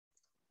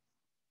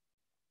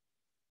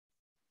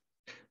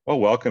Well,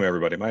 welcome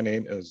everybody. My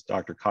name is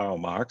Dr. Kyle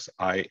Mox.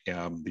 I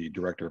am the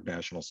Director of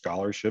National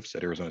Scholarships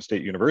at Arizona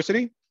State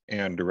University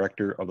and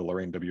Director of the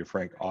Lorraine W.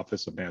 Frank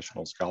Office of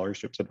National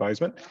Scholarships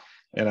Advisement.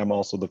 And I'm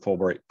also the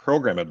Fulbright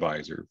Program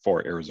Advisor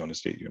for Arizona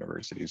State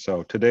University.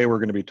 So today we're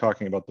going to be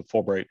talking about the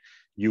Fulbright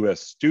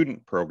U.S.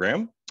 Student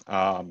Program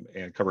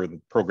and cover the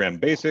program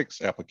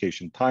basics,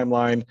 application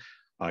timeline,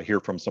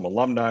 hear from some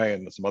alumni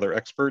and some other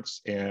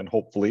experts, and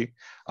hopefully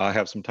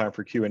have some time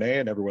for Q&A,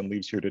 and everyone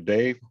leaves here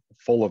today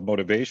full of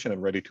motivation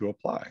and ready to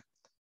apply.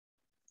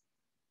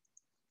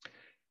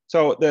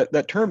 So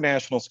that term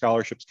national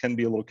scholarships can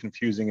be a little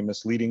confusing and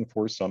misleading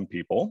for some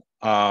people,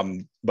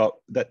 but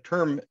that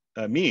term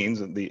means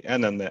the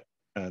N and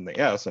the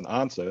S and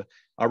ANSA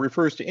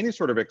refers to any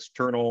sort of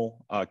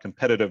external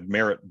competitive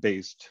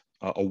merit-based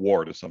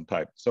award of some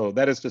type. So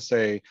that is to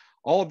say,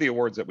 all of the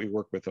awards that we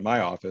work with in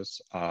my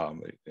office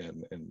and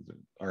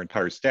our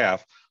entire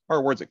staff are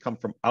awards that come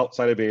from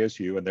outside of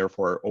ASU and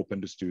therefore are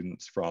open to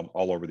students from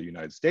all over the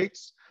United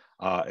States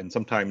and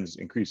sometimes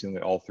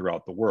increasingly all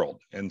throughout the world.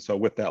 And so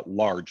with that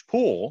large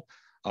pool,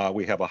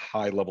 we have a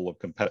high level of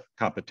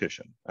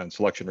competition, and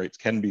selection rates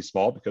can be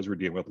small because we're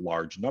dealing with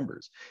large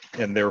numbers.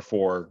 And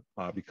therefore,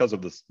 because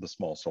of the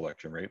small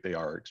selection rate, they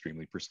are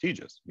extremely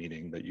prestigious,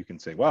 meaning that you can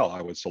say, well,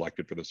 I was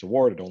selected for this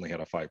award, it only had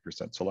a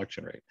 5%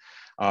 selection rate.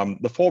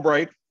 The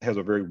Fulbright has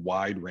a very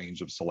wide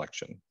range of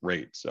selection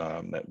rates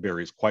that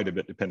varies quite a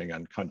bit depending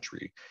on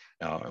country.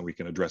 And we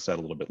can address that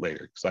a little bit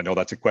later, because I know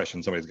that's a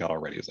question somebody's got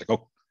already. It's like,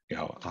 oh, you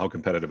know, how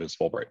competitive is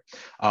Fulbright?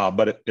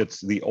 But it's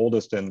the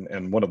oldest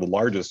and one of the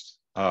largest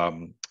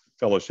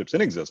fellowships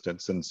in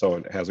existence, and so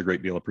it has a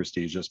great deal of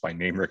prestige just by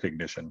name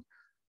recognition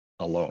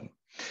alone.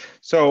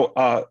 So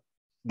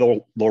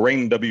the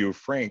Lorraine W.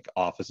 Frank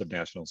Office of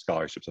National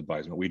Scholarships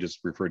Advisement, we just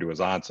refer to as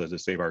ANSA to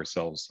save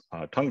ourselves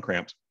tongue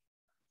cramps.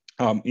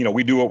 You know,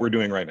 we do what we're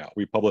doing right now.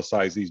 We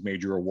publicize these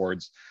major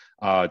awards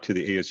to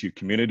the ASU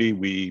community.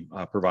 We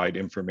provide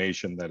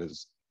information that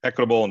is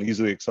equitable and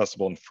easily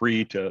accessible and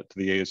free to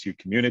the ASU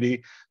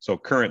community. So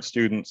current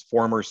students,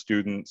 former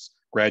students,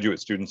 graduate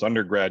students,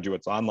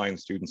 undergraduates, online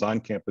students,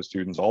 on-campus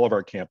students, all of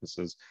our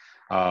campuses,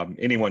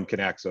 anyone can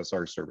access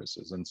our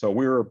services. And so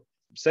we're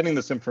sending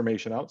this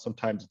information out.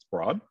 Sometimes it's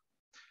broad,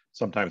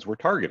 sometimes we're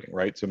targeting,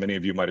 right? So many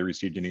of you might have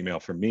received an email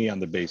from me on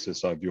the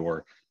basis of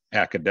your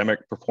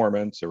academic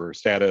performance or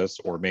status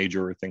or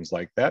major, things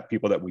like that,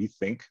 people that we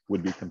think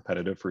would be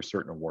competitive for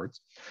certain awards.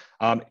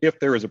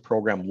 If there is a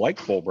program like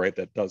Fulbright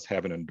that does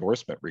have an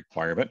endorsement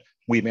requirement,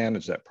 we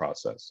manage that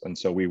process. And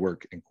so we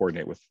work and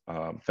coordinate with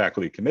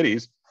faculty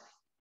committees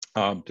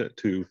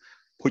to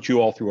put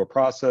you all through a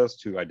process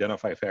to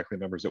identify faculty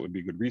members that would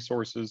be good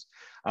resources.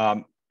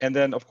 And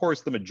then, of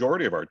course, the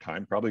majority of our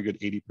time, probably a good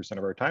 80%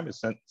 of our time,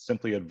 is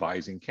simply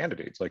advising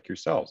candidates like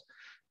yourselves.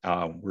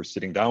 We're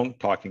sitting down,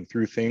 talking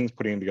through things,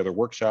 putting together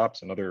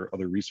workshops and other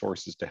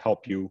resources to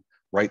help you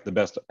write the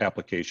best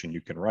application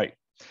you can write.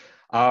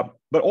 But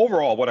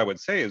overall, what I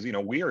would say is, you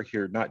know, we are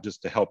here not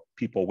just to help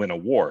people win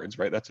awards,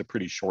 right? That's a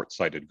pretty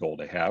short-sighted goal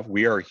to have.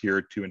 We are here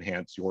to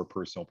enhance your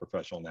personal,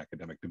 professional, and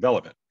academic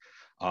development.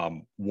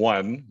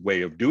 One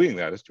way of doing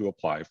that is to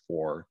apply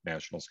for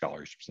national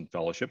scholarships and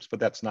fellowships, but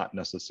that's not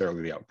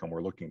necessarily the outcome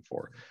we're looking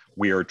for.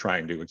 We are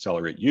trying to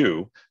accelerate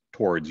you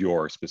towards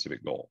your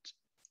specific goals.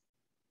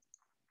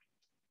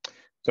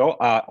 So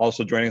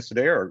also joining us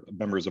today are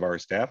members of our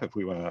staff. If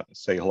we want to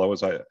say hello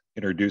as I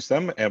introduce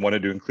them, and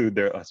wanted to include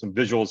some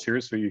visuals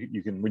here so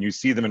you can, when you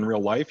see them in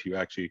real life, you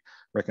actually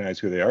recognize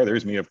who they are.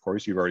 There's me, of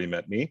course, you've already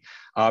met me.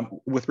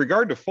 With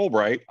regard to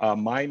Fulbright,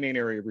 my main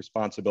area of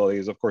responsibility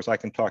is, of course, I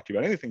can talk to you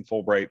about anything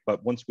Fulbright,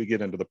 but once we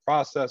get into the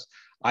process,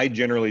 I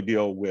generally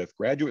deal with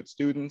graduate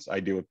students. I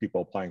deal with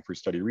people applying for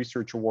study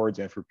research awards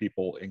and for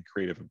people in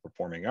creative and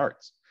performing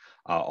arts.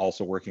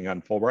 Also working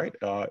on Fulbright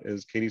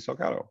is Katie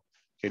Salgado.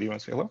 Katie, you want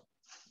to say hello?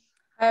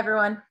 Hi,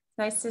 everyone.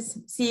 Nice to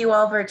see you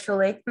all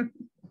virtually.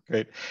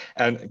 Great.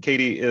 And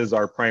Katie is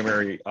our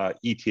primary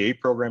ETA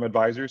program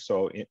advisor.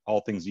 So in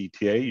all things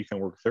ETA, you can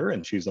work with her,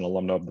 and she's an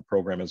alumna of the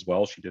program as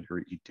well. She did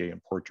her ETA in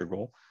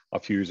Portugal a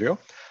few years ago.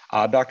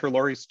 Dr.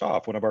 Laurie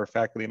Stoff, one of our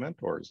faculty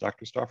mentors.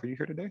 Dr. Stoff, are you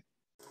here today?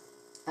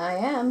 I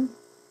am.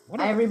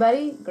 Wonderful. Hi,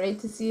 everybody.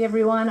 Great to see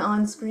everyone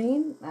on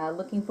screen.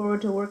 Looking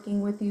forward to working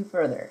with you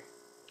further.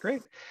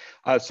 Great.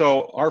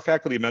 So our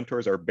faculty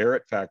mentors are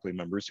Barrett faculty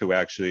members who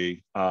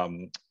actually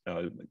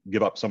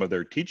give up some of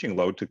their teaching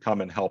load to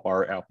come and help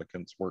our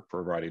applicants work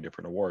for a variety of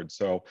different awards.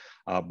 So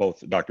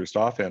both Dr.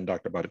 Stoff and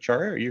Dr.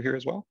 Bhattacharya, are you here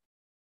as well?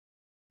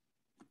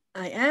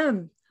 I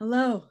am.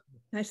 Hello.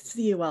 Nice to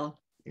see you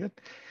all. Good.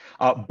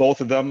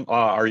 Both of them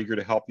are eager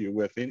to help you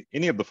with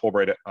any of the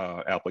Fulbright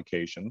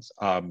applications,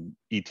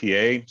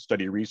 ETA,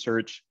 study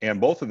research,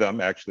 and both of them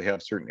actually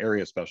have certain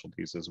area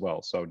specialties as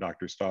well. So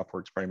Dr. Stoff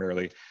works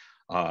primarily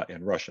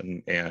in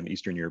Russian and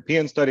Eastern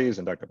European studies,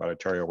 and Dr.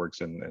 Bhattacharya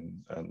works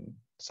in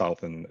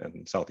South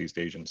and Southeast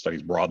Asian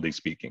studies, broadly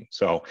speaking.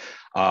 So,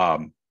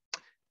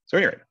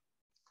 anyway,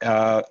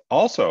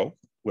 also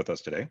with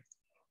us today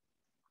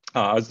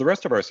is the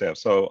rest of our staff.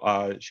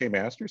 So Shay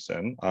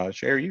Masterson,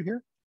 Shay, are you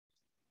here?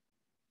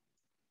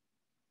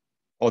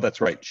 Oh,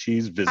 that's right.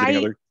 She's visiting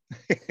other.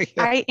 Yeah.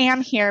 I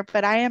am here,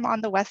 but I am on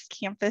the West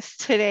Campus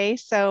today.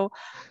 So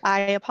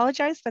I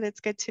apologize, but it's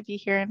good to be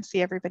here and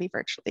see everybody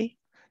virtually.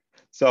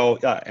 So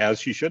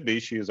as she should be,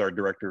 she is our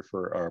director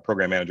for our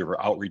program manager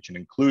for outreach and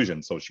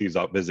inclusion. So she's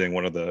out visiting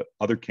one of the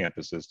other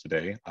campuses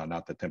today,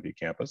 not the Tempe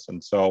campus.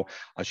 And so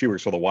she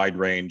works with a wide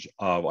range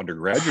of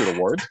undergraduate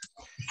awards.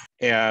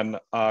 And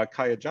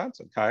Kaya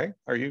Johnson. Kai,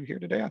 are you here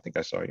today? I think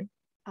I saw you.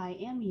 I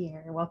am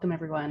here. Welcome,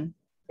 everyone.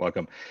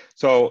 Welcome.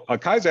 So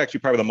Kai is actually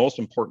probably the most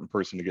important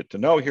person to get to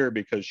know here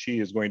because she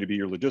is going to be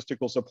your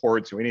logistical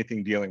support. So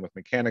anything dealing with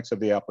mechanics of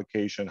the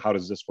application, how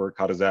does this work?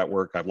 How does that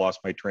work? I've lost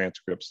my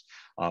transcripts.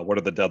 What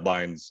are the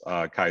deadlines?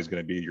 Kai is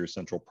going to be your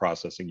central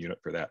processing unit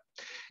for that.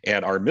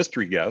 And our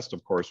mystery guest,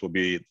 of course, will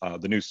be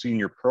the new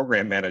senior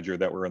program manager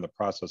that we're in the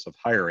process of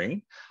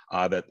hiring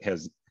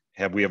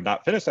we have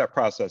not finished that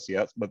process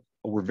yet, but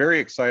we're very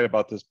excited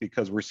about this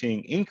because we're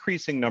seeing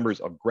increasing numbers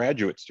of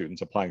graduate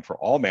students applying for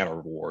all manner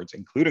of awards,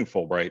 including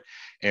Fulbright.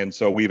 And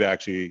so we've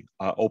actually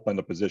opened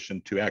a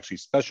position to actually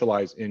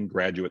specialize in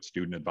graduate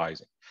student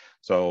advising.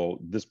 So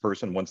this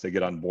person, once they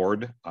get on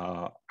board,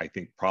 I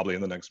think probably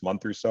in the next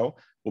month or so,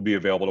 will be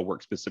available to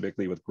work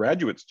specifically with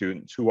graduate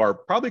students who are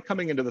probably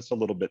coming into this a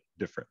little bit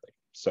differently.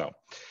 So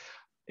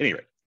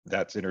anyway,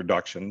 that's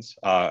introductions.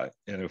 And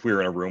if we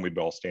were in a room, we'd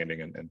be all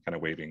standing and kind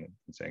of waving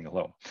and saying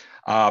hello.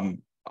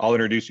 I'll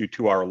introduce you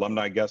to our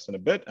alumni guests in a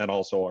bit, and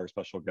also our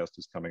special guest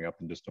is coming up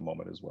in just a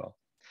moment as well.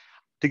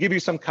 To give you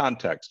some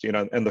context,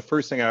 and the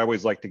first thing I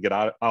always like to get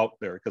out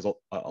there, because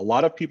a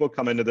lot of people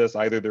come into this,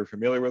 either they're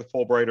familiar with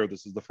Fulbright or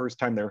this is the first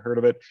time they've heard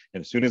of it.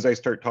 And as soon as I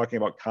start talking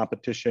about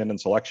competition and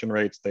selection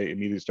rates, they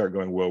immediately start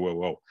going, whoa, whoa,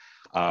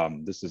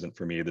 whoa. This isn't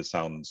for me. This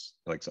sounds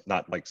like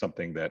not like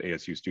something that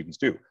ASU students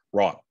do.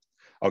 Wrong.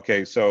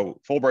 Okay,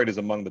 so Fulbright is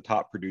among the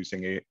top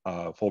producing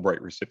Fulbright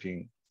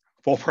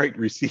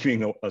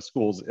receiving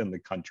schools in the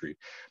country.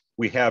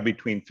 We have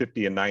between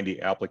 50 and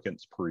 90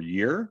 applicants per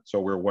year.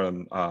 So we're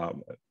one of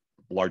the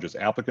largest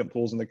applicant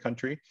pools in the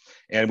country.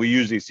 And we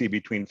usually see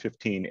between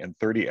 15 and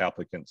 30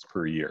 applicants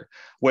per year,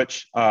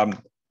 which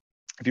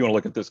if you want to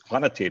look at this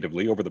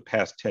quantitatively, over the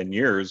past 10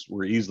 years,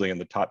 we're easily in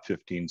the top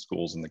 15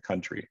 schools in the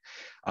country.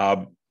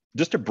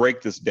 Just to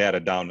break this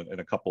data down in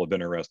a couple of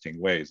interesting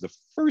ways. The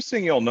first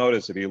thing you'll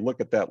notice if you look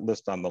at that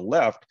list on the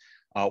left,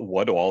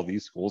 what do all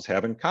these schools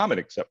have in common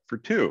except for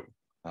two,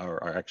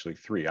 or actually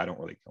three? I don't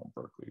really count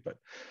Berkeley, but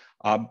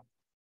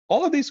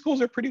all of these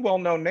schools are pretty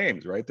well-known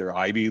names, right? They're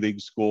Ivy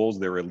League schools,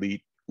 they're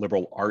elite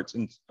liberal arts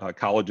and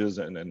colleges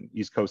and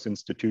East Coast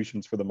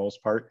institutions for the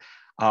most part.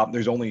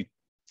 There's only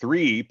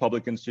 3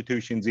 public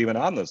institutions even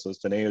on this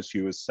list, and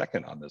ASU is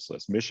second on this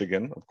list.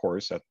 Michigan, of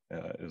course,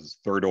 is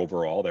third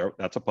overall.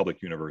 That's a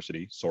public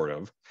university, sort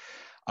of.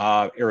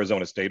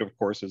 Arizona State, of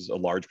course, is a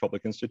large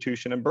public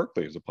institution, and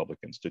Berkeley is a public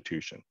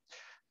institution.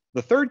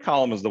 The third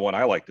column is the one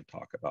I like to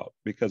talk about,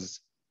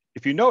 because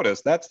if you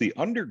notice, that's the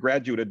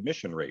undergraduate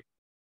admission rate,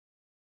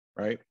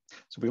 right?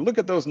 So if we look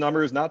at those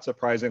numbers, not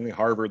surprisingly,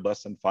 Harvard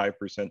less than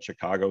 5%,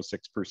 Chicago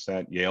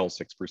 6%, Yale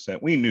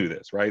 6%. We knew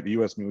this, right? The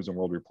US News and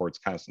World Report's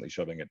constantly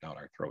shoving it down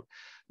our throat.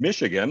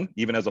 Michigan,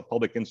 even as a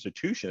public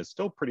institution, is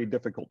still pretty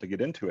difficult to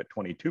get into at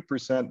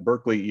 22%.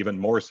 Berkeley, even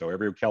more so.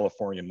 Every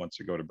Californian wants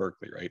to go to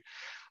Berkeley, right?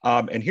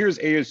 And here's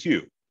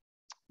ASU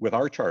with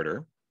our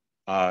charter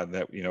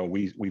that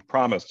we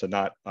promised to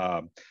not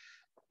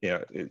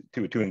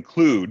to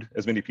include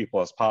as many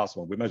people as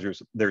possible. We measure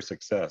their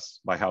success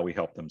by how we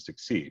help them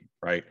succeed,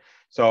 right?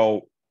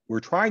 So we're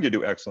trying to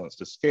do excellence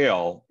to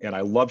scale, and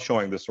I love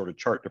showing this sort of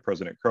chart to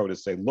President Crow to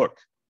say, look,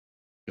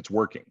 it's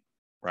working,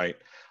 right?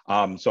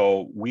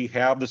 So we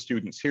have the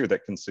students here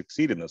that can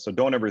succeed in this. So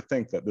don't ever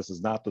think that this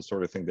is not the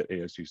sort of thing that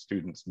ASU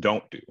students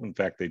don't do. In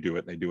fact, they do it,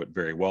 and they do it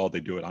very well.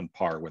 They do it on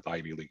par with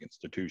Ivy League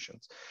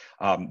institutions.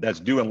 That's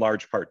due in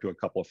large part to a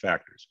couple of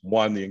factors.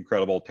 One, the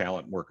incredible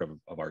talent and work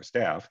of our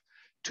staff.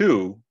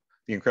 2,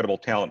 the incredible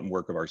talent and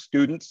work of our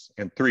students.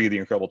 And 3, the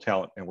incredible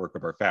talent and work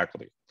of our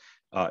faculty.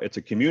 It's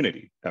a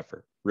community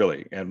effort,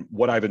 really. And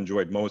what I've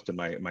enjoyed most in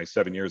my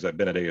 7 years I've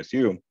been at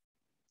ASU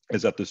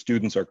is that the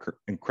students are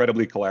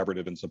incredibly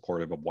collaborative and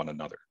supportive of one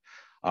another.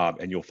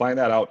 And you'll find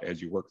that out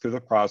as you work through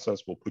the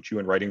process. We'll put you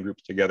in writing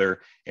groups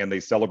together, and they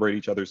celebrate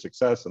each other's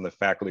success, and the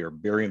faculty are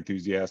very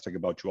enthusiastic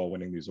about you all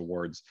winning these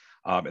awards.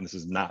 And this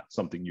is not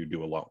something you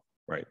do alone,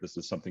 right? This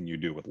is something you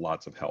do with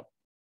lots of help.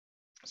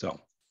 So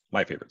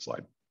my favorite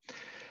slide.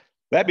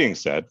 That being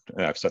said,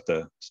 and I've set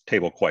the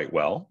table quite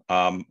well,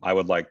 I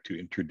would like to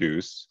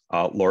introduce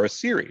Laura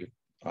Seary,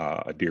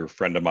 a dear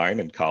friend of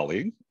mine and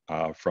colleague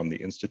from the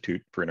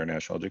Institute for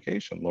International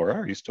Education. Laura,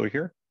 are you still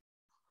here?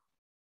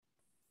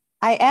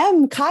 I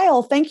am.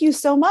 Kyle, thank you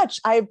so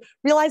much. I'm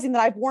realizing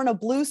that I've worn a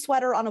blue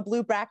sweater on a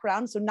blue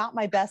background, so not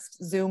my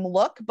best Zoom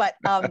look, but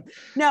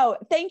no,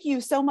 thank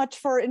you so much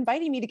for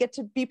inviting me to get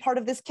to be part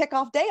of this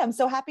kickoff day. I'm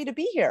so happy to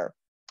be here.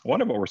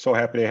 Wonderful. We're so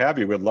happy to have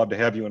you. We'd love to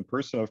have you in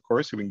person, of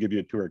course. We can give you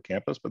a tour of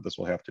campus, but this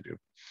will have to do.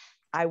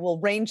 I will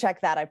rain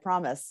check that, I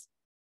promise.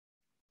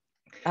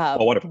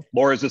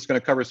 Laura is just going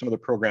to cover some of the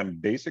program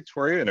basics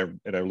for you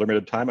in a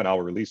limited time, and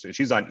I'll release it.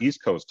 She's on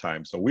East Coast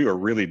time, so we were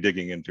really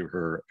digging into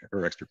her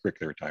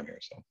extracurricular time here.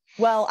 So,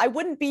 well, I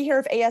wouldn't be here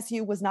if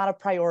ASU was not a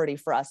priority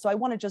for us. So I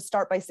want to just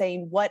start by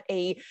saying what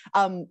a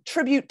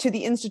tribute to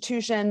the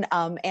institution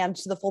and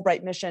to the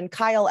Fulbright mission.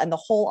 Kyle and the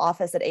whole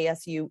office at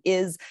ASU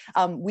is.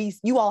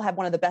 You all have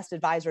one of the best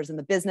advisors in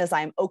the business.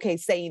 I am okay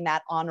saying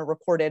that on a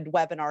recorded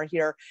webinar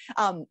here.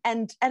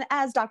 And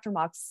as Dr.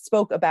 Mox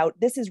spoke about,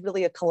 this is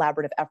really a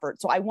collaborative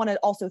effort. So I want to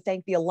also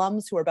thank the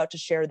alums who are about to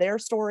share their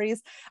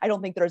stories. I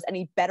don't think there's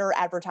any better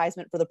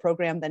advertisement for the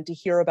program than to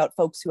hear about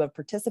folks who have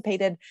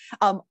participated,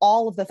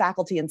 all of the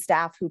faculty and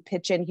staff who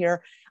pitch in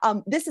here.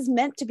 This is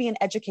meant to be an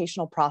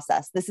educational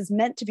process. This is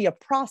meant to be a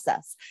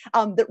process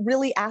that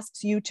really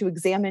asks you to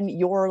examine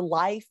your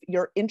life,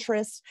 your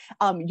interests,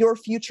 your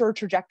future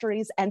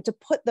trajectories, and to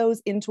put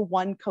those into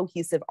one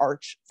cohesive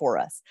arch for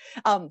us.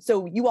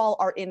 So you all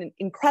are in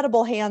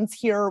incredible hands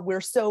here.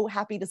 We're so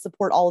happy to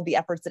support all of the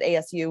efforts at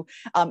ASU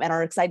and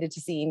are excited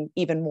to see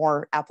even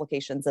more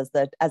applications as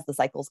the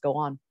cycles go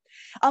on.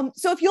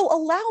 So if you'll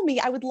allow me,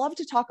 I would love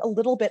to talk a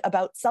little bit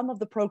about some of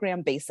the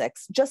program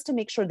basics, just to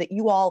make sure that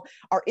you all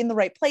are in the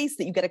right place,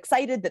 that you get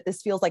excited, that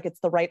this feels like it's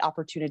the right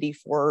opportunity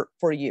for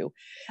you.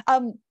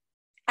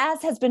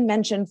 As has been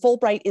mentioned,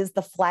 Fulbright is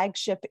the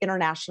flagship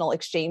international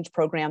exchange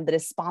program that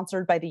is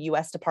sponsored by the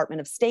U.S. Department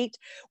of State.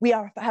 We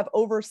have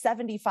over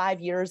 75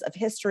 years of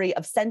history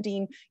of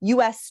sending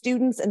U.S.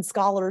 students and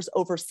scholars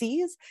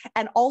overseas,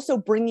 and also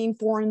bringing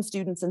foreign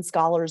students and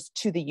scholars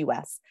to the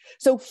U.S.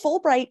 So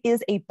Fulbright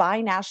is a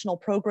binational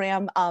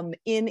program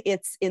in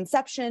its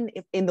inception,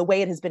 in the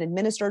way it has been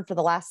administered for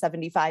the last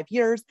 75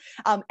 years,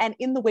 and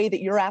in the way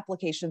that your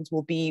applications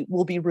will be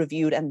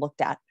reviewed and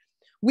looked at.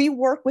 We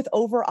work with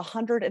over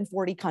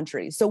 140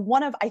 countries. So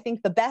one of, I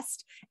think, the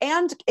best,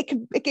 and it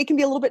can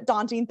be a little bit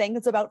daunting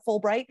things about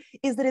Fulbright,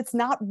 is that it's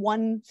not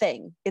one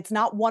thing. It's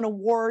not one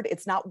award.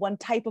 It's not one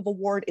type of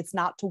award. It's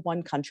not to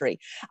one country.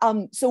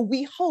 So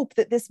we hope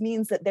that this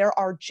means that there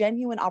are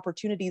genuine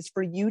opportunities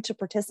for you to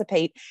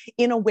participate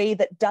in a way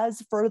that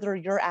does further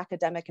your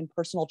academic and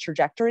personal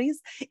trajectories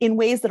in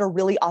ways that are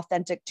really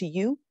authentic to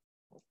you,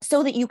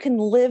 so that you can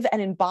live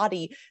and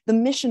embody the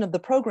mission of the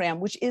program,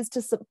 which is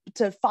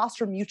to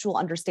foster mutual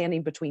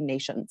understanding between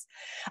nations.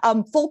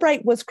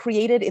 Fulbright was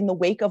created in the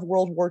wake of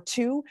World War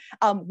II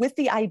with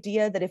the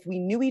idea that if we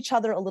knew each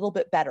other a little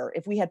bit better,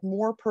 if we had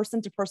more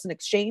person-to-person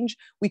exchange,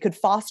 we could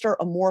foster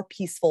a more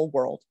peaceful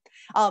world.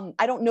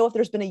 I don't know if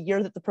there's been a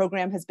year that the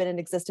program has been in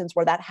existence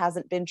where that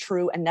hasn't been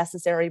true and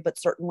necessary, but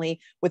certainly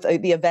with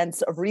the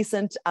events of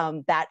recent,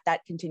 that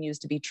continues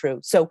to be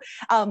true. So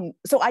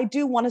I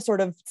do want to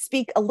sort of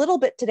speak a little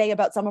bit today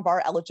about some of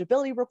our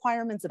eligibility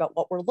requirements, about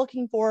what we're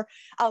looking for.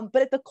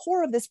 But at the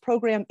core of this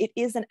program, it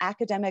is an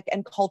academic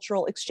and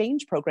cultural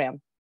exchange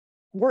program.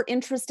 We're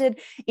interested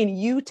in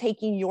you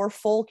taking your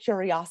full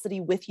curiosity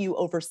with you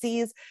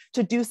overseas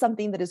to do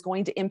something that is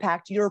going to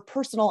impact your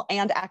personal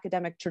and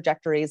academic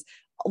trajectories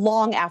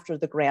long after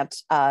the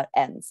grant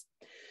ends.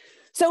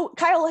 So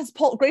Kyle has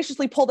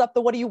graciously pulled up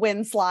the what do you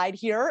win slide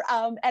here.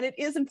 And it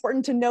is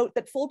important to note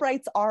that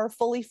Fulbrights are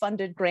fully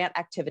funded grant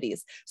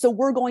activities. So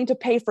we're going to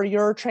pay for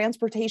your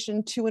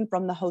transportation to and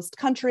from the host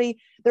country.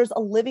 There's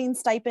a living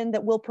stipend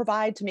that we'll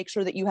provide to make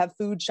sure that you have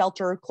food,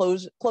 shelter,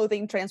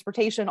 clothing,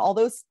 transportation, all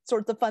those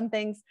sorts of fun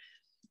things.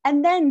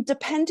 And then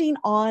depending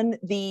on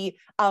the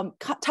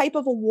type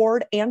of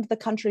award and the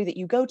country that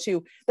you go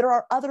to, there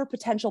are other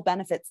potential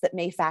benefits that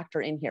may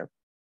factor in here.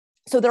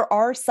 So there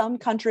are some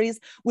countries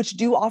which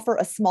do offer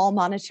a small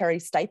monetary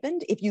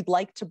stipend if you'd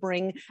like to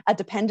bring a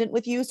dependent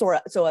with you, so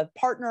a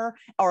partner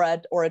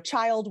or a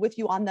child with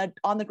you on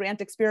the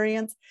grant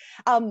experience.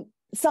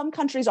 Some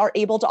countries are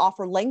able to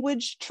offer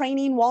language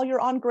training while you're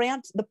on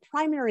grant. The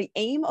primary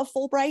aim of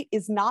Fulbright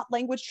is not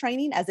language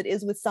training, as it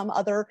is with some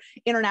other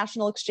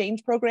international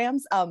exchange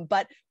programs.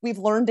 But we've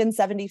learned in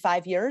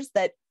 75 years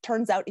that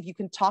turns out if you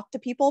can talk to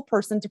people,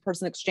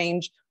 person-to-person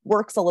exchange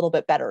works a little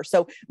bit better.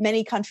 So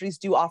many countries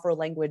do offer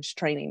language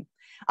training.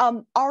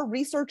 Our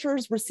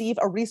researchers receive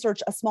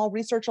a small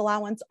research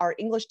allowance. Our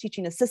English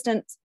teaching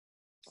assistants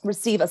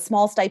receive a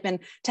small stipend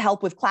to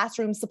help with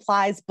classroom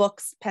supplies,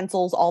 books,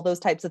 pencils, all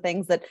those types of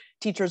things that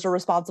teachers are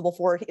responsible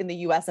for in the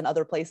US and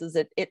other places,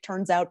 it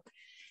turns out.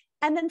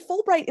 And then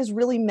Fulbright is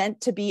really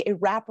meant to be a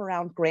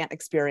wraparound grant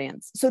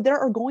experience. So there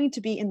are going to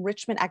be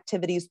enrichment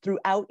activities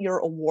throughout your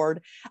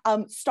award,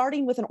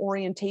 starting with an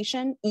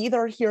orientation,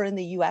 either here in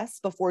the US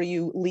before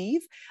you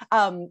leave,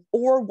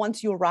 or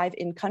once you arrive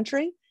in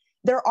country.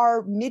 There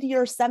are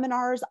mid-year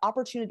seminars,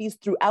 opportunities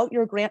throughout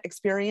your grant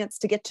experience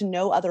to get to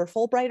know other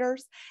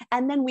Fulbrighters.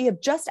 And then we have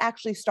just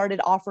actually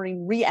started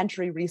offering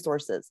re-entry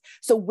resources.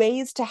 So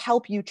ways to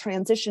help you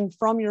transition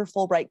from your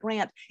Fulbright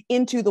grant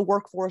into the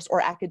workforce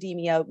or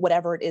academia,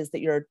 whatever it is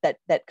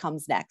that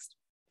comes next.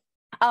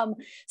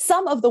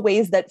 Some of the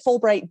ways that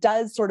Fulbright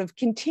does sort of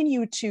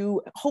continue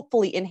to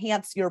hopefully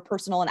enhance your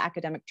personal and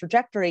academic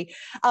trajectory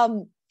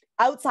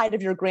outside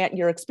of your grant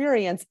year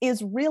experience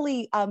is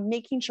really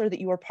making sure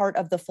that you are part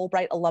of the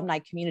Fulbright alumni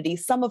community,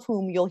 some of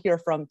whom you'll hear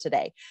from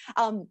today.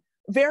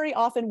 Very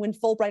often when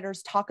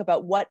Fulbrighters talk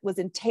about what was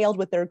entailed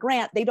with their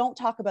grant, they don't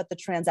talk about the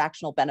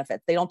transactional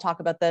benefits. They don't talk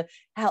about the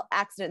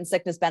accident and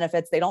sickness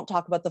benefits. They don't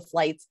talk about the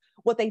flights.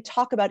 What they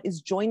talk about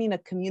is joining a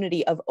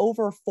community of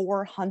over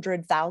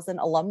 400,000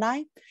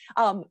 alumni,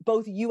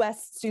 both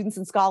US students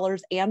and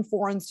scholars and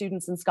foreign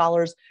students and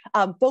scholars,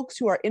 folks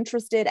who are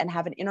interested and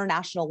have an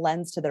international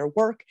lens to their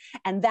work.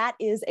 And that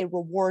is a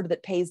reward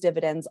that pays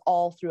dividends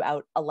all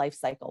throughout a life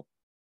cycle.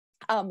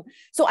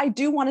 So I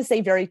do want to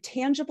say very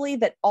tangibly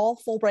that all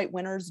Fulbright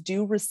winners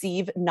do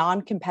receive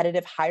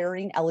non-competitive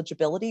hiring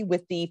eligibility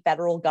with the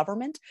federal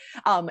government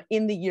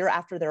in the year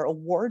after their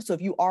award. So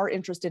if you are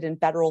interested in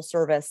federal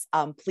service,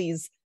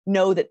 please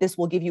know that this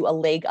will give you a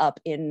leg up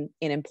in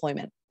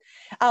employment.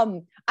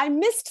 I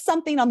missed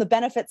something on the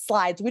benefit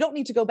slides. We don't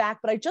need to go back,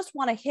 but I just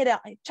want to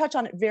touch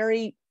on it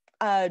very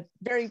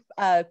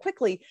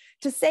quickly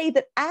to say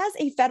that as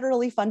a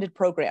federally funded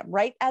program,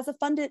 right, as a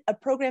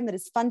program that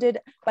is funded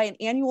by an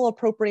annual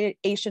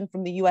appropriation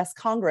from the US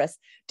Congress,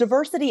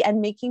 diversity and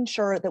making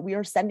sure that we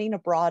are sending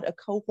abroad a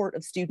cohort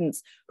of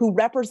students who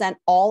represent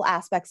all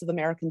aspects of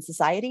American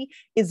society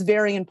is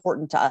very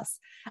important to us.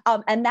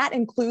 And that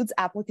includes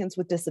applicants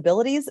with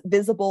disabilities,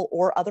 visible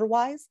or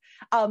otherwise.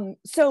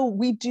 So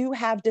we do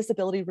have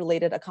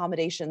disability-related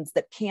accommodations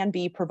that can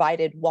be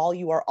provided while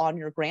you are on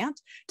your grant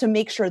to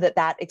make sure that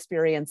that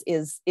experience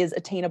is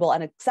attainable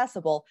and accessible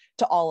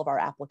to all of our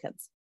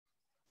applicants.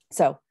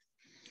 So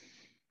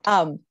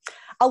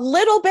a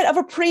little bit of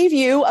a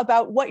preview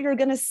about what you're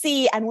going to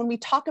see, and when we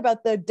talk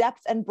about the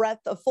depth and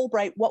breadth of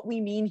Fulbright, what we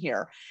mean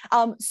here.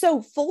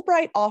 So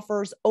Fulbright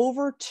offers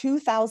over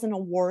 2,000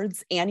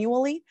 awards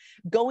annually,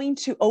 going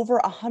to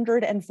over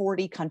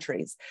 140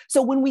 countries.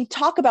 So when we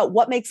talk about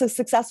what makes a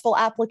successful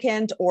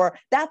applicant, or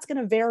that's going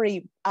to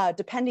vary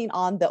depending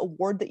on the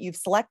award that you've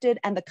selected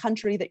and the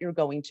country that you're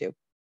going to.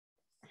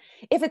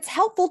 If it's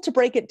helpful to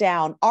break it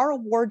down, our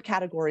award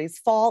categories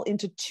fall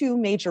into two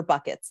major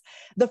buckets.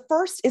 The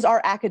first is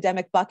our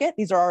academic bucket.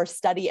 These are our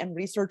study and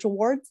research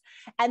awards.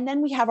 And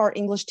then we have our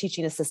English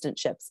teaching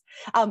assistantships.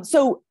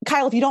 So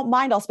Kyle, if you don't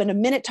mind, I'll spend a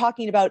minute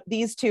talking about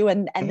these two,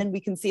 and then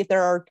we can see if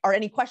there are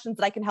any questions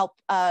that I can help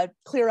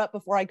clear up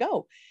before I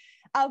go.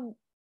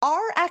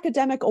 Our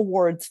academic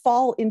awards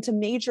fall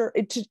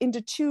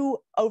into two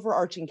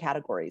overarching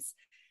categories.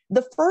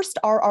 The first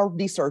are our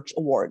research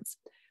awards.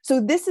 So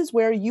this is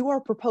where you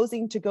are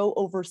proposing to go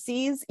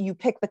overseas. You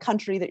pick the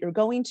country that you're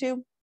going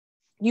to.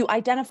 You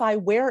identify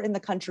where in the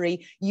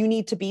country you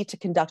need to be to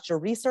conduct your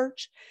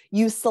research.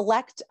 You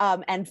select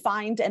and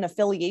find an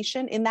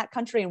affiliation in that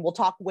country, and we'll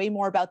talk way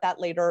more about that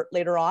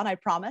later on, I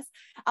promise.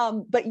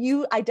 But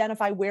you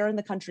identify where in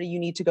the country you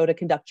need to go to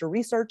conduct your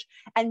research,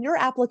 and your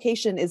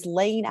application is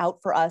laying out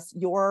for us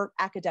your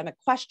academic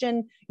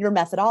question, your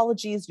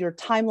methodologies, your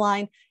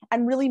timeline,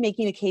 and really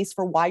making a case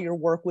for why your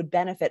work would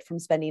benefit from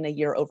spending a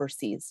year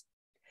overseas.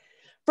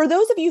 For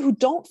those of you who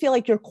don't feel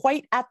like you're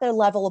quite at the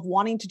level of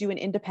wanting to do an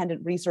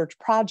independent research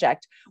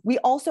project, we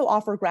also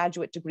offer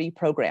graduate degree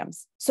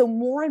programs. So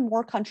more and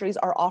more countries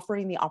are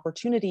offering the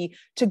opportunity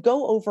to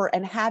go over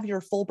and have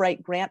your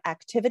Fulbright grant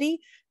activity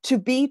to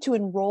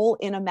enroll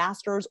in a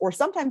master's or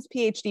sometimes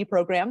PhD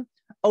program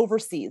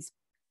overseas.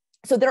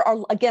 So there are,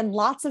 again,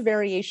 lots of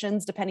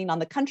variations depending on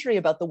the country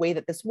about the way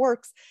that this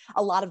works.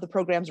 A lot of the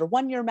programs are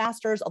one-year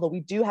masters, although we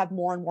do have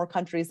more and more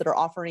countries that are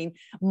offering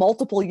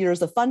multiple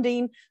years of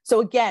funding. So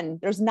again,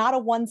 there's not a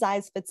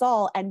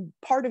one-size-fits-all, and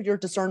part of your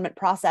discernment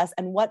process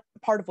and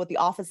part of what the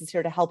office is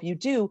here to help you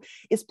do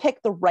is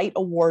pick the right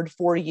award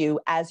for you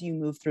as you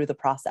move through the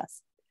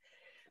process.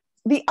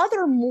 The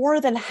other more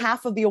than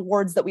half of the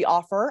awards that we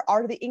offer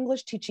are the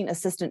English Teaching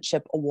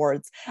Assistantship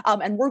Awards.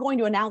 And we're going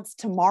to announce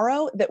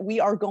tomorrow that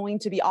we are going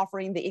to be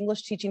offering the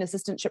English Teaching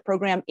Assistantship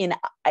Program in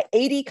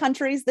 80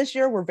 countries this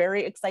year. We're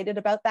very excited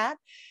about that.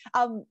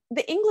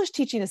 The English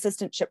Teaching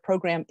Assistantship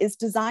Program is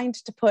designed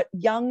to put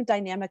young,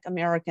 dynamic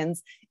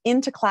Americans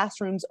into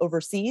classrooms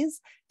overseas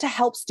to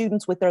help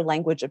students with their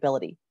language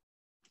ability.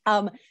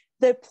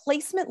 The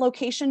placement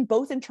location,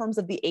 both in terms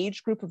of the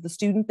age group of the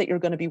student that you're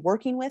going to be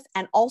working with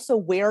and also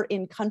where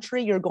in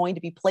country you're going to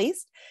be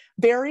placed,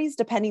 varies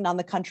depending on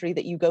the country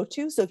that you go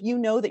to. So if you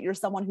know that you're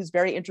someone who's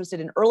very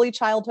interested in early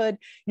childhood,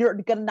 you're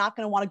not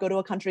going to want to go to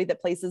a country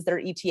that places their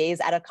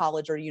ETAs at a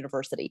college or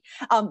university.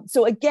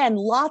 So again,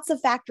 lots of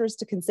factors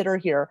to consider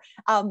here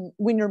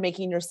when you're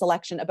making your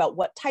selection about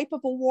what type of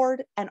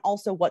award and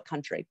also what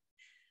country.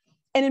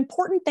 An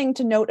important thing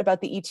to note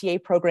about the ETA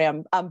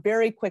program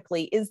very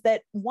quickly is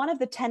that one of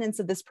the tenets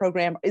of this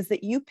program is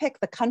that you pick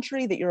the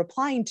country that you're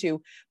applying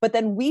to, but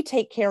then we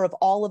take care of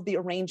all of the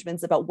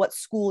arrangements about what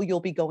school you'll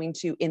be going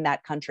to in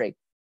that country.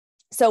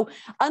 So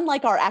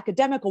unlike our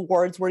academic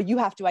awards where you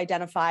have to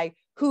identify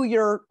who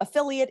your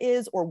affiliate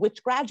is or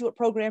which graduate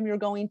program you're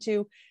going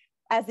to,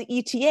 as the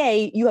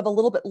ETA, you have a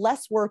little bit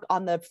less work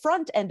on the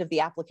front end of the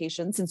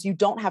application since you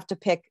don't have to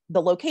pick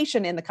the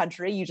location in the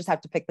country, you just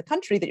have to pick the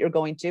country that you're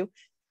going to.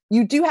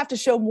 You do have to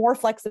show more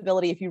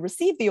flexibility if you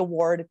receive the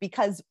award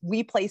because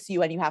we place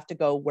you and you have to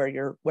go where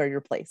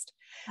you're placed.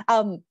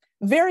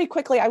 Very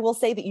quickly, I will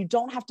say that you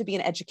don't have to be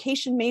an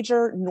education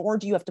major, nor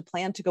do you have to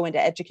plan to go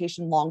into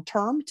education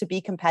long-term to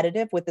be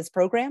competitive with this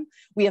program.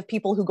 We have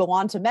people who go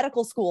on to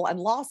medical school and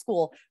law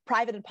school,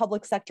 private and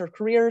public sector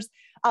careers,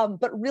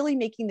 but really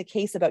making the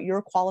case about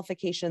your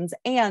qualifications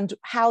and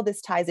how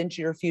this ties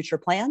into your future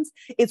plans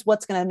is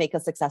what's going to make a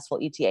successful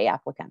ETA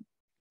applicant.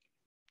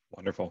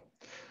 Wonderful.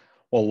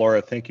 Well,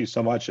 Laura, thank you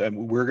so much.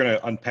 And we're going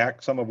to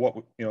unpack some of what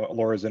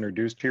Laura's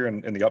introduced here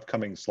in the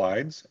upcoming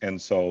slides.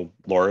 And so,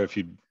 Laura, if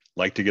you'd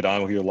like to get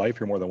on with your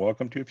life, you're more than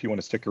welcome to. If you want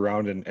to stick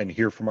around and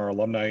hear from our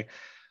alumni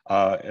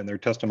and their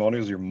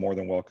testimonials, you're more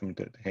than welcome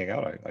to hang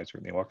out. I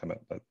certainly welcome it.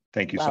 But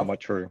thank you so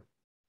much for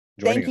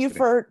joining us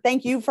today.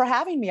 Thank you for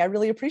having me. I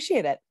really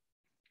appreciate it.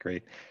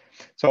 Great.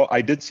 So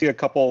I did see a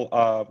couple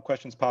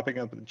questions popping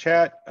up in the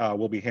chat.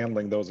 We'll be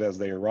handling those as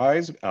they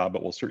arise,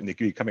 but we'll certainly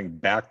be coming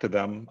back to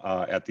them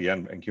at the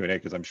end in Q&A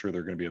because I'm sure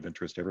they're going to be of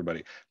interest to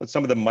everybody. But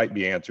some of them might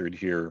be answered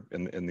here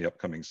in the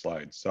upcoming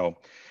slides. So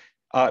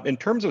in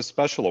terms of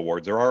special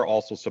awards, there are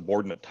also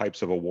subordinate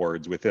types of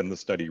awards within the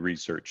study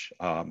research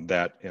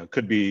that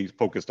could be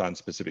focused on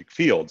specific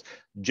fields.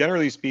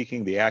 Generally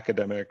speaking, the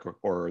academic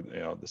or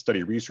the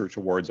study research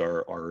awards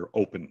are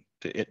open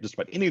to just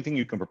about anything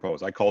you can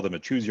propose. I call them a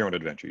choose your own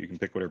adventure. You can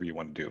pick whatever you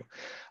want to do.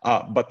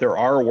 But there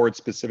are awards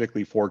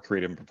specifically for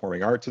creative and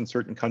performing arts in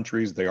certain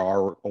countries. There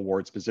are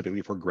awards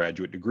specifically for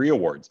graduate degree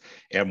awards.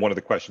 And one of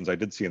the questions I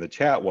did see in the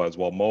chat was,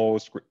 well,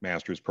 most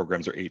master's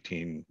programs are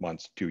 18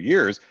 months, 2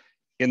 years.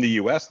 In the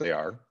US, they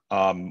are.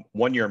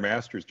 1-year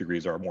master's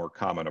degrees are more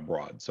common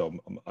abroad. So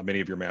many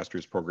of your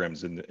master's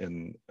programs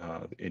in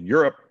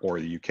Europe or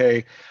the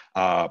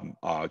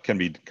UK can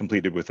be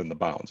completed within the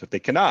bounds. If they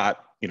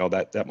cannot,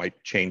 that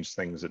might change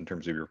things in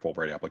terms of your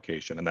Fulbright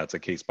application, and that's a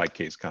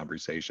case-by-case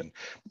conversation.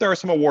 But there are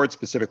some awards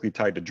specifically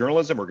tied to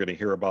journalism. We're going to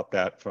hear about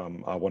that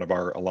from one of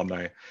our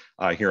alumni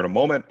here in a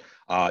moment.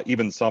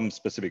 Even some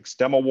specific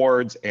STEM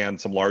awards and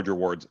some larger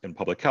awards in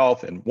public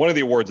health. And one of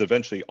the awards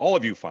eventually all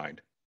of you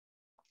find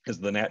is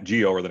the Nat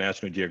Geo, or the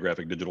National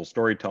Geographic Digital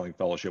Storytelling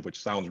Fellowship,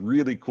 which sounds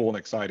really cool and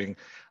exciting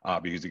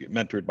because you get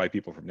mentored by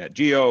people from Nat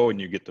Geo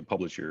and you get to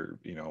publish your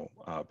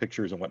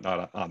pictures and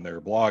whatnot on their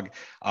blog.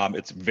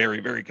 It's very,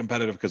 very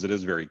competitive because it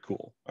is very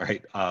cool. All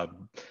right.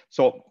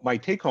 So my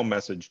take-home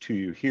message to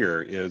you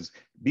here is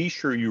be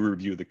sure you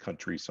review the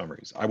country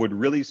summaries. I would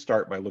really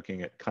start by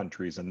looking at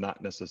countries and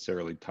not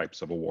necessarily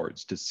types of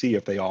awards to see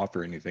if they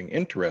offer anything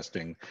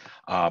interesting.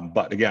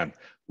 But again,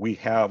 we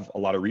have a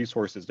lot of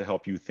resources to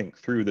help you think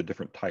through the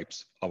different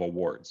types of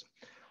awards.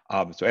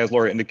 So as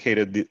Laura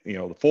indicated, the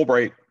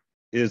Fulbright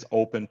is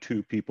open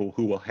to people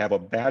who will have a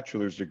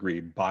bachelor's degree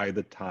by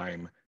the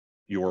time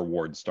your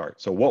awards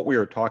start. So what we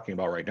are talking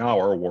about right now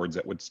are awards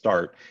that would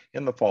start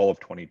in the fall of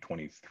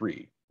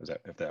 2023. Is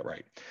that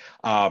right?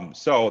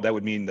 So that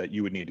would mean that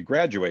you would need to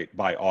graduate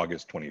by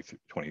August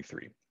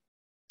 2023.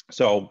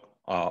 So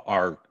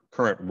our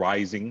current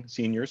rising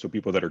seniors, so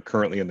people that are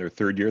currently in their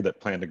 3rd year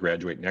that plan to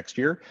graduate next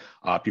year,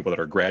 people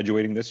that are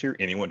graduating this year,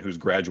 anyone who's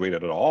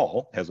graduated at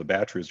all has a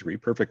bachelor's degree,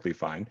 perfectly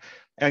fine,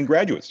 and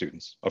graduate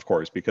students, of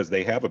course, because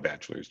they have a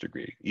bachelor's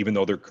degree. Even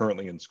though they're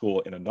currently in school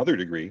in another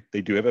degree,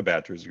 they do have a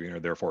bachelor's degree and are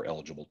therefore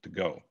eligible to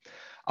go.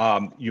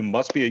 You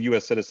must be a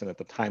U.S. citizen at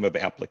the time of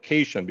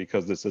application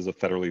because this is a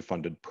federally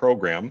funded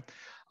program,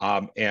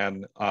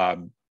 and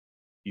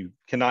you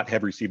cannot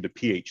have received a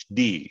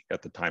PhD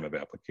at the time of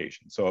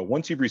application. So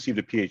once you've received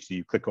a PhD,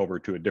 you click over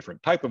to a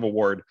different type of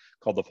award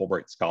called the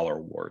Fulbright Scholar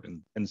Award.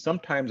 And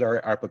sometimes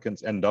our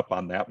applicants end up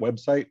on that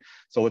website.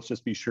 So let's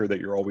just be sure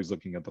that you're always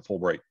looking at the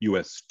Fulbright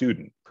U.S.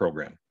 Student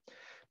Program.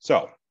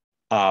 So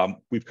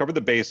we've covered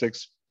the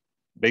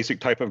basic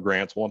type of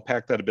grants. We'll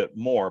unpack that a bit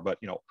more, but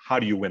how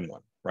do you win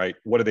one, right?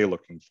 What are they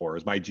looking for?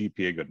 Is my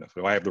GPA good enough?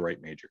 Do I have the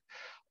right major?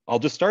 I'll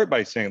just start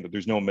by saying that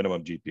there's no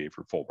minimum GPA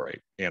for Fulbright,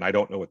 and I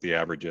don't know what the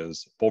average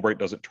is. Fulbright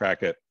doesn't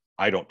track it.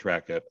 I don't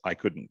track it. I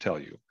couldn't tell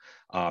you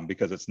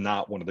because it's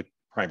not one of the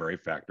primary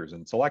factors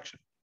in selection.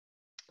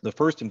 The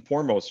first and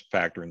foremost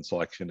factor in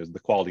selection is the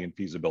quality and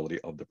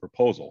feasibility of the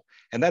proposal.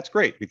 And that's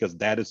great because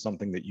that is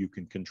something that you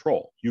can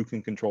control. You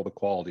can control the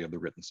quality of the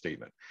written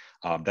statement.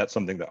 That's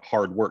something that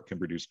hard work can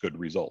produce good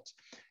results.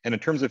 And in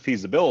terms of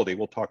feasibility,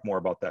 we'll talk more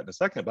about that in a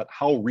second, but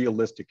how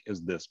realistic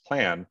is this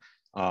plan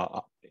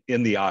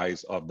in the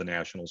eyes of the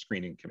National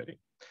Screening Committee?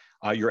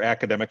 Your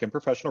academic and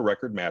professional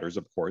record matters,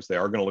 of course. They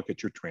are going to look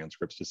at your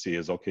transcripts to see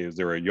is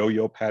there a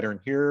yo-yo pattern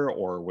here,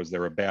 or was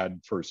there a bad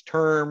first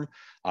term?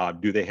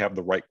 Do they have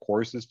the right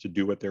courses to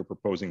do what they're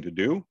proposing to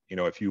do?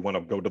 If you want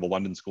to go to the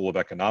London School of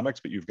Economics,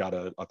 but you've got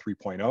a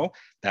 3.0,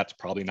 that's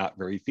probably not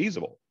very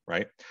feasible,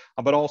 right?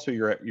 But also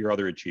your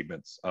other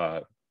achievements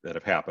that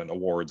have happened,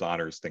 awards,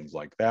 honors, things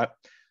like that.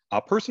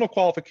 Personal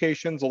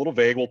qualifications, a little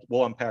vague.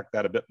 We'll unpack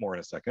that a bit more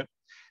in a second.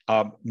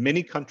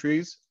 Many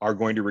countries are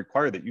going to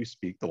require that you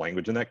speak the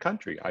language in that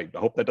country. I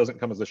hope that doesn't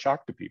come as a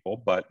shock to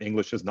people, but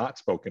English is not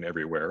spoken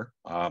everywhere.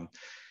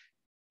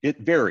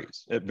 It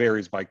varies. It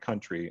varies by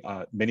country.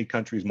 Many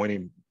countries,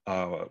 many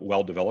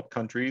well-developed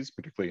countries,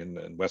 particularly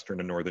in Western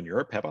and Northern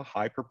Europe, have a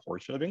high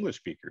proportion of English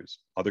speakers.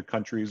 Other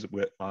countries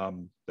that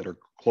are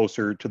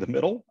closer to the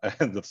middle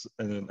and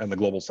the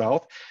global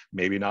South,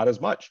 maybe not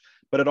as much.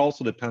 But it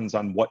also depends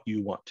on what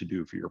you want to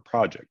do for your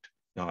project.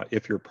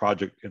 If your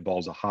project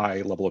involves a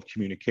high level of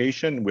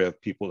communication with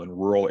people in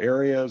rural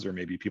areas or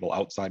maybe people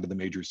outside of the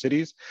major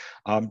cities,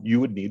 you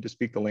would need to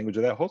speak the language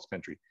of that host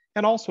country.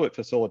 And also it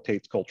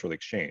facilitates cultural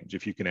exchange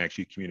if you can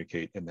actually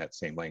communicate in that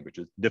same language.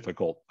 It's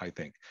difficult, I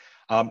think.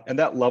 And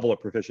that level of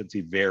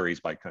proficiency varies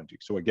by country.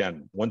 So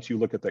again, once you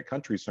look at that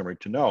country summary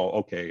to know,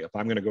 okay, if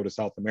I'm going to go to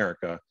South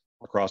America,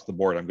 across the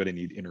board, I'm going to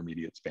need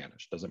intermediate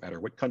Spanish. Doesn't matter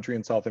what country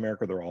in South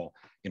America, they're all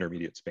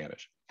intermediate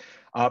Spanish.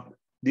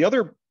 The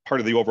other part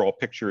of the overall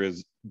picture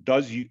is,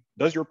 does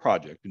your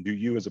project and do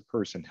you as a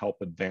person help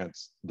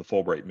advance the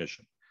Fulbright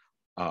mission?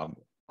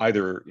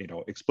 Either,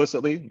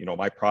 explicitly,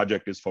 my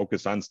project is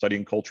focused on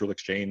studying cultural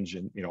exchange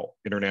and,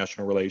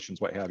 international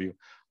relations, what have you.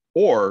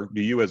 Or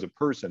do you as a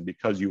person,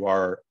 because you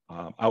are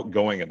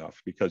outgoing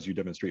enough, because you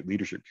demonstrate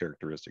leadership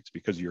characteristics,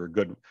 because you're a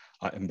good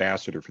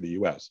ambassador for the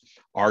US,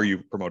 are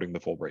you promoting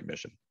the Fulbright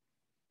mission?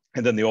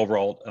 And then the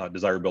overall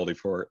desirability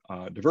for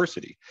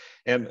diversity.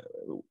 And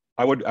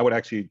I would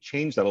actually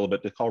change that a little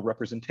bit to call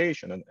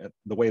representation. And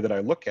the way that I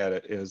look at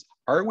it is,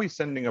 are we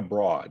sending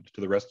abroad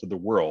to the rest of the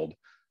world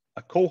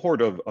a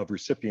cohort of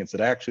recipients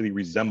that actually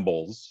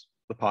resembles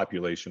the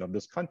population of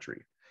this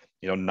country?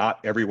 Not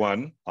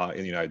everyone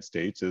in the United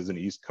States is an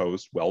East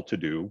Coast,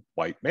 well-to-do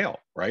white male,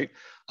 right?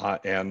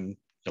 And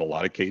in a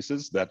lot of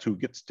cases, that's who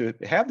gets to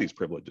have these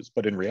privileges.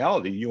 But in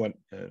reality, you and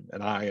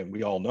I, and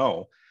we all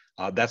know,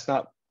 that's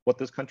not what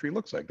this country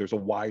looks like. There's a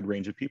wide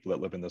range of people that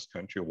live in this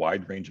country, a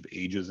wide range of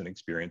ages and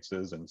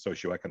experiences and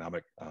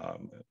socioeconomic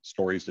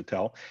stories to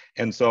tell.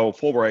 And so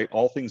Fulbright,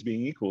 all things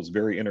being equal, is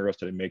very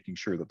interested in making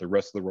sure that the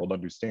rest of the world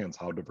understands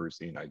how diverse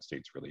the United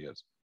States really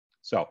is.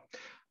 So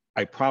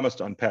I promised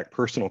to unpack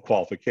personal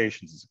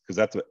qualifications because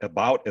that's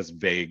about as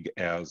vague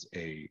as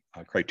a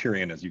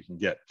criterion as you can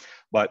get.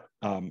 But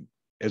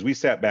as we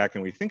sat back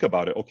and we think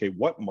about it, okay,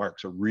 what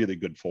marks a really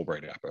good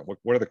Fulbright applicant?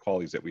 What are the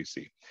qualities that we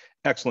see?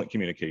 Excellent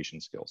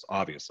communication skills,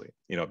 obviously,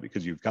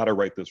 because you've got to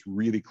write this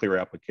really clear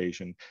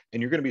application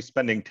and you're going to be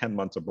spending 10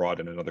 months abroad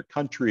in another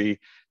country,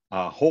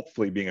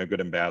 hopefully being a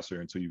good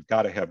ambassador. And so you've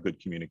got to have good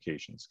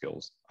communication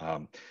skills.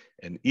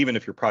 And even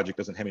if your project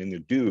doesn't have anything to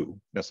do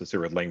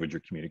necessarily with language or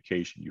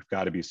communication, you've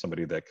got to be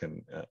somebody that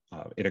can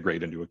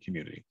integrate into a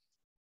community.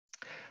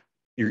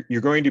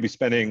 You're going to be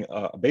spending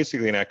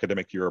basically an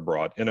academic year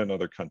abroad in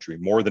another country.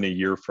 More than a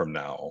year from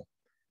now,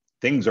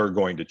 things are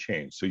going to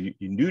change. So you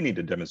do need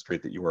to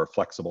demonstrate that you are a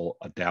flexible,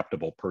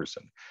 adaptable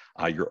person.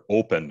 You're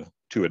open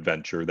to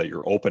adventure, that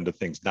you're open to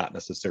things not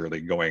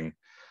necessarily going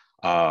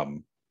as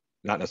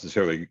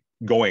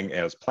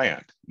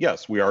planned.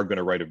 Yes, we are going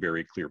to write a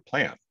very clear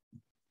plan.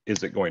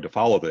 Is it going to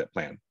follow that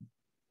plan?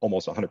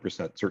 Almost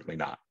 100% certainly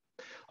not.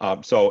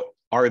 So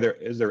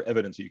is there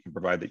evidence that you can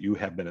provide that you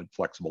have been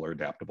flexible or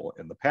adaptable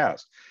in the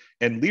past?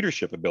 And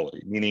leadership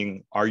ability,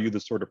 meaning, are you the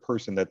sort of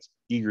person that's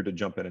eager to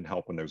jump in and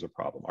help when there's a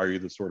problem? Are you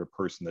the sort of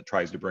person that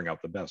tries to bring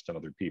out the best in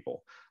other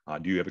people?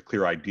 Do you have a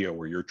clear idea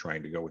where you're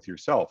trying to go with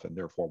yourself and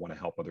therefore want to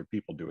help other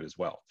people do it as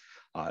well?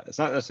 It's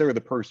not necessarily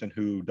the person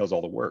who does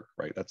all the work,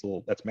 right? That's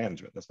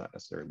management. That's not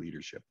necessarily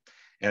leadership.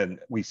 And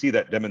we see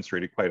that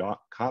demonstrated quite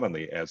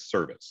commonly as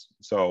service.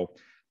 So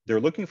they're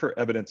looking for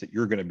evidence that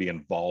you're going to be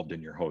involved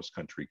in your host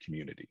country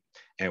community.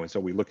 And so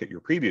we look at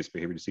your previous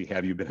behavior to see,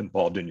 have you been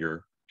involved in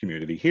your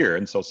community here?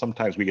 And so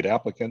sometimes we get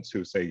applicants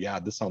who say, yeah,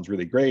 this sounds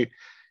really great.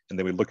 And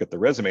then we look at the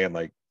resume and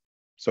like,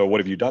 so what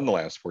have you done the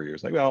last 4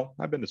 years? Like, well,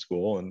 I've been to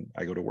school and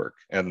I go to work.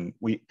 And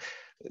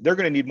they're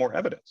going to need more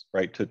evidence,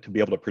 right? To be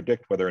able to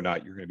predict whether or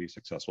not you're going to be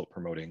successful at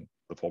promoting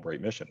the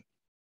Fulbright mission.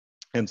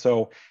 And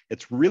so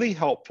it's really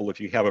helpful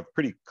if you have a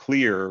pretty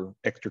clear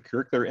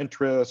extracurricular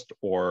interest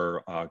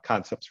or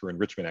concepts for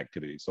enrichment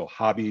activities. So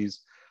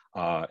hobbies,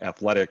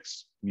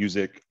 athletics,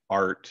 music,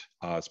 art,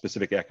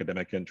 specific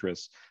academic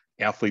interests.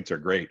 Athletes are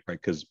great,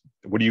 right? Because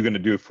what are you going to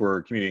do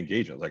for community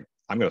engagement? Like,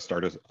 I'm going to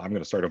start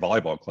a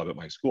volleyball club at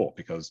my school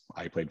because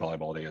I played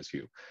volleyball at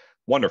ASU.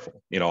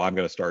 Wonderful. I'm going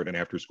to start an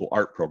after-school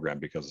art program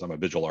because I'm a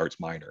visual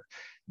arts minor.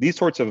 These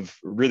sorts of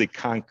really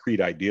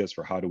concrete ideas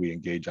for how do we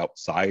engage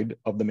outside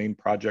of the main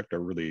project are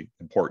really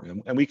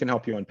important, and we can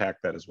help you unpack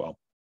that as well.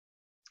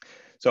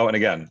 So, and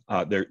again,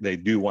 they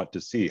do want to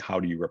see, how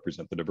do you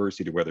represent the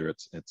diversity, whether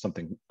it's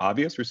something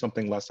obvious or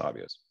something less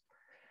obvious.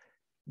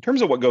 In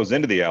terms of what goes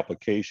into the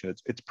application,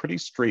 it's pretty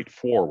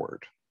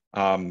straightforward.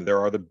 There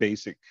are the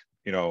basic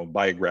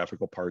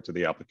biographical parts of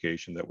the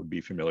application that would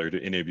be familiar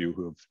to any of you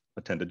who have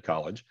attended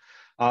college.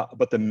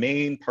 But the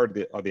main part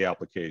of the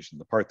application,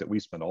 the part that we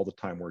spend all the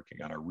time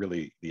working on, are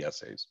really the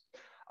essays.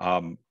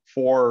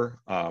 For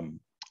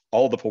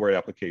all the Fulbright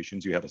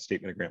applications, you have a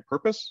statement of grant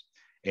purpose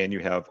and you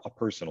have a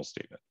personal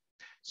statement.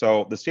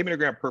 So the statement of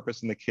grant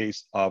purpose in the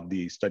case of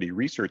the study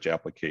research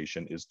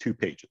application is 2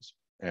 pages.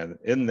 And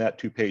in that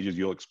 2 pages,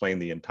 you'll explain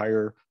the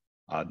entire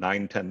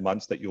 9-10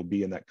 months that you'll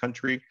be in that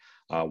country,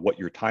 what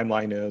your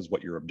timeline is,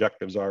 what your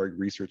objectives are,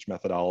 research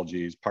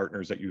methodologies,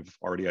 partners that you've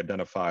already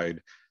identified,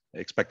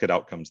 expected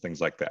outcomes,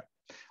 things like that.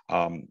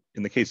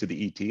 In the case of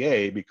the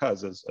ETA,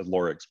 because as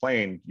Laura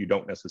explained, you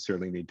don't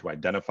necessarily need to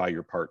identify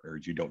your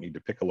partners. You don't need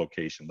to pick a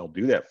location. They'll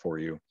do that for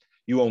you.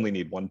 You only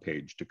need one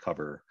page to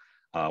cover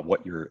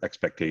what your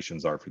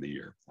expectations are for the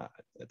year.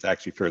 It's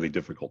actually fairly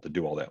difficult to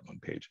do all that one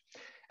page.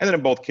 And then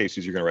in both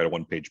cases, you're going to write a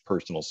one-page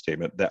personal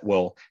statement that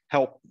will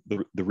help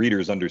the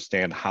readers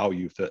understand how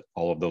you fit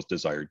all of those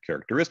desired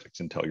characteristics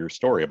and tell your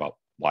story about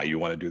why you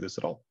want to do this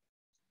at all.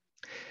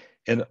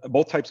 In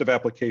both types of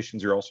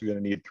applications, you're also going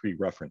to need 3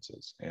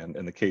 references. And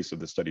in the case of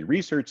the study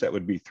research, that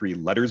would be 3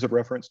 letters of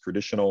reference,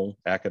 traditional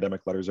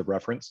academic letters of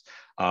reference.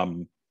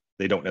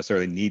 They don't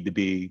necessarily need to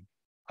be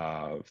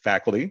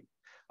faculty.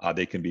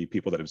 They can be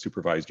people that have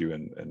supervised you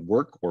in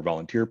work or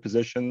volunteer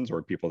positions,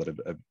 or people that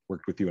have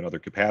worked with you in other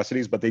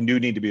capacities, but they do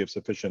need to be of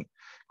sufficient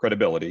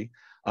credibility.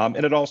 And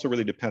it also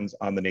really depends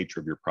on the nature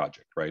of your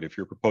project, right? If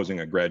you're proposing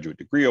a graduate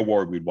degree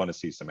award, we'd want to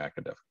see some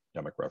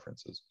academic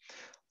references.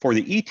 For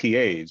the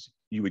ETAs,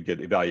 you would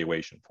get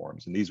evaluation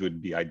forms, and these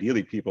would be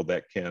ideally people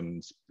that can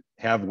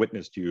have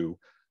witnessed you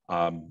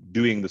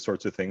doing the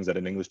sorts of things that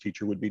an English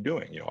teacher would be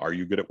doing. You know, are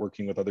you good at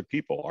working with other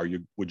people?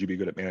 Would you be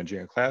good at managing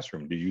a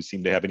classroom? Do you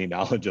seem to have any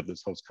knowledge of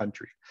this host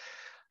country?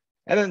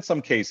 And in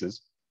some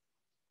cases,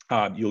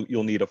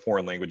 you'll need a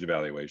foreign language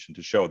evaluation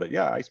to show that,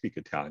 yeah, I speak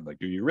Italian. Like,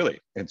 do you really?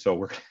 And so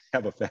we're going to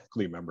have a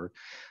faculty member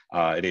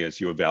at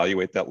ASU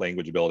evaluate that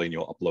language ability, and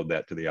you'll upload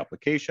that to the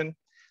application.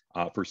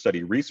 For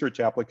study research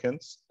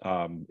applicants,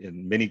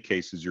 in many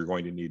cases, you're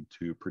going to need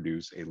to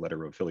produce a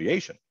letter of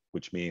affiliation,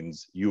 which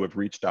means you have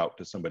reached out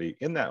to somebody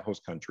in that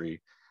host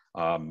country,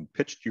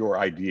 pitched your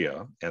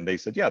idea, and they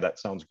said, yeah, that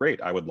sounds great.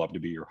 I would love to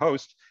be your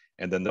host.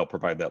 And then they'll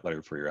provide that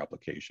letter for your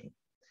application.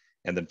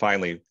 And then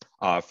finally,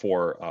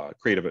 for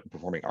creative and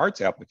performing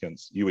arts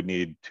applicants, you would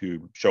need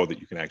to show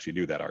that you can actually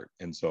do that art.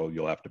 And so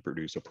you'll have to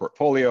produce a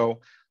portfolio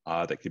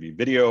that could be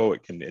video.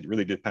 It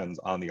really depends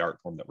on the art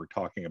form that we're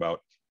talking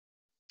about.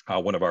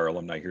 One of our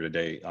alumni here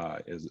today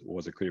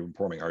was a creative and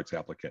performing arts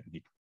applicant. He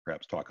could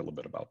perhaps talk a little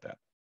bit about that.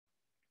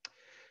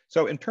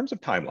 So in terms of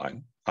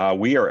timeline,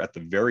 we are at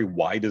the very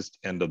widest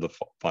end of the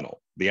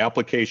funnel. The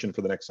application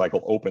for the next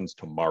cycle opens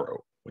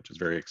tomorrow, which is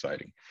very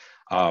exciting.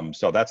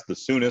 So that's the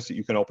soonest that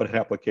you can open an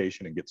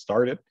application and get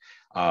started.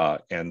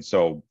 And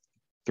so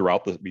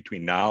throughout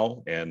between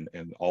now and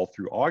all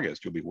through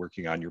August, you'll be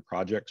working on your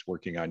projects,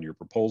 working on your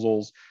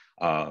proposals,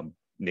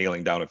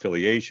 nailing down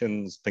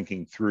affiliations,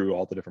 thinking through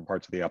all the different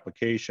parts of the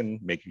application,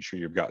 making sure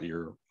you've got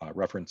your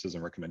references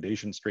and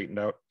recommendations straightened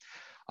out.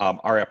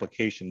 Our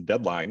application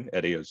deadline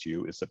at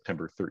ASU is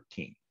September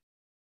 13th.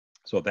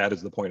 So that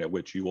is the point at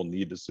which you will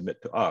need to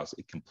submit to us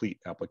a complete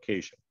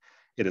application.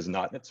 It is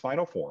not in its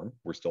final form.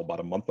 We're still about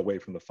a month away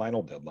from the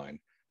final deadline,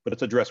 but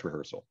it's a dress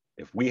rehearsal.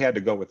 If we had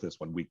to go with this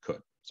one, we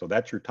could. So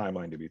that's your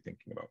timeline to be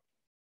thinking about.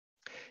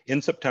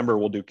 In September,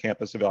 we'll do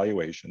campus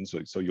evaluations.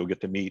 So you'll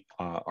get to meet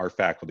our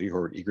faculty who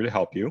are eager to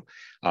help you.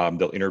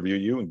 They'll interview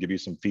you and give you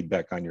some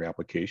feedback on your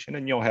application,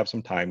 and you'll have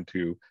some time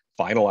to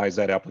finalize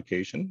that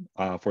application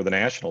for the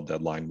national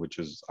deadline, which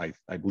is,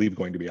 I believe,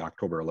 going to be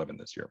October 11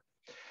 this year.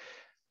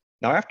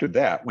 Now, after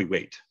that, we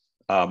wait.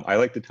 I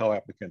like to tell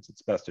applicants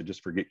it's best to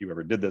just forget you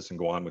ever did this and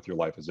go on with your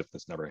life as if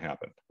this never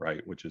happened,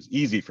 right? Which is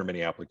easy for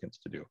many applicants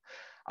to do.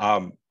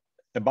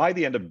 And by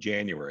the end of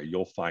January,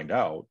 you'll find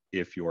out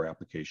if your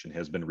application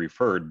has been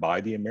referred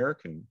by the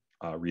American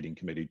Reading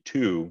Committee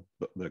to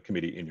the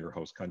committee in your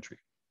host country.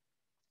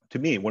 To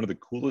me, one of the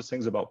coolest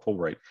things about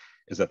Fulbright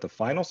is that the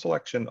final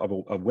selection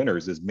of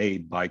winners is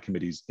made by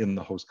committees in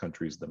the host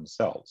countries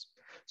themselves.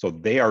 So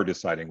they are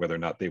deciding whether or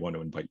not they want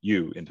to invite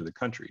you into the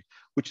country,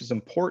 which is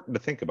important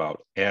to think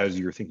about as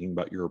you're thinking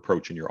about your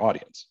approach and your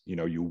audience. You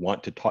know, you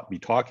want to be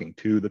talking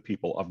to the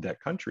people of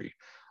that country,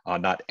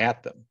 not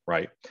at them,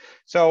 right?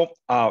 So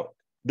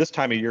this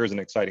time of year is an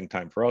exciting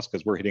time for us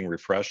because we're hitting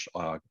refresh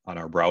on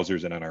our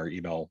browsers and on our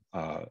email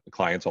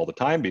clients all the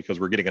time, because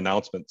we're getting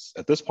announcements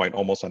at this point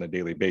almost on a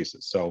daily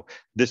basis. So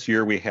this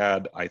year we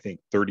had, I think,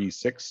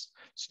 36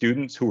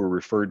 students who were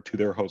referred to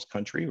their host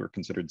country, who were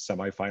considered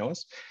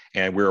semifinalists,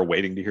 and we're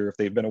waiting to hear if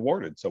they've been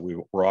awarded. So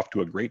we're off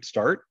to a great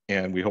start,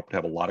 and we hope to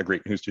have a lot of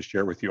great news to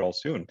share with you all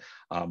soon,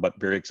 but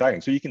very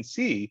exciting. So you can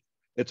see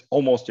it's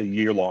almost a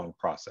year-long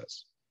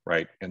process.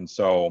 Right. And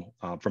so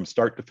from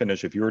start to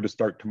finish, if you were to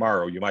start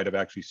tomorrow, you might have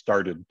actually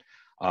started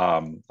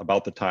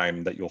about the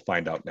time that you'll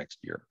find out next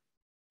year.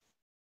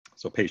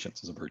 So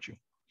patience is a virtue.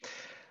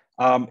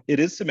 It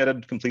is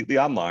submitted completely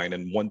online.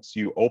 And once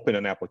you open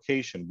an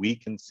application, we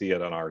can see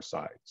it on our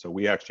side. So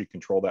we actually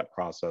control that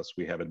process.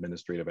 We have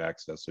administrative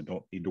access. So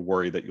don't need to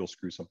worry that you'll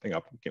screw something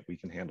up. We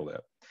can handle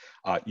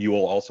that. You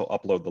will also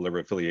upload the letter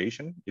of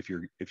affiliation if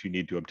you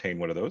need to obtain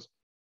one of those.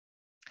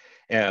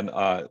 And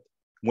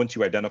once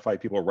you identify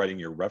people writing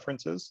your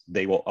references,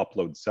 they will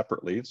upload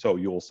separately. So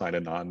you will sign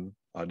a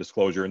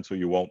non-disclosure, and so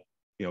you won't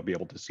be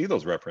able to see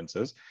those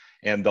references,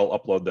 and they'll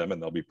upload them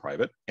and they'll be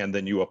private. And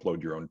then you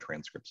upload your own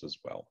transcripts as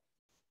well.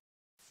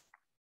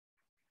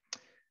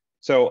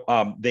 So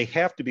they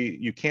have to be,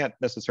 you can't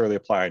necessarily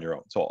apply on your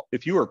own. So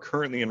if you are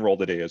currently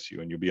enrolled at ASU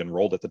and you'll be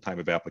enrolled at the time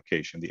of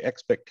application, the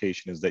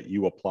expectation is that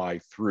you apply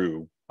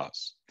through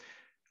us.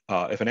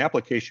 If an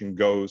application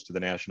goes to the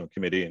National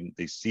Committee and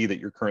they see that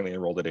you're currently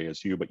enrolled at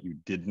ASU, but you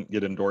didn't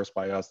get endorsed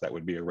by us, that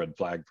would be a red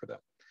flag for them.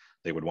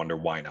 They would wonder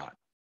why not,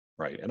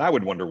 right? And I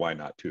would wonder why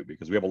not too,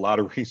 because we have a lot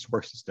of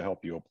resources to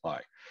help you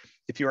apply.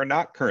 If you are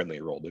not currently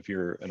enrolled, if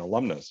you're an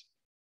alumnus,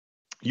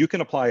 you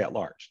can apply at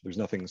large. There's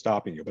nothing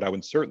stopping you, but I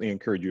would certainly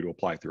encourage you to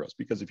apply through us,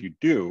 because if you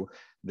do,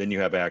 then you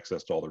have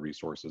access to all the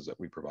resources that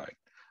we provide.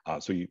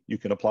 So you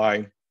can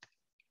apply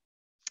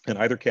in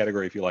either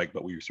category if you like,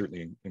 but we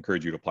certainly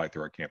encourage you to apply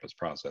through our campus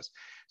process.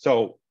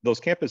 So those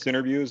campus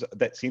interviews,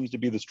 that seems to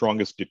be the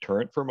strongest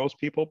deterrent for most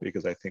people,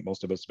 because I think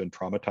most of us have been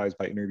traumatized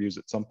by interviews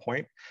at some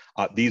point.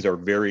 These are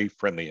very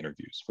friendly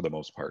interviews for the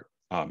most part.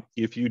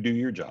 If you do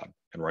your job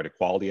and write a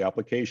quality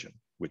application,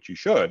 which you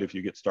should if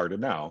you get started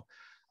now,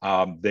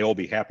 they'll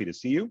be happy to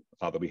see you,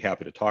 they'll be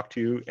happy to talk to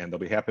you, and they'll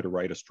be happy to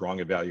write a strong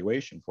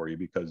evaluation for you,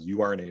 because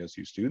you are an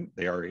ASU student,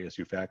 they are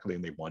ASU faculty,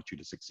 and they want you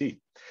to succeed.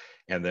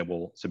 And then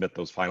we'll submit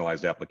those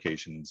finalized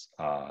applications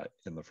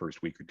in the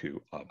first week or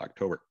two of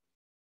October.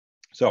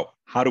 So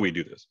how do we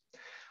do this?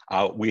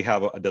 We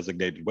have a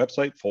designated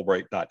website,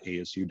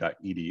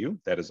 fulbright.asu.edu.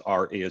 That is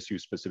our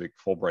ASU specific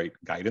Fulbright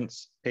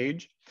guidance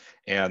page.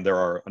 And there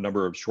are a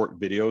number of short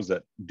videos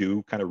that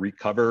do kind of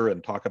recover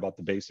and talk about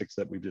the basics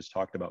that we've just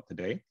talked about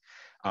today.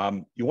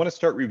 You want to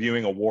start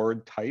reviewing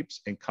award types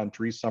and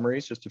country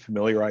summaries just to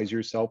familiarize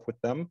yourself with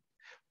them.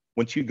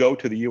 Once you go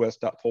to the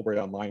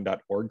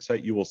us.fulbrightonline.org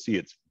site, you will see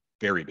it's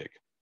very big.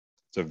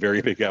 It's a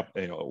very big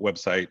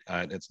website,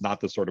 and it's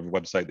not the sort of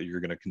website that you're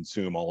going to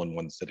consume all in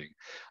one sitting.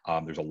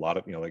 There's a lot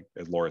of, like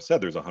as Laura said,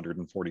 there's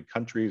 140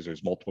 countries,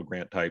 there's multiple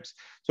grant types.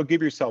 So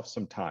give yourself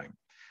some time.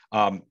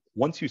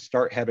 Once you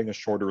start having a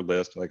shorter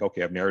list, like,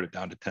 okay, I've narrowed it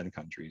down to 10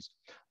 countries,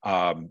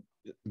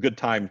 good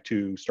time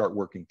to start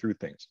working through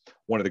things.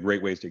 One of the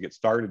great ways to get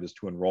started is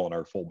to enroll in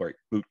our Fulbright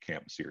Boot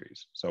Camp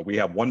series. So we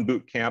have one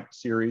boot camp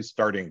series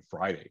starting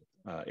Friday,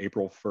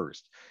 April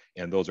 1st.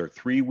 And those are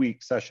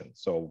 3-week sessions.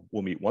 So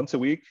we'll meet once a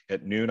week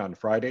at noon on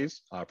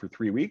Fridays for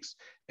 3 weeks,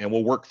 and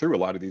we'll work through a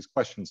lot of these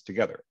questions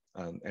together.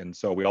 And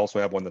so we also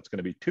have one that's going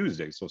to be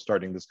Tuesday. So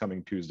starting this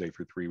coming Tuesday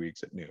for 3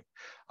 weeks at noon,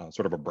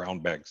 sort of a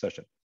brown bag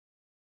session.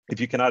 If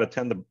you cannot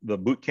attend the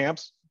boot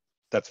camps,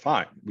 that's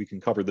fine. We can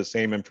cover the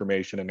same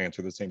information and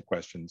answer the same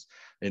questions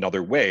in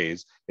other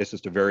ways. It's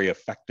just a very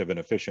effective and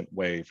efficient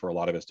way for a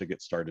lot of us to get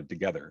started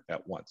together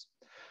at once.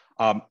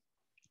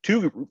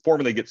 To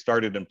formally get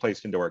started and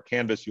placed into our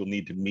Canvas, you'll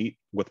need to meet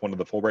with one of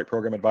the Fulbright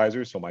program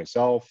advisors. So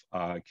myself,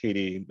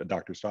 Katie,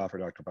 Dr. Stoff, or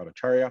Dr.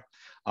 Bhattacharya.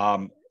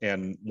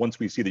 And once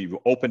we see that you've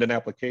opened an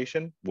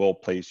application, we'll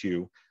place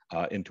you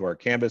into our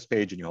Canvas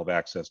page, and you'll have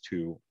access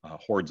to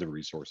hordes of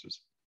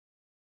resources.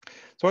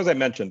 So as I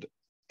mentioned,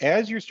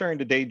 as you're starting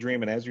to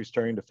daydream and as you're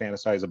starting to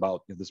fantasize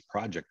about this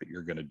project that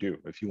you're going to do,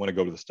 if you want to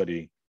go to the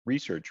study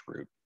research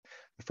route,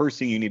 the first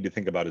thing you need to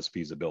think about is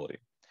feasibility.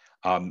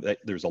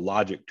 There's a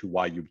logic to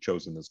why you've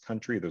chosen this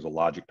country. There's a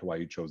logic to why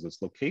you chose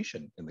this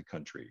location in the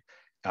country.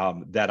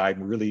 That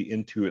I'm really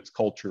into its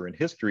culture and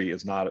history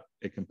is not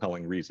a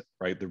compelling reason,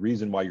 right? The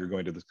reason why you're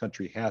going to this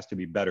country has to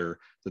be better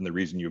than the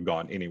reason you've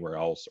gone anywhere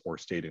else or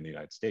stayed in the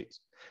United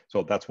States.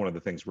 So that's one of the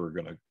things we're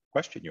going to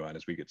question you on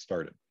as we get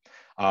started.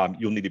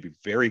 You'll need to be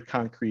very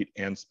concrete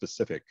and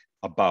specific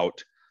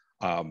about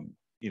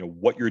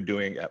what you're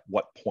doing at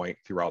what point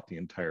throughout the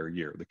entire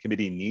year. The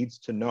committee needs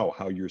to know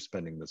how you're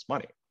spending this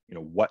money.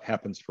 What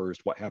happens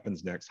first, what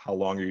happens next, how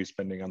long are you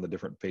spending on the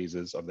different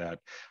phases of that?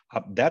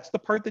 That's the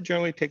part that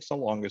generally takes the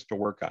longest to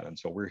work on. And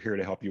so we're here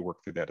to help you work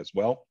through that as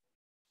well.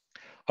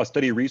 A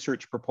study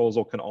research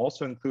proposal can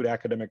also include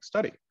academic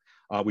study.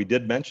 We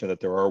did mention that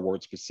there are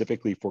awards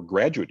specifically for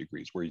graduate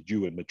degrees where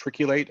you would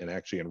matriculate and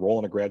actually enroll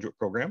in a graduate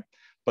program.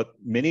 But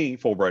many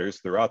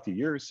Fulbrighters throughout the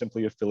years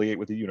simply affiliate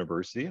with a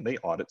university and they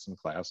audit some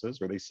classes,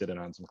 or they sit in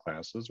on some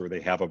classes, or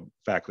they have a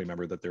faculty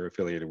member that they're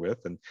affiliated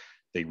with, and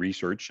they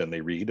research and they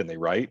read and they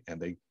write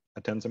and they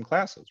attend some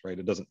classes, right?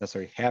 It doesn't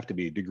necessarily have to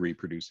be a degree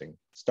producing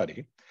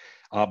study,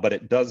 but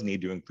it does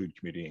need to include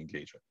community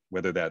engagement,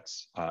 whether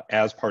that's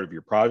as part of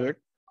your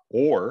project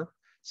or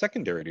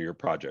secondary to your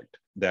project,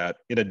 that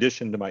in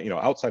addition to my,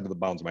 outside of the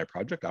bounds of my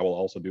project, I will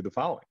also do the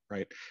following,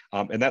 right?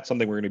 And that's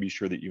something we're going to be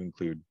sure that you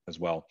include as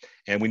well.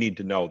 And we need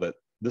to know that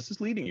this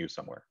is leading you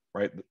somewhere,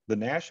 right? The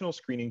National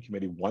Screening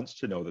Committee wants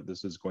to know that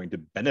this is going to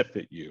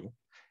benefit you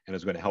and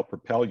is going to help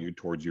propel you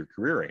towards your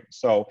career aim.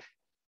 So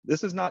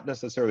this is not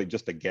necessarily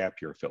just a gap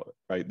year filler,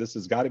 right? This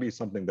has got to be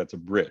something that's a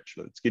bridge,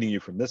 that's getting you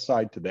from this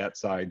side to that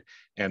side.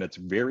 And it's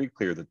very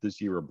clear that this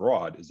year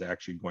abroad is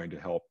actually going to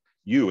help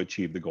you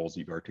achieve the goals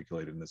that you've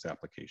articulated in this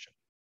application.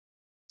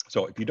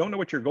 So if you don't know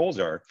what your goals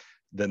are,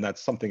 then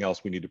that's something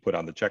else we need to put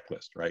on the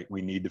checklist, right?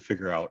 We need to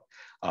figure out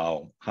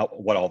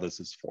what all this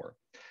is for.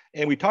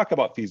 And we talk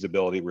about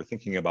feasibility. We're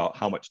thinking about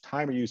how much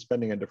time are you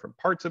spending on different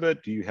parts of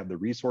it? Do you have the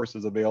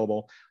resources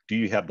available? Do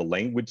you have the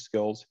language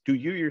skills? Do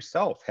you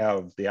yourself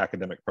have the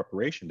academic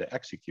preparation to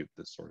execute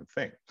this sort of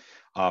thing?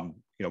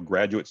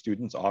 Graduate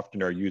students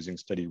often are using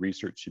study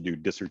research to do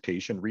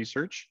dissertation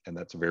research, and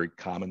that's a very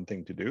common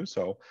thing to do.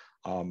 So,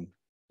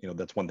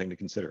 that's one thing to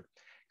consider.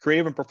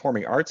 Creative and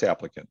performing arts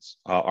applicants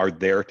are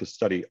there to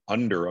study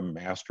under a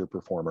master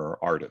performer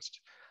or artist.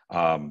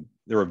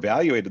 They're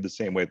evaluated the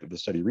same way that the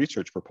study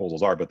research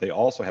proposals are, but they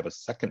also have a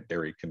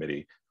secondary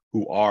committee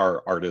who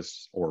are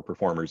artists or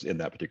performers in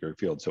that particular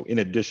field. So in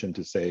addition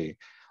to, say,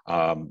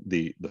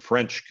 the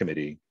French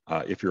committee,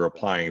 if you're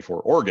applying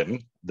for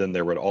organ, then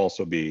there would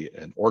also be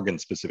an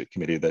organ-specific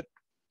committee that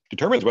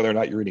determines whether or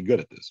not you're any good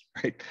at this,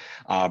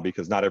 right?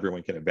 Because not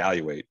everyone can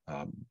evaluate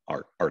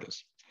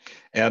artists.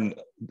 And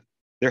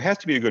there has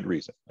to be a good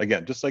reason.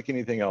 Again, just like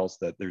anything else,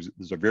 that there's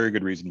a very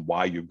good reason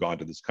why you've gone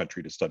to this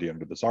country to study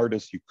under this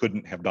artist. You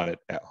couldn't have done it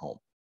at home.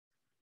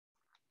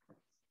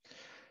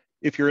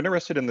 If you're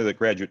interested in the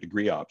graduate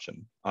degree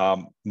option,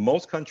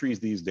 most countries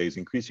these days,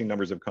 increasing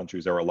numbers of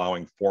countries, are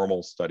allowing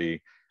formal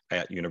study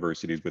at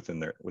universities within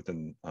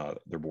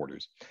their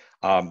borders.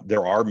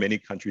 There are many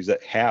countries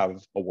that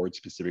have awards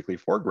specifically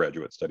for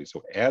graduate study.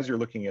 So as you're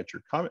looking at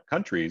your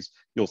countries,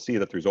 you'll see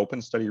that there's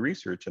open study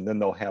research, and then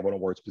they'll have an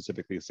award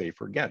specifically, say,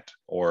 for Ghent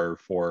or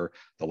for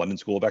the London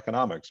School of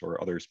Economics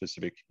or other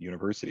specific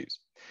universities.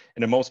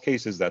 And in most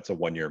cases, that's a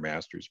one-year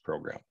master's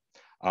program.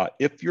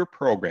 If your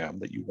program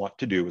that you want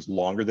to do is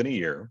longer than a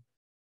year,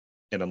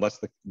 and unless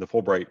the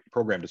Fulbright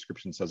program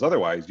description says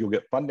otherwise, you'll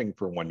get funding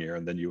for 1 year,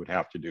 and then you would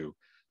have to do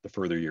the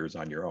further years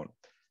on your own.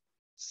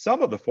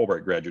 Some of the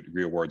Fulbright graduate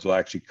degree awards will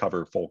actually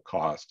cover full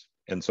cost.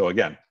 And so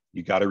again,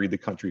 you got to read the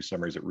country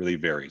summaries. It really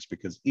varies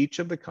because each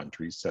of the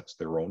countries sets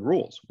their own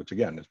rules, which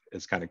again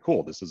is kind of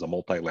cool. This is a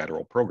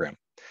multilateral program.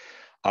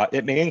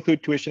 It may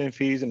include tuition and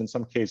fees, and in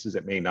some cases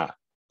it may not.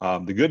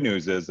 The good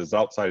news is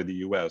outside of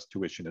the US,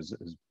 tuition is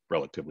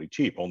relatively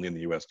cheap. Only in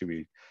the US do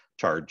we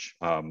charge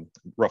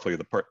roughly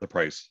the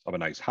price of a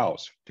nice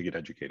house to get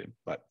educated.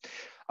 But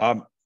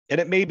and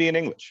it may be in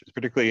English,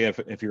 particularly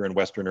if you're in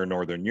Western or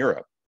Northern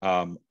Europe.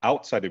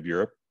 Outside of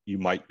Europe, you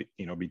might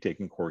be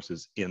taking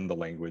courses in the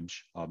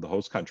language of the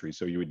host country.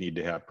 So you would need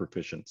to have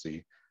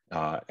proficiency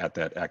at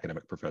that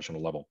academic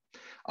professional level.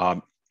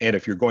 And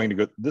if you're going to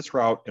go this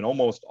route, in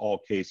almost all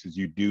cases,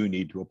 you do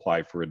need to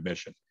apply for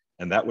admission.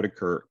 And that would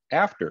occur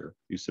after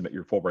you submit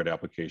your Fulbright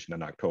application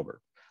in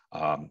October.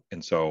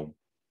 And so,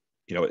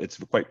 it's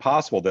quite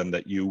possible then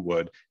that you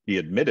would be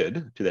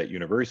admitted to that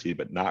university,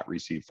 but not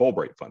receive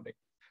Fulbright funding.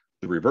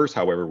 The reverse,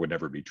 however, would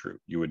never be true.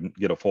 You would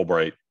get a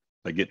Fulbright,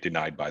 but get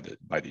denied by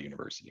the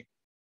university.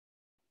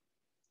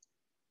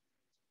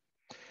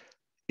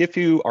 If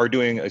you are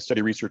doing a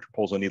study research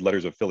proposal and need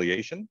letters of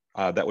affiliation,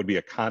 that would be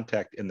a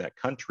contact in that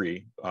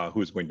country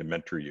who is going to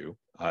mentor you.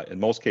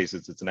 In most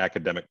cases, it's an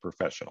academic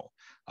professional,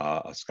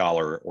 a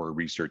scholar or a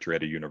researcher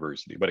at a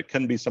university, but it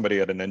can be somebody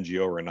at an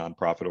NGO or a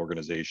nonprofit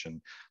organization.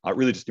 It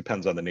really just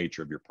depends on the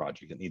nature of your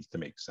project. It needs to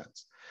make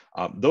sense.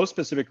 Those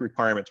specific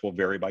requirements will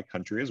vary by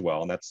country as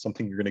well, and that's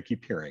something you're going to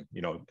keep hearing.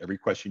 Every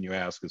question you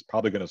ask is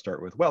probably going to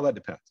start with, well, that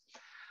depends.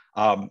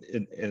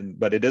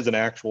 But it is an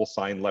actual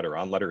signed letter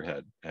on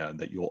letterhead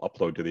that you'll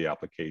upload to the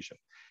application.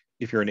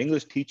 If you're an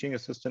English teaching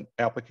assistant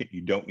applicant,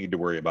 you don't need to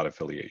worry about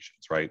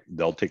affiliations, right?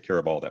 They'll take care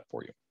of all that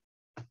for you.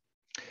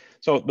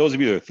 So those of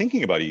you that are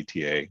thinking about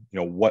ETA,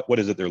 what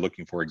is it they're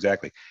looking for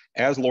exactly?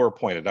 As Laura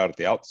pointed out at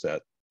the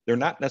outset, they're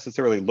not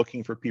necessarily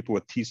looking for people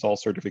with TESOL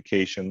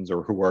certifications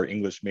or who are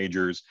English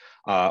majors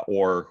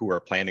or who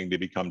are planning to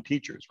become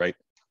teachers, right?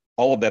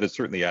 All of that is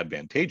certainly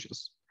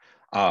advantageous,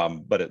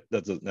 but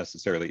it's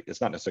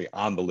not necessarily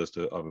on the list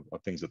of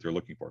things that they're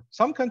looking for.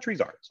 Some countries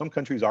are. Some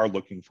countries are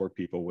looking for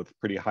people with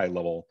pretty high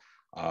level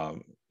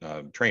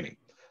training,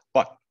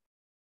 but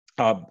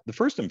the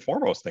first and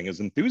foremost thing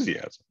is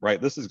enthusiasm,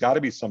 right? This has got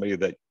to be somebody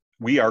that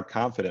we are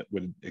confident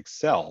would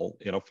excel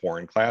in a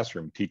foreign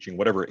classroom, teaching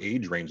whatever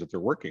age range that they're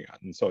working on.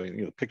 And so,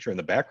 the picture in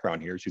the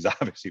background here, she's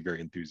obviously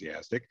very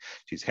enthusiastic.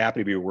 She's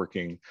happy to be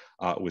working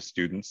with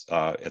students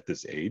at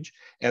this age,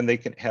 and they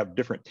can have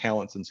different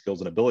talents and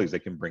skills and abilities they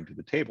can bring to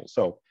the table.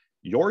 So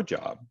your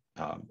job,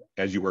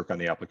 as you work on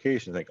the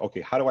application, think,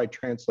 okay, how do I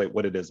translate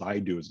what it is I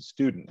do as a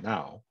student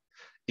now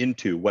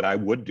into what I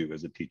would do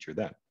as a teacher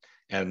then?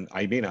 And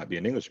I may not be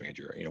an English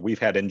major. We've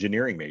had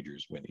engineering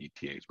majors win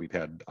ETAs. We've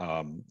had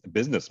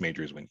business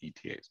majors win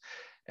ETAs.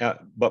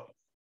 But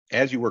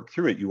as you work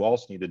through it, you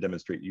also need to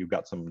demonstrate you've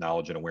got some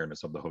knowledge and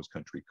awareness of the host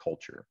country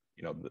culture.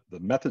 The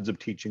methods of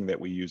teaching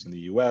that we use in the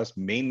US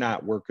may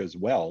not work as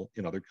well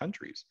in other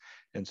countries.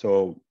 And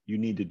so you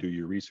need to do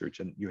your research,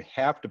 and you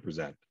have to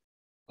present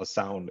a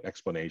sound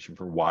explanation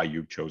for why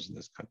you've chosen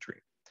this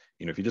country.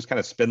 If you just kind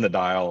of spin the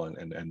dial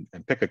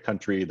and pick a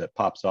country that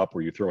pops up,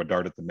 or you throw a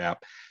dart at the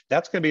map,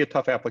 that's going to be a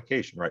tough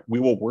application, right? We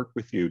will work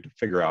with you to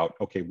figure out,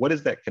 okay, what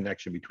is that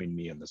connection between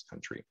me and this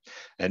country?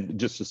 And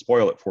just to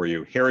spoil it for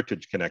you,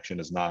 heritage connection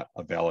is not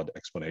a valid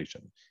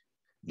explanation.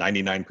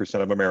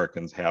 99% of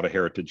Americans have a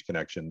heritage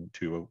connection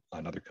to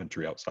another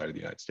country outside of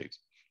the United States.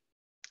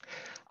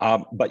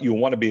 But you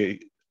want to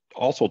be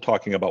also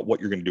talking about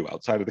what you're going to do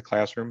outside of the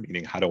classroom,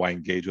 meaning how do I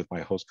engage with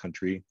my host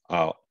country?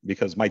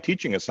 Because my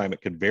teaching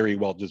assignment could very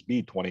well just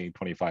be 20,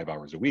 25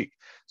 hours a week.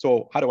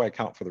 So how do I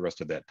account for the rest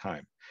of that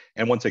time?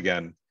 And once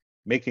again,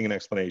 making an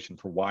explanation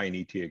for why an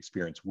ETA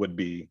experience would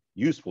be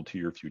useful to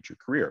your future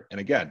career. And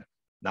again,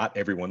 not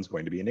everyone's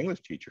going to be an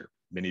English teacher.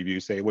 Many of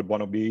you say would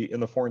want to be in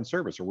the foreign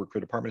service or work for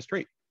the Department of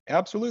State.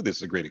 Absolutely, this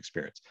is a great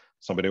experience.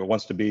 Somebody who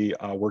wants to be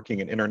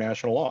working in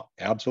international law,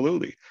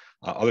 absolutely.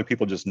 Other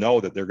people just know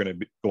that they're going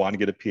to go on to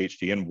get a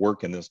PhD and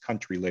work in this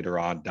country later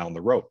on down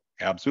the road.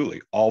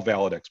 Absolutely, all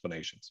valid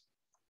explanations.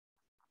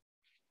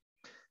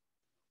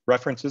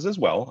 References as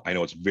well. I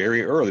know it's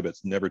very early, but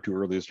it's never too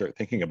early to start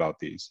thinking about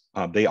these.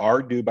 They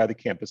are due by the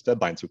campus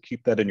deadline, so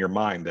keep that in your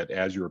mind that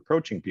as you're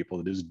approaching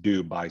people, it is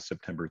due by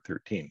September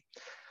 13.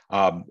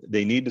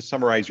 They need to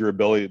summarize your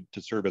ability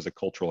to serve as a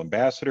cultural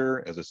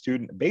ambassador, as a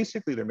student.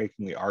 Basically, they're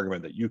making the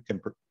argument that you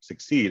can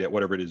succeed at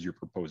whatever it is you're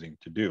proposing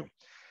to do.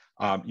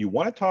 You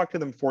want to talk to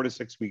them 4 to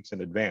 6 weeks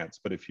in advance,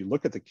 but if you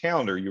look at the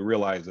calendar, you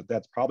realize that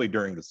that's probably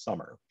during the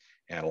summer.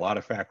 And a lot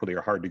of faculty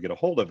are hard to get a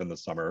hold of in the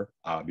summer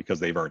because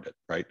they've earned it,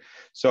 right?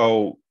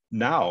 So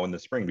now in the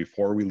spring,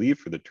 before we leave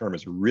for the term,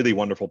 is a really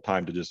wonderful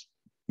time to just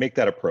make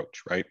that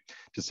approach, right?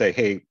 To say,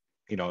 hey,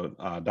 you know,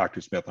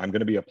 Dr. Smith, I'm going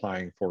to be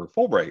applying for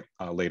Fulbright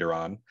later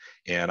on,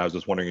 and I was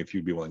just wondering if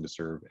you'd be willing to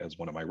serve as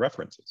one of my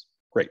references.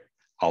 Great.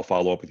 I'll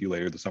follow up with you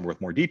later this summer with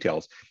more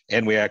details.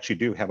 And we actually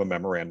do have a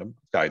memorandum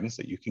of guidance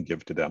that you can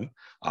give to them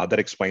that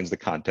explains the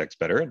context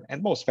better.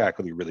 And most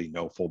faculty really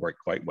know Fulbright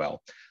quite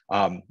well,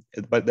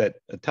 but that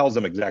tells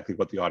them exactly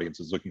what the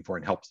audience is looking for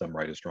and helps them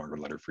write a stronger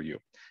letter for you.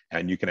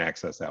 And you can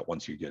access that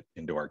once you get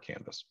into our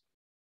Canvas.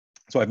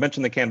 So I've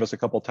mentioned the Canvas a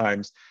couple of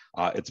times.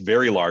 It's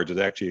very large. It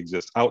actually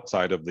exists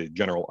outside of the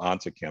general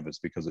ANSA Canvas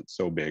because it's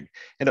so big.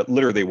 And it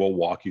literally will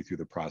walk you through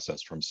the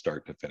process from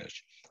start to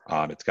finish.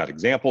 It's got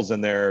examples in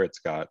there. It's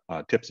got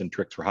tips and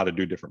tricks for how to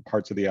do different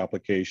parts of the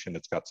application.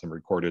 It's got some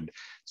recorded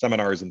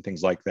seminars and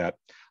things like that.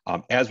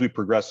 As we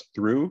progress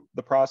through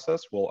the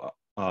process, we'll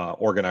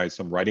organize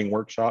some writing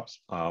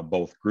workshops,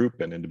 both group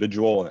and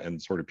individual and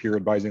sort of peer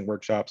advising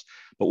workshops,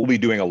 but we'll be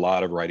doing a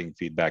lot of writing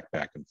feedback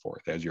back and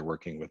forth as you're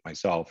working with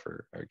myself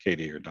or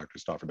Katie or Dr.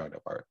 Stoff or Dr.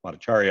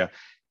 Bhattacharya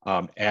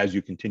as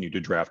you continue to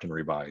draft and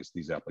revise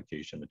these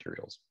application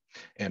materials.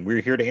 And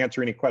we're here to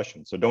answer any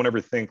questions. So don't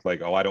ever think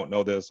like, oh, I don't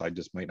know this. I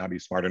just might not be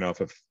smart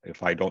enough.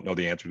 If I don't know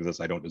the answer to this,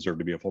 I don't deserve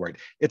to be a Fulbright.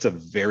 It's a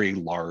very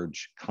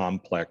large,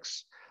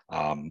 complex,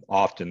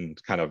 often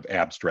kind of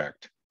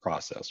abstract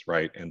process,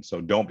 right? And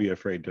so don't be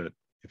afraid to,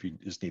 if you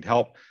just need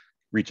help,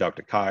 reach out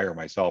to Kai or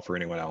myself or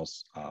anyone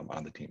else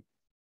on the team.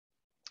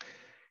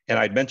 And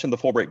I'd mentioned the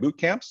Fulbright boot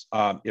camps.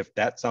 If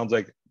that sounds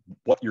like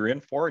what you're in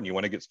for and you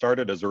want to get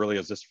started as early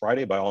as this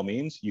Friday, by all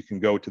means, you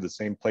can go to the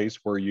same place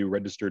where you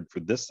registered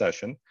for this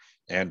session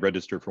and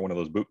register for one of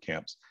those boot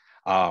camps.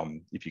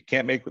 If you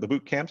can't make the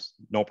boot camps,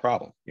 no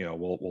problem. You know,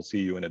 we'll see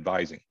you in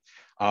advising.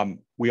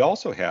 We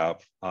also have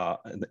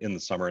in the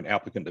summer an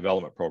applicant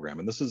development program,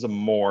 and this is a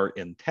more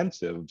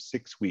intensive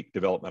 6-week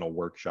developmental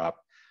workshop.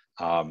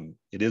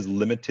 It is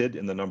limited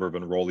in the number of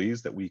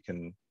enrollees that we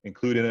can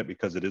include in it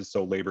because it is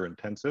so labor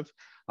intensive,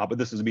 but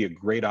this would be a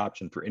great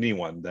option for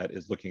anyone that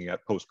is looking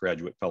at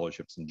postgraduate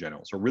fellowships in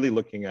general. So really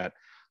looking at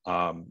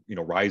you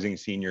know, rising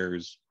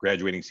seniors,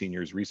 graduating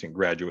seniors, recent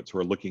graduates who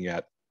are looking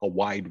at a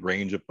wide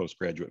range of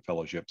postgraduate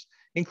fellowships,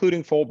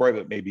 including Fulbright,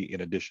 but maybe in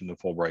addition to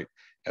Fulbright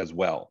as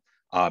well.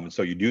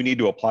 So you do need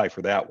to apply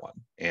for that one,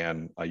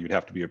 and you'd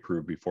have to be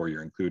approved before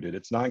you're included.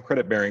 It's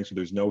non-credit bearing, so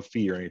there's no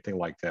fee or anything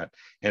like that.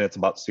 And it's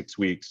about 6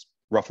 weeks,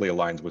 roughly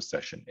aligns with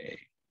session A.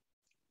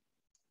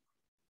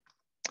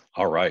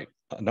 All right,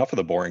 enough of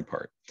the boring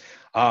part.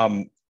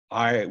 I'm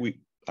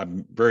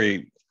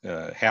very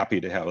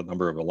happy to have a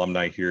number of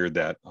alumni here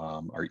that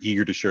are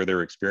eager to share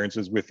their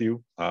experiences with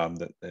you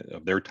of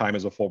their time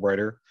as a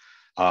Fulbrighter.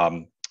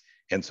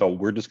 And so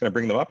we're just going to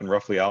bring them up in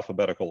roughly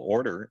alphabetical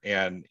order.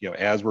 And you know,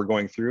 as we're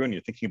going through and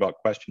you're thinking about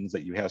questions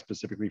that you have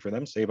specifically for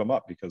them, save them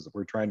up because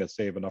we're trying to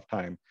save enough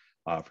time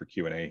for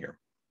Q&A here.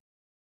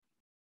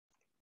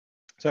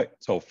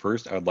 So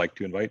first, I would like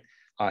to invite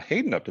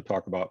Hayden up to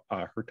talk about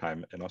her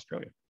time in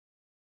Australia.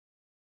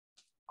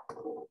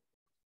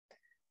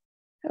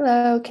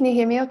 Hello, can you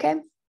hear me okay?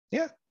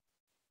 Yeah.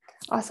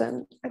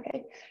 Awesome.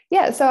 Okay.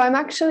 Yeah, so I'm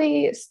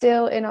actually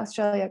still in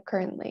Australia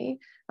currently.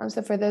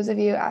 So for those of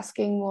you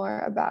asking more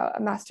about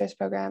a master's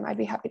program, I'd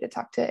be happy to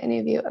talk to any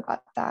of you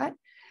about that.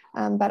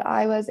 But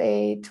I was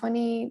a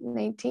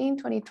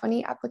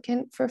 2019-2020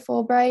 applicant for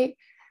Fulbright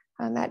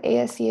at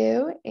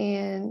ASU,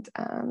 and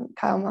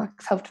Kyle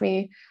Marks helped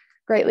me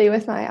greatly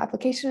with my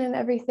application and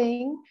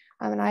everything.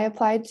 And I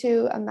applied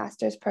to a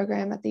master's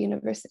program at the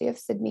University of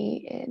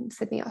Sydney in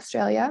Sydney,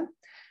 Australia.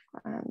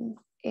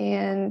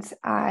 And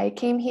I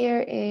came here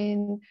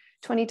in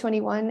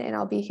 2021 and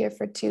I'll be here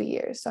for 2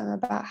 years. So I'm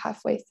about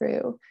halfway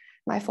through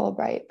my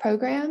Fulbright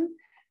program.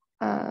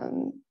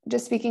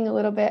 Just speaking a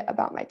little bit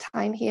about my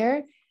time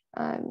here.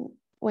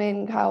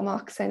 when Kyle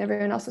Mox and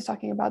everyone else was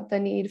talking about the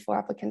need for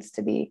applicants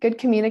to be good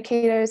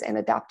communicators and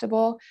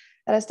adaptable.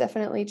 That is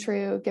definitely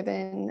true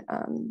given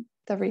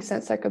the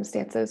recent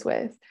circumstances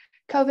with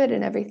COVID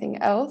and everything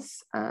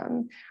else. I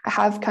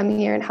have come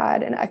here and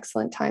had an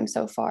excellent time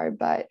so far,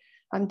 but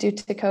due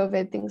to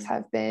COVID, things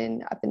have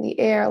been up in the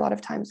air a lot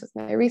of times with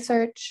my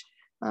research.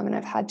 And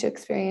I've had to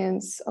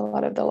experience a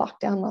lot of the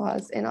lockdown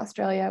laws in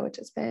Australia, which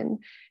has been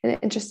an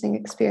interesting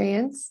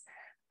experience.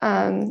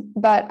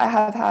 But I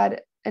have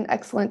had an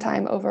excellent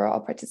time overall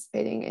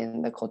participating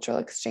in the cultural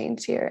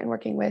exchange here and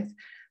working with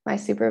my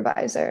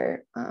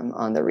supervisor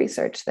on the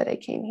research that I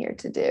came here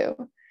to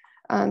do.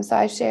 So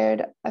I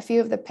shared a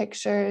few of the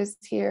pictures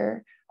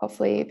here.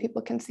 Hopefully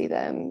people can see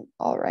them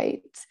all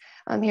right.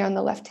 Here on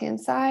the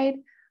left-hand side,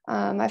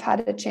 I've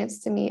had a chance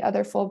to meet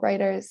other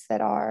Fulbrighters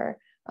that are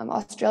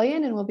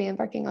Australian and will be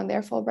embarking on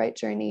their Fulbright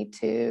journey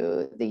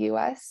to the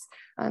US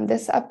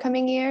this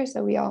upcoming year.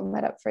 So we all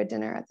met up for a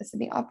dinner at the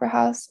Sydney Opera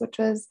House, which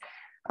was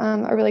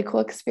a really cool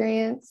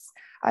experience.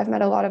 I've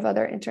met a lot of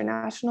other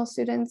international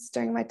students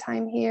during my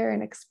time here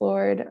and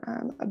explored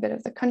a bit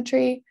of the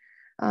country.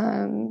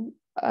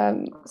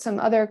 Some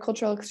other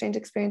cultural exchange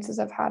experiences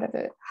I've had of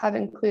it have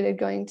included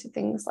going to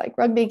things like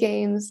rugby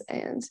games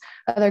and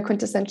other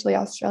quintessentially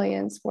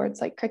Australian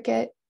sports like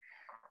cricket.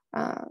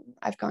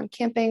 I've gone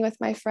camping with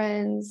my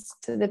friends,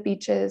 to the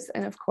beaches,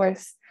 and of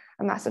course,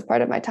 a massive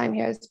part of my time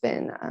here has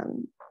been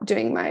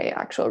doing my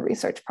actual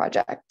research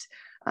project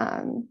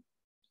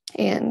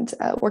and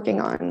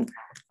working on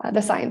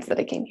the science that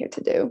I came here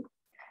to do.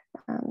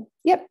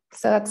 Yep,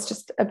 so that's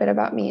just a bit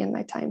about me and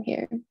my time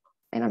here.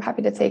 And I'm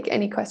happy to take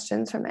any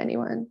questions from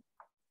anyone.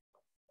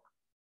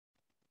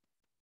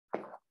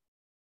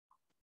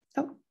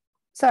 Oh,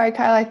 sorry,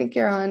 Kyle, I think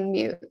you're on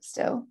mute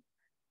still.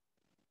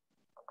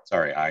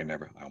 Sorry, I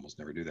almost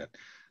never do that.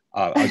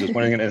 I was just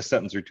wondering in a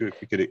sentence or two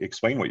if you could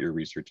explain what your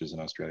research is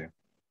in Australia.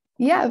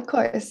 Yeah, of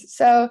course.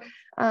 So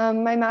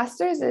my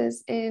master's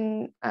is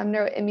in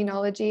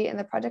neuroimmunology, and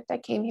the project I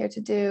came here to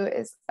do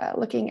is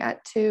looking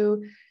at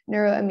 2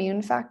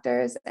 neuroimmune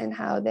factors and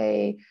how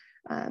they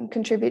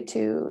contribute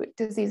to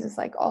diseases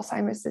like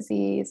Alzheimer's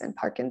disease and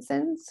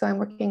Parkinson's. So I'm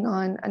working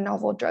on a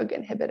novel drug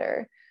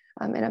inhibitor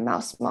in a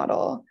mouse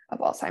model of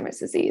Alzheimer's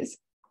disease.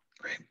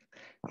 Great.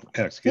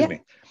 Excuse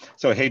me.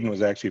 So Hayden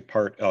was actually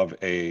part of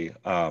a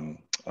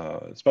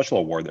special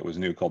award that was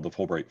new called the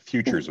Fulbright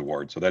Futures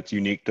Award. So that's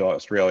unique to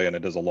Australia, and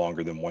it is a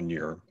longer than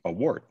 1-year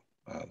award.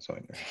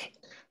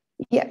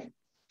 Yeah.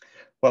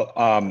 Well,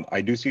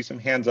 I do see some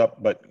hands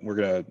up, but we're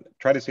going to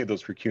try to save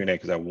those for Q&A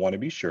because I want to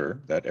be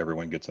sure that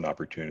everyone gets an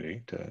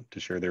opportunity to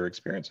share their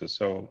experiences.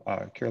 So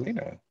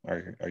Carolina,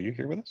 are you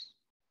here with us?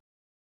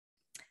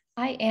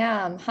 I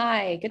am.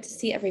 Hi, good to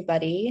see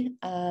everybody.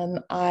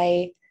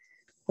 I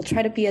will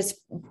try to be as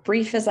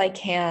brief as I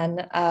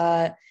can.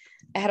 I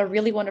had a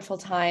really wonderful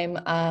time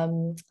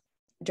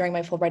during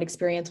my Fulbright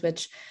experience,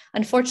 which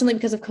unfortunately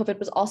because of COVID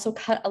was also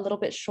cut a little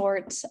bit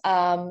short.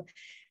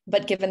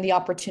 But given the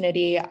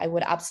opportunity, I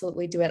would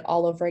absolutely do it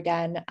all over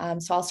again.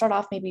 So I'll start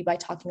off maybe by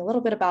talking a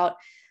little bit about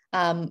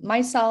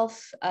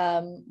myself,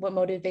 what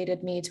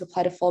motivated me to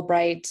apply to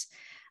Fulbright,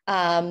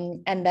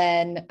 and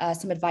then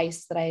some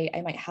advice that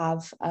I might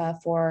have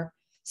for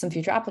some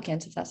future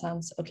applicants, if that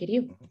sounds okay to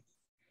you.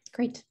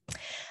 Great.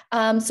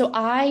 So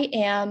I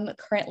am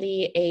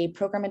currently a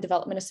program and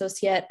development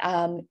associate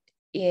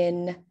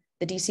in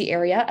the DC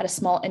area at a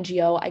small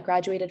NGO. I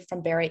graduated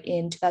from Barrett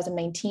in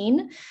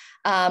 2019.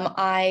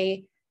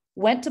 I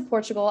went to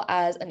Portugal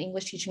as an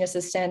English teaching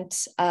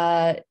assistant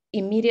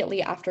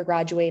immediately after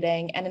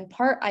graduating. And in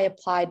part, I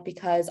applied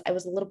because I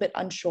was a little bit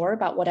unsure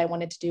about what I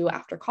wanted to do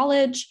after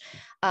college.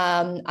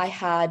 I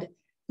had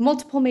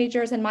multiple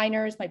majors and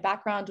minors. My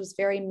background was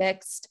very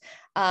mixed.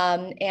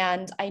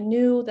 And I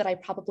knew that I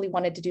probably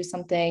wanted to do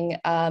something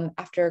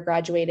after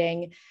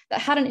graduating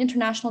that had an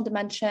international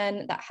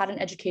dimension, that had an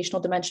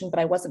educational dimension, but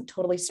I wasn't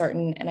totally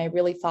certain. And I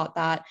really thought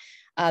that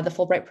the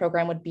Fulbright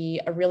program would be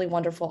a really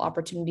wonderful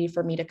opportunity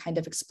for me to kind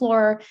of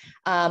explore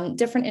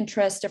different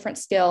interests, different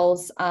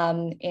skills,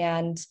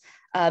 and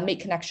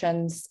make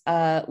connections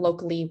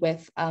locally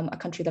with a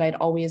country that I'd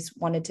always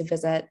wanted to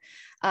visit.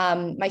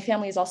 My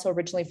family is also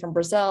originally from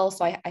Brazil,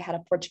 so I had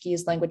a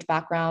Portuguese language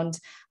background,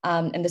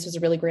 and this was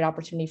a really great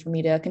opportunity for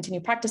me to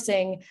continue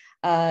practicing,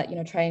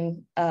 try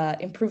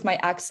and improve my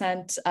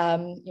accent,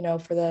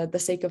 for the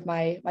sake of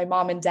my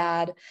mom and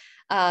dad.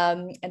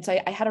 And so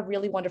I had a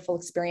really wonderful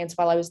experience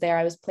while I was there.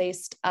 I was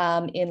placed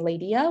in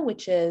Leiria,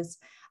 which is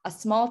a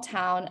small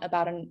town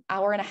about an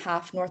hour and a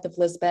half north of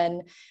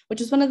Lisbon, which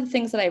is one of the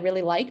things that I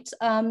really liked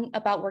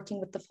about working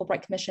with the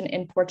Fulbright Commission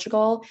in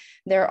Portugal.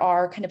 There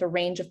are kind of a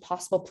range of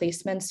possible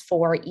placements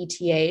for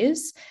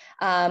ETAs.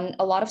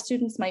 A lot of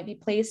students might be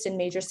placed in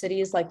major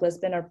cities like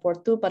Lisbon or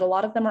Porto, but a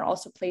lot of them are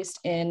also placed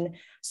in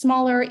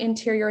smaller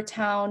interior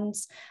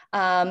towns.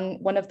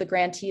 One of the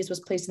grantees was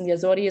placed in the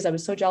Azores. I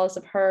was so jealous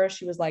of her.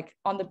 She was like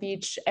on the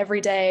beach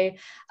every day,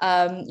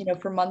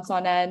 for months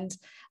on end.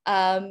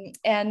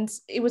 And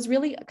it was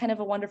really kind of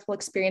a wonderful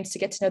experience to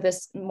get to know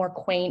this more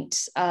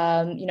quaint,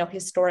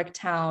 historic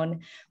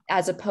town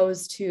as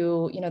opposed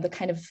to, the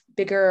kind of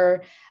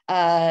bigger,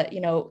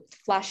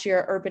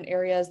 flashier urban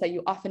areas that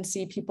you often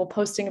see people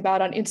posting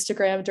about on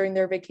Instagram during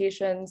their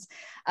vacations.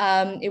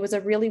 It was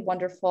a really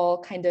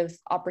wonderful kind of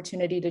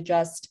opportunity to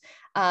just,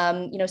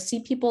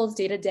 see people's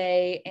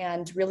day-to-day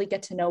and really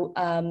get to know,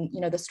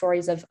 the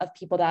stories of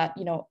people that,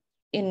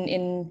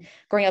 in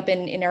growing up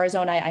in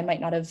Arizona, I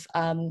might not have,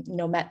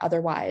 met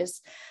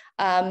otherwise.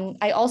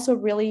 I also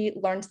really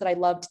learned that I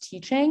loved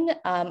teaching.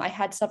 I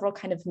had several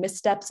kind of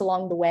missteps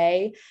along the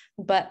way,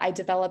 but I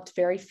developed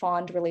very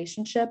fond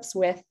relationships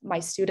with my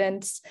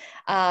students,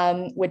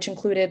 which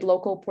included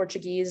local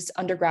Portuguese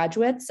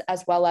undergraduates,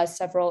 as well as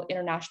several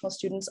international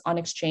students on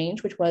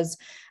exchange, which was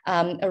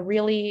a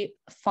really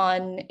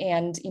fun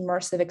and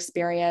immersive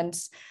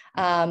experience.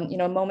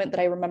 A moment that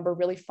I remember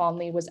really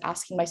fondly was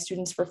asking my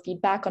students for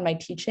feedback on my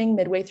teaching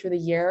midway through the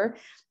year.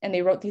 And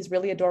they wrote these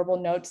really adorable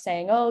notes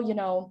saying, oh,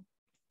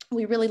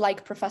 we really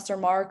like Professor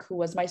Mark, who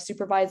was my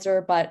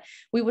supervisor, but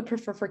we would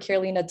prefer for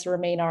Carolina to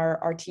remain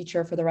our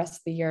teacher for the rest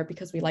of the year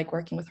because we like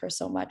working with her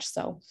so much.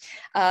 So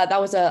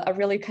that was a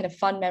really kind of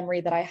fun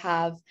memory that I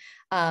have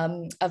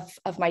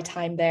of my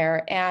time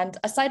there. And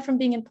aside from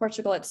being in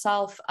Portugal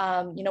itself,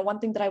 one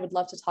thing that I would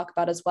love to talk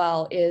about as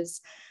well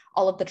is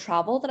all of the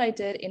travel that I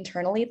did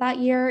internally that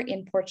year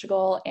in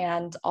Portugal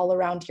and all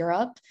around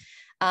Europe.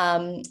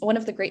 One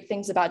of the great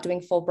things about doing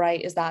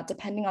Fulbright is that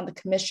depending on the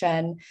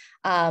commission,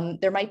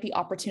 there might be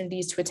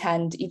opportunities to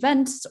attend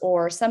events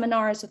or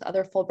seminars with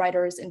other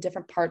Fulbrighters in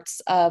different parts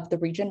of the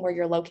region where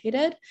you're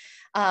located,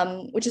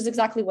 which is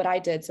exactly what I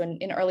did. So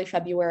in early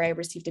February, I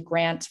received a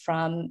grant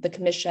from the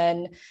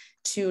commission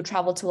to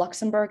travel to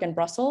Luxembourg and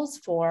Brussels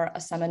for a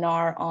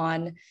seminar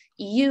on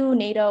EU,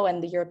 NATO,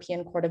 and the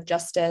European Court of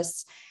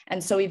Justice.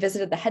 And so we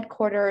visited the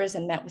headquarters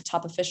and met with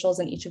top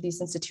officials in each of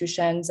these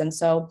institutions. And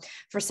so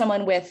for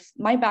someone with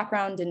my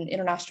background in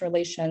international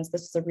relations,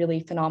 this is a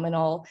really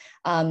phenomenal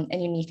and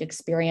unique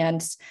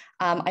experience.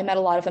 I met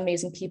a lot of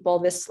amazing people.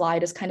 This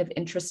slide is kind of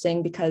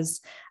interesting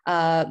because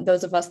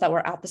those of us that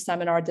were at the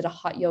seminar did a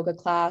hot yoga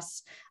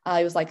class.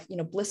 It was like,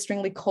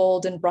 blisteringly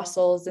cold in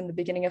Brussels in the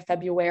beginning of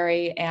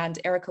February. And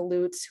Erica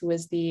Lutz, who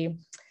is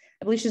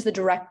I believe she's the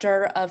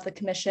director of the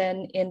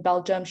commission in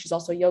Belgium. She's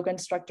also a yoga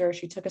instructor.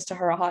 She took us to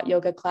her hot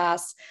yoga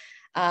class.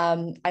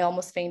 I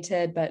almost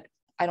fainted, but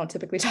I don't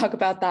typically talk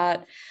about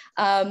that.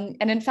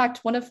 And in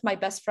fact, one of my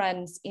best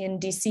friends in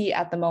DC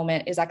at the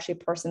moment is actually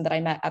a person that I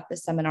met at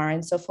this seminar.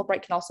 And so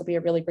Fulbright can also be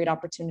a really great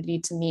opportunity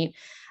to meet,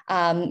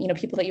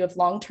 people that you have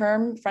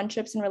long-term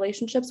friendships and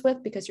relationships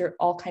with because you're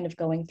all kind of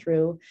going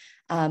through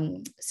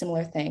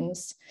similar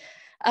things.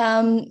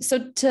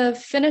 So to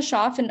finish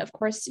off, and of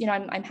course,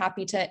 I'm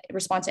happy to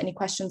respond to any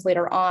questions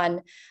later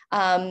on,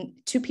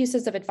 two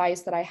pieces of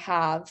advice that I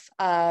have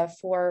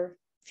for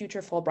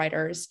future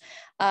Fulbrighters.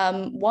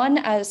 One,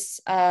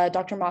 as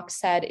Dr. Mock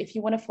said, if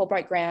you want a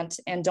Fulbright grant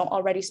and don't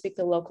already speak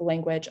the local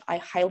language, I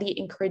highly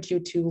encourage you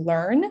to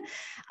learn,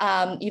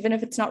 even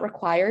if it's not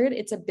required.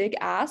 It's a big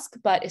ask,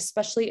 but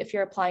especially if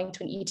you're applying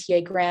to an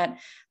ETA grant,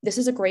 this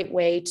is a great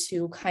way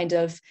to kind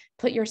of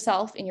put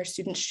yourself in your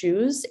students'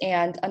 shoes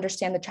and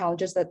understand the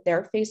challenges that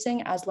they're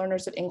facing as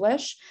learners of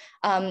English.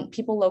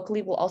 People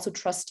locally will also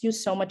trust you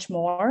so much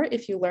more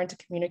if you learn to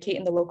communicate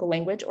in the local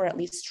language, or at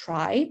least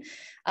try.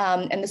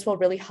 And this will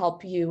really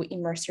help you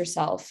immerse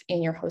yourself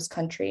in your host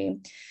country.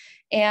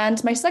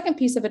 And my second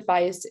piece of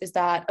advice is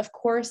that, of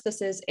course,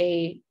 this is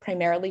a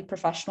primarily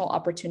professional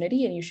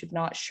opportunity and you should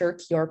not shirk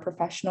your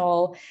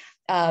professional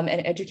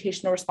and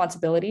educational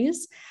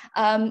responsibilities.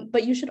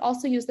 But you should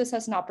also use this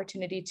as an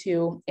opportunity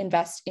to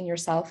invest in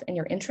yourself and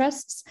your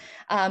interests.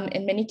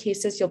 In many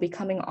cases, you'll be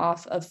coming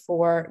off of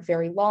 4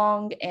 very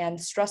long and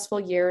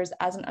stressful years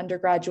as an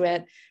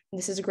undergraduate.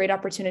 This is a great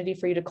opportunity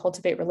for you to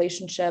cultivate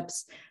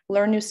relationships,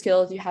 learn new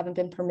skills you haven't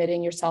been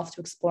permitting yourself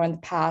to explore in the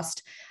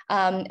past,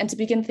 and to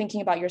begin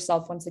thinking about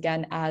yourself once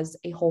again as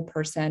a whole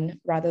person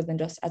rather than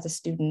just as a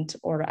student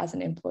or as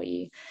an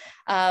employee.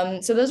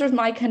 So those are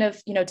my kind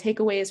of,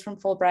 takeaways from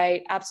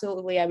Fulbright.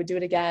 Absolutely, I would do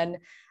it again.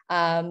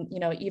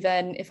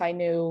 Even if I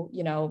knew,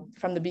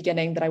 from the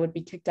beginning that I would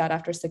be kicked out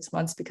after 6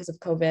 months because of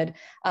COVID,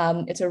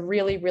 it's a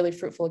really, really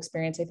fruitful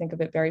experience. I think of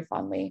it very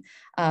fondly.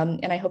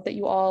 And I hope that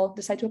you all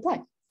decide to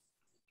apply.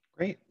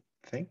 Great,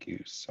 thank you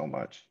so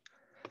much.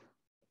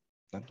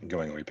 I'm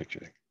going away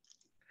picture.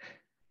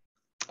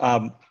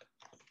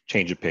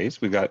 Change of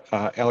pace. We've got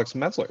Alex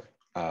Metzler.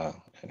 And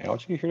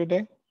Alex, are you here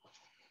today?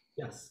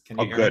 Yes. Can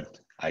you hear good. me?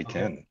 I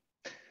can.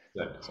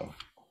 Good. So,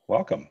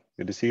 welcome.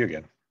 Good to see you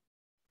again.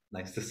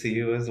 Nice to see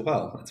you as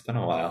well. It's been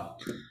a while.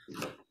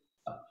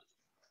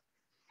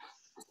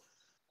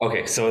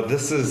 Okay, so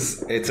it's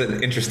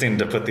interesting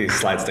to put these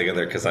slides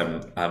together because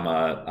I'm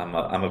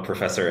a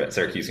professor at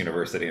Syracuse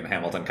University and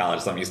Hamilton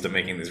College, so I'm used to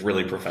making these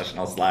really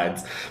professional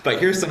slides. But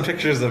here's some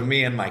pictures of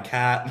me and my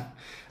cat,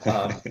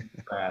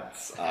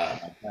 France,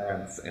 my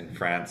parents in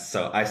France.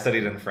 So I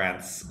studied in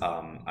France.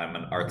 I'm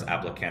an arts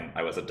applicant.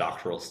 I was a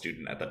doctoral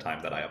student at the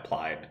time that I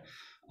applied.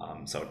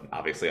 So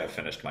obviously I've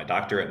finished my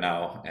doctorate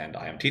now and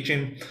I am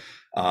teaching.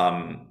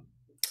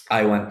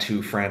 I went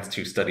to France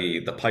to study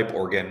the pipe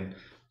organ.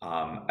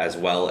 as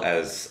well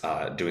as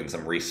doing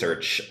some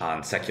research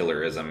on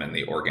secularism in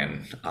the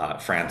organ.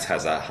 France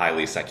has a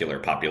highly secular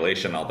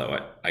population, although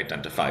it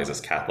identifies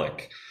as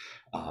Catholic,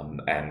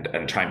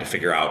 and trying to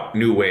figure out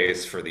new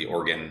ways for the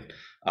organ,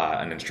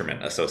 an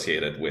instrument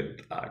associated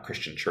with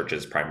Christian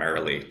churches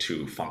primarily,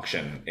 to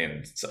function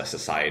in a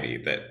society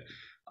that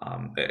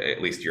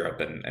at least Europe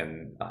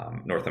and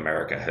North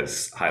America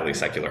has highly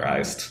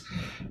secularized.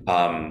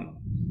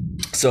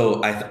 So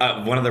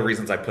one of the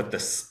reasons I put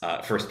this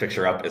first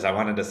picture up is I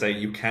wanted to say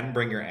you can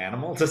bring your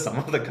animal to some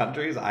of the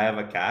countries. I have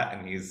a cat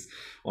and he's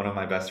one of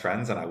my best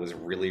friends, and I was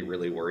really,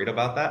 really worried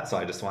about that. So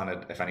I just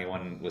wanted, if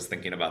anyone was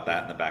thinking about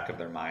that in the back of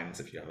their minds,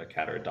 if you have a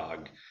cat or a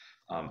dog,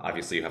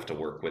 obviously you have to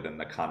work within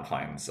the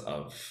confines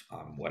of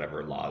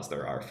whatever laws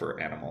there are for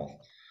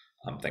animal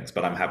things,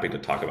 but I'm happy to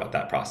talk about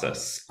that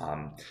process.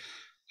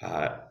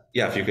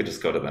 Yeah, if you could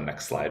just go to the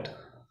next slide.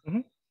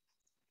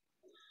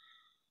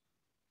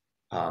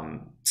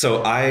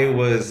 So I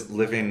was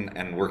living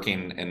and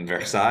working in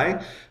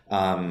Versailles,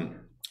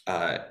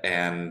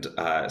 and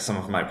some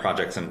of my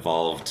projects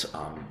involved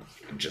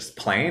just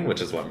playing,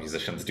 which is what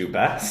musicians do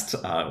best,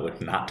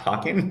 with not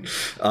talking.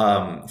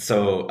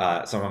 So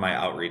some of my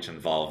outreach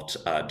involved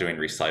doing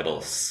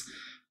recitals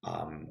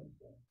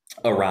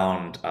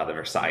around the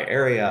Versailles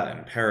area,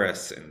 in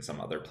Paris, and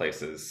some other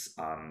places,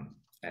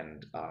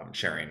 and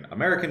sharing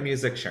American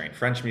music, sharing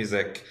French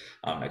music,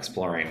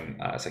 exploring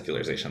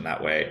secularization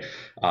that way.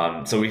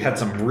 So we had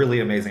some really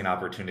amazing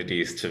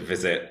opportunities to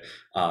visit.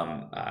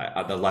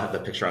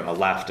 The picture on the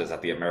left is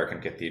at the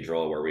American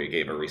Cathedral, where we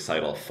gave a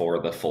recital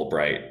for the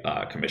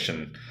Fulbright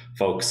Commission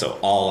folks. So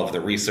all of the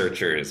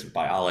researchers,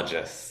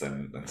 biologists,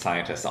 and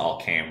scientists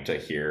all came to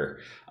hear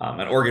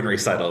an organ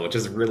recital, which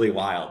is really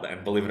wild.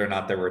 And believe it or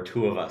not, there were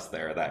 2 of us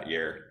there that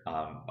year.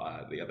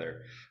 The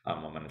other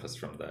woman was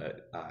from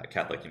the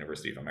Catholic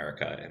University of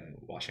America in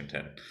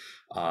Washington.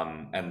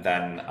 And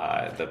then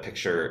the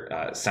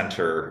picture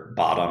center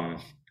bottom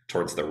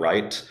towards the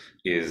right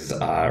is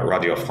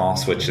Radio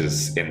France, which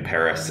is in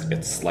Paris.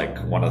 It's like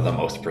one of the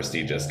most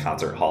prestigious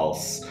concert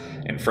halls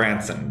in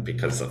France, and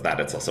because of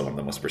that, it's also one of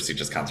the most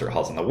prestigious concert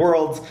halls in the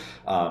world.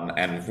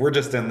 And we're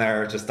just in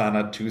there just on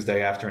a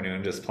Tuesday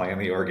afternoon, just playing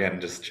the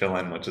organ, just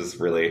chilling, which is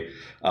really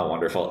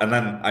wonderful. And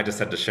then I just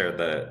had to share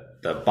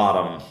the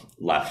bottom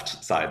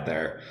left side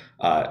there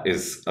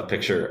is a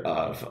picture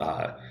of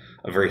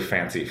a very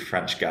fancy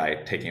French guy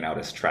taking out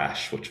his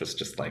trash, which was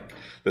just like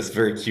this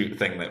very cute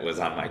thing that was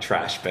on my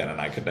trash bin,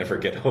 and I could never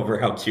get over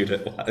how cute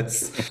it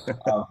was.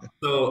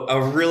 So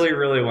a really,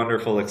 really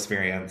wonderful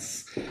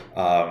experience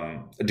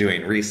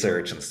doing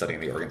research and studying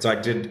the organ. So I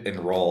did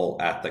enroll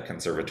at the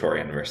Conservatory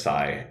in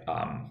Versailles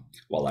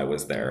while I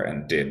was there,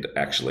 and did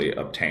actually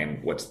obtain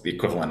what's the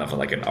equivalent of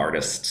like an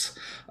artist's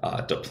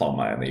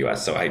diploma in the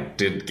US. So I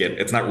did get,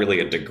 it's not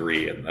really a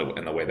degree in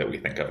the way that we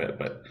think of it,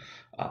 but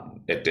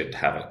it did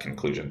have a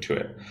conclusion to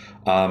it.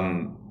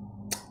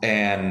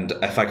 And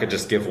if I could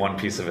just give one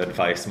piece of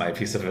advice, my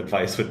piece of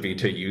advice would be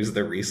to use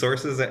the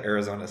resources at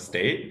Arizona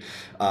State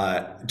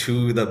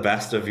to the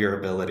best of your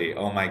ability.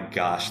 Oh my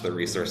gosh, the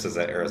resources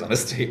at Arizona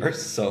State are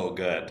so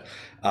good.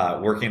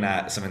 Working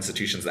at some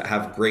institutions that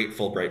have great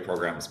Fulbright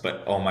programs,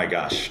 but oh my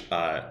gosh,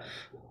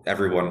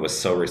 everyone was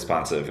so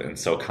responsive and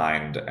so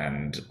kind,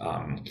 and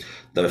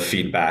the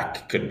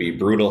feedback could be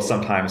brutal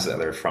sometimes,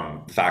 either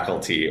from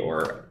faculty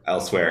or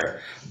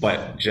elsewhere,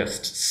 but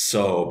just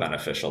so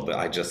beneficial that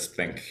I just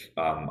think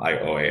I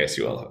owe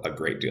ASU a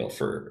great deal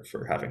for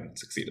having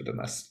succeeded in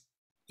this.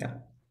 Yeah.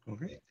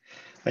 Okay.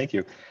 Thank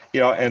you.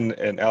 You know,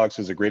 and Alex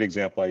is a great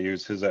example. I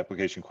use his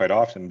application quite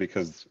often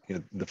because, you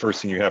know, the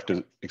first thing you have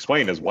to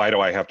explain is, why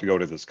do I have to go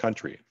to this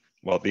country?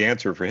 Well, the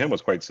answer for him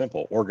was quite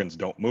simple. Organs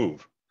don't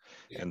move.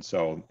 And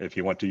so if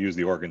you want to use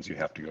the organs, you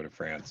have to go to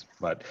France.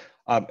 But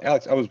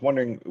Alex, I was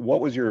wondering, what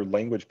was your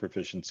language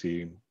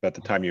proficiency at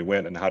the time you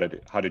went, and how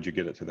did you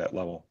get it to that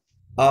level?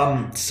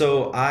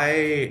 So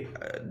I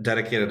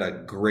dedicated a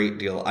great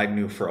deal. I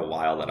knew for a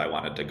while that I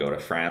wanted to go to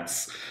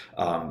France.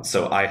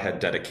 So I had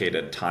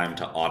dedicated time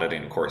to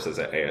auditing courses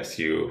at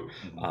ASU.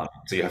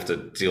 So you have to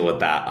deal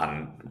with that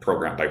on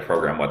program by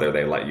program, whether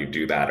they let you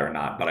do that or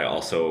not. But I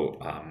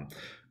also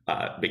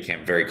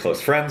became very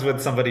close friends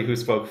with somebody who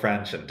spoke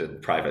French and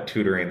did private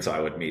tutoring. So I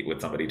would meet with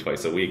somebody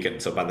twice a week.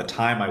 And so by the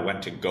time I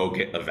went to go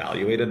get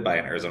evaluated by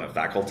an Arizona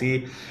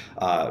faculty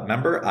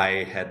member,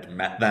 I had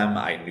met them,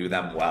 I knew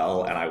them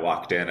well, and I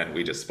walked in and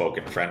we just spoke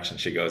in French, and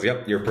she goes,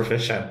 "Yep, you're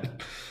proficient."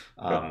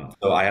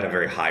 So I had a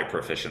very high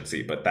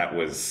proficiency, but that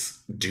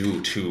was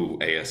due to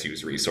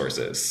ASU's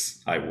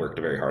resources. I worked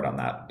very hard on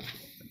that.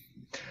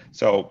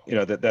 So, you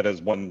know, that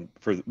is one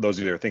for those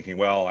of you that are thinking,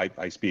 well, I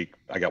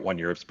got 1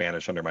 year of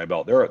Spanish under my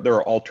belt. There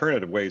are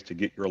alternative ways to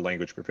get your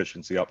language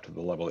proficiency up to the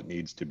level it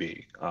needs to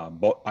be,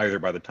 either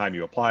by the time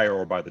you apply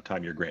or by the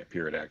time your grant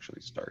period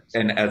actually starts.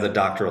 And as a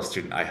doctoral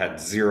student, I had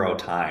zero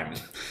time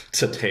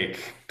to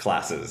take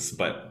classes,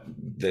 but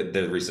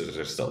the resources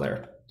are still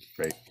there.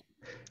 Great.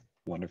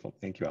 Wonderful.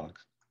 Thank you,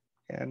 Alex.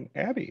 And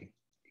Abby.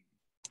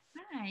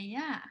 Hi,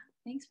 yeah.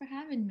 Thanks for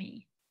having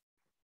me.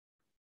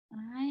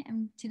 I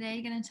am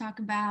today going to talk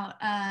about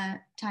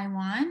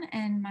Taiwan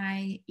and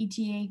my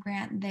ETA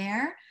grant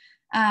there.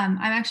 I'm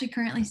actually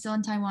currently still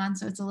in Taiwan,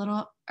 so it's a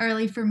little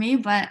early for me,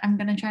 but I'm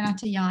going to try not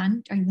to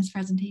yawn during this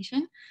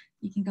presentation.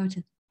 You can go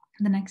to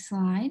the next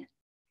slide.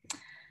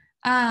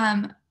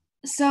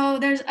 So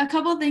there's a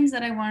couple of things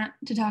that I want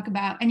to talk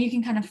about, and you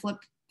can kind of flip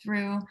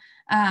through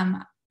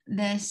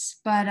this,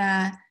 but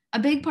a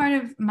big part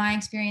of my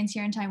experience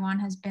here in Taiwan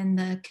has been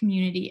the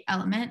community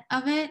element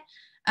of it.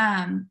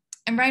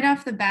 And right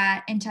off the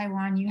bat in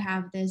Taiwan, you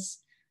have this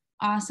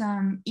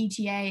awesome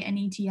ETA and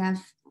ETF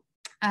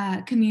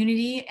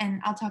community,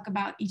 and I'll talk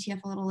about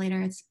ETF a little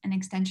later. It's an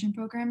extension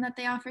program that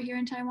they offer here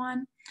in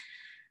Taiwan.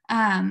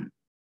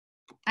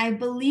 I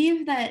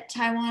believe that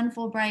Taiwan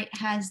Fulbright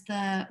has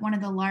one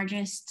of the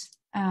largest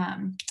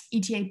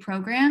ETA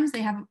programs.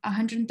 They have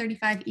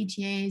 135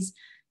 ETAs,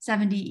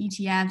 70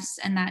 ETFs,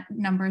 and that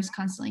number is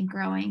constantly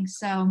growing.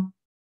 So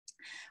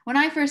when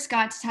I first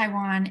got to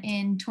Taiwan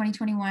in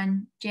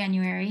 2021,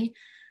 January,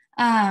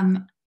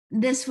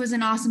 this was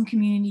an awesome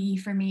community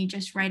for me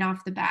just right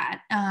off the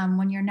bat.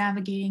 When you're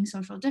navigating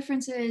social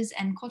differences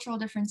and cultural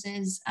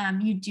differences,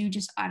 you do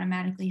just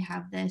automatically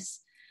have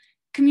this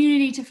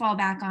community to fall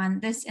back on.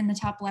 This in the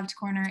top left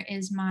corner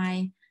is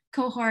my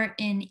cohort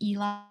in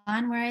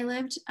Ilan, where I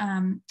lived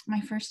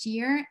my first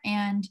year,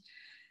 and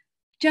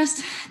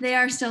just they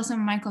are still some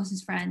of my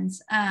closest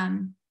friends.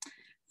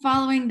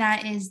 Following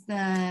that is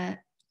the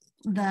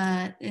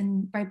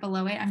right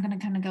below it, I'm going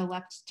to kind of go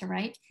left to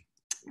right,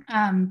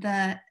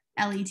 the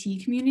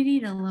LET community,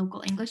 the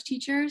local English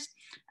teachers.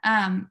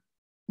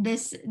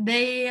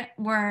 They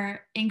were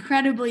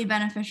incredibly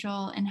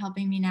beneficial in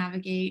helping me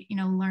navigate,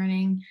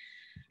 learning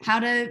how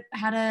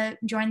to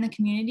join the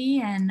community,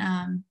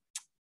 and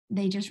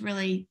they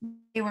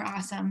were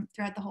awesome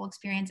throughout the whole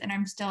experience. And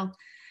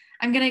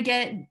I'm gonna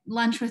get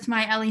lunch with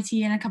my LET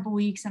in a couple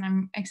weeks, and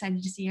I'm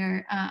excited to see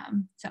her.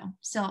 So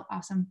still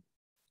awesome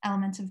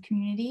elements of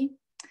community.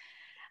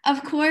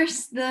 Of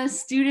course, the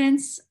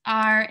students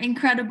are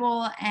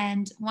incredible,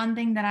 and one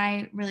thing that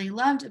I really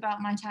loved about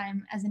my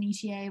time as an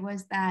ETA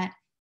was that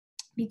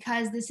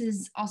because this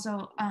is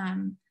also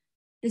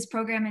this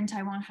program in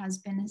Taiwan has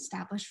been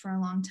established for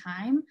a long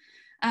time.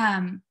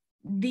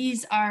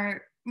 These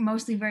are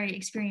mostly very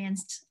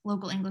experienced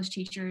local English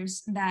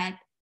teachers that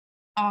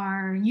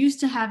are used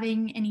to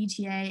having an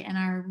ETA and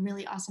are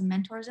really awesome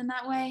mentors in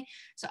that way.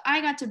 So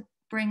I got to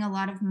bring a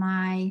lot of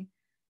my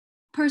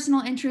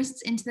personal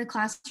interests into the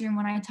classroom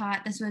when I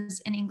taught. This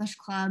was an English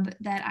club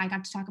that I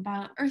got to talk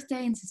about Earth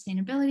Day and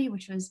sustainability,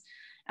 which was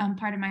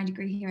part of my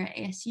degree here at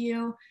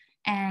ASU.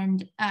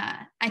 And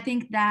I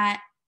think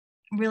that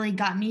really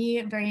got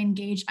me very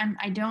engaged.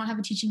 I don't have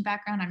a teaching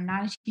background. I'm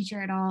not a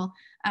teacher at all,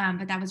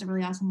 but that was a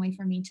really awesome way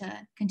for me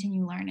to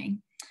continue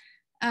learning.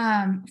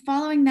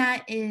 Following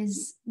that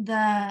is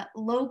the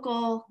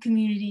local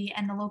community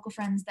and the local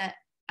friends that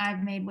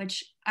I've made,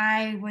 which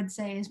I would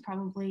say is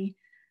probably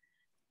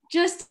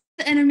just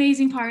an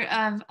amazing part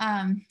of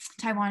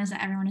Taiwan, is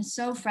that everyone is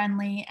so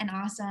friendly and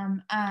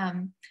awesome.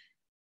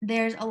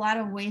 There's a lot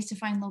of ways to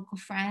find local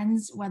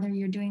friends, whether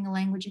you're doing a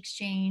language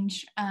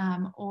exchange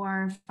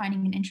or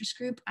finding an interest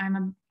group.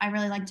 I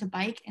really like to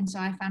bike, and so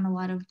I found a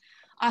lot of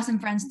awesome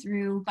friends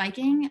through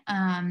biking,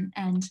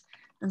 and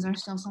those are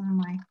still some of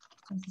my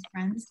closest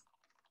friends.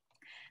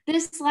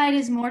 This slide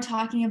is more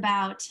talking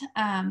about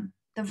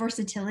the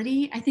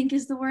versatility, I think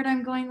is the word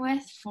I'm going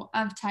with,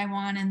 of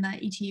Taiwan and the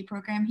ETA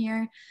program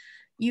here.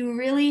 You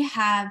really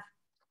have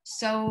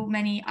so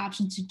many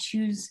options to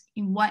choose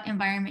what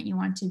environment you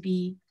want to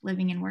be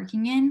living and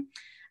working in.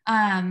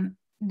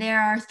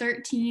 There are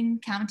 13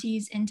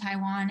 counties in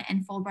Taiwan,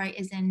 and Fulbright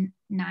is in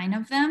 9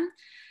 of them.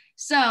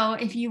 So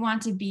if you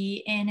want to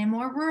be in a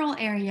more rural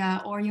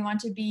area, or you want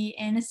to be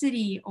in a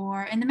city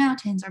or in the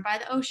mountains or by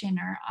the ocean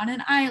or on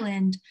an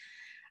island,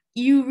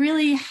 you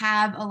really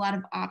have a lot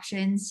of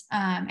options,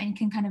 and you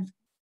can kind of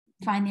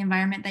find the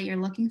environment that you're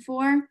looking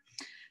for.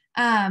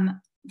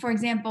 For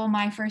example,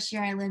 my first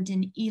year I lived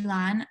in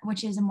Ilan,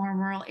 which is a more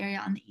rural area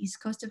on the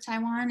east coast of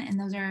Taiwan.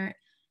 And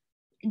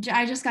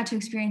I just got to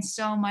experience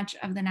so much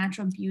of the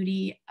natural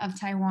beauty of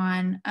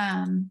Taiwan.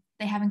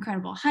 They have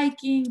incredible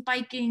hiking,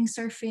 biking,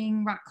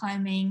 surfing, rock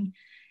climbing,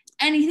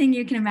 anything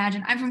you can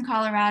imagine. I'm from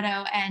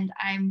Colorado, and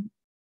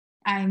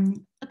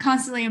I'm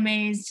constantly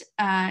amazed,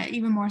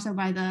 even more so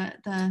by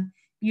the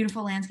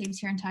beautiful landscapes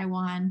here in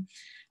Taiwan.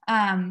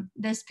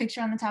 This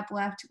picture on the top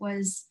left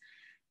was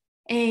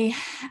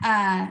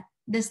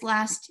this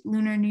last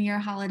Lunar New Year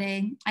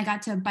holiday. I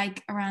got to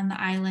bike around the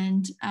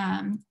island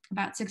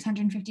about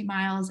 650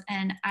 miles,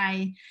 and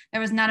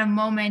there was not a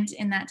moment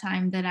in that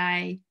time that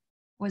I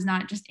was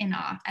not just in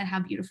awe at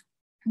how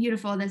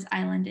beautiful this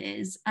island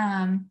is.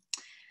 And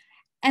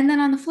then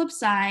on the flip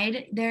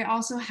side, they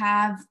also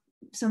have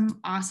some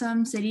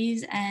awesome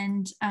cities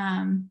and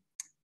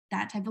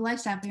that type of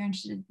lifestyle if you're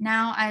interested.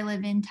 Now I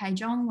live in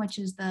Taichung, which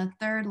is the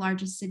 3rd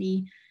largest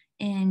city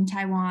in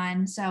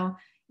Taiwan. So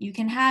you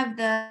can have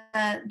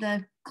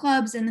the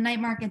clubs and the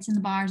night markets and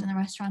the bars and the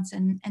restaurants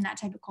and that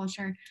type of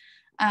culture.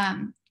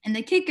 And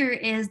the kicker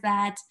is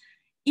that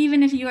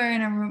even if you are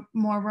in a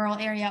more rural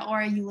area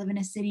or you live in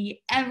a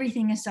city,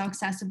 everything is so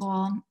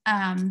accessible.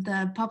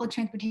 The public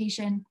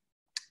transportation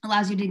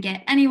allows you to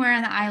get anywhere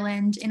on the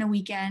island in a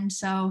weekend.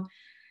 So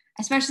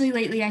especially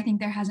lately, I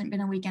think there hasn't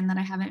been a weekend that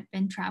I haven't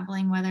been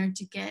traveling, whether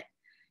to get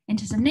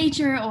into some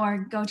nature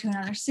or go to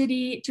another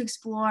city to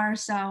explore.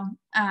 So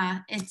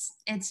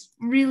it's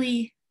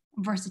really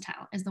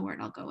versatile is the word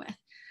I'll go with.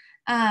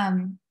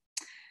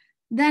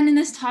 Then in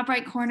this top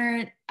right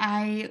corner,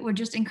 I would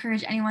just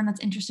encourage anyone that's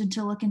interested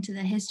to look into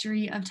the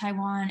history of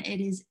Taiwan.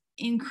 It is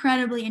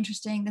incredibly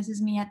interesting. This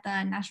is me at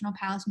the National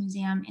Palace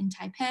Museum in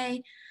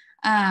Taipei.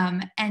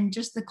 And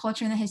just the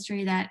culture and the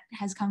history that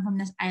has come from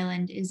this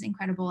island is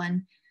incredible.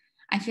 And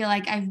I feel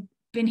like I've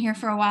been here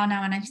for a while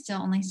now and I've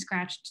still only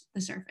scratched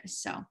the surface.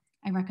 So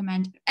I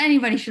recommend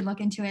anybody should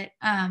look into it.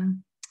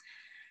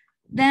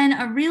 Then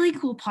a really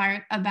cool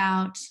part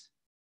about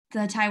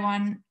the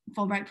Taiwan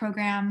Fulbright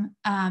program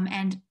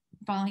and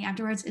following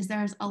afterwards is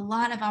there's a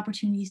lot of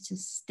opportunities to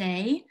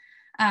stay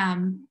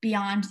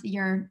beyond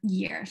your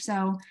year.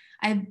 So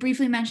I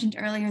briefly mentioned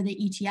earlier the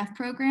ETF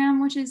program,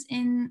 which is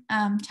in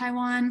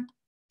Taiwan,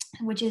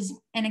 which is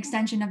an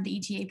extension of the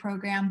ETA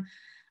program.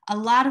 A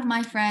lot of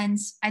my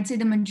friends, I'd say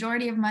the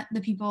majority of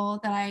the people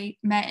that I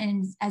met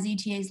as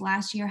ETAs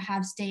last year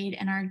have stayed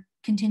and are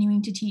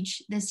continuing to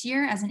teach this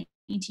year as an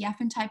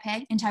ETF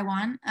in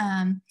Taiwan.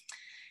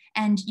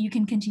 And you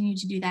can continue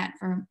to do that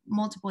for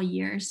multiple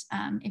years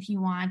if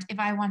you want. If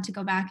I want to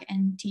go back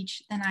and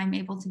teach, then I'm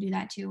able to do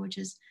that too, which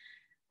is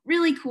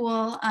really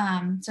cool.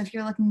 So if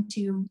you're looking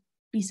to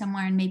be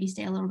somewhere and maybe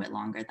stay a little bit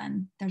longer,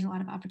 then there's a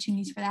lot of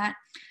opportunities for that.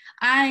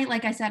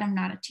 Like I said, I'm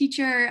not a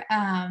teacher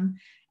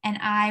and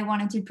I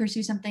wanted to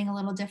pursue something a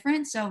little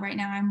different. So right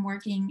now I'm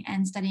working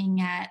and studying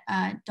at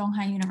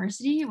Donghai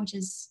University, which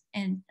is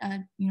a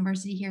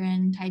university here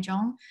in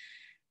Taichung.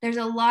 There's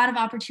a lot of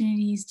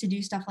opportunities to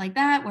do stuff like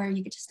that, where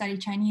you get to study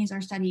Chinese or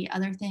study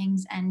other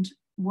things and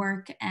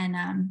work.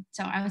 And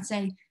so I would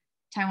say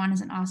Taiwan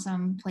is an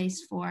awesome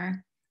place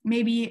for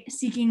maybe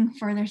seeking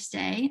further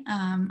stay.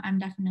 I'm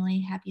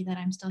definitely happy that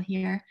I'm still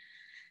here.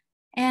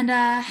 And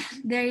I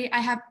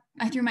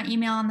threw my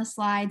email on the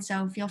slide,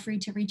 so feel free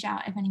to reach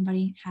out if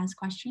anybody has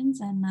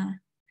questions. And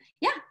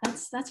yeah,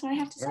 that's what I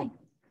have to say.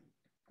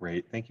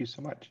 Great, thank you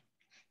so much.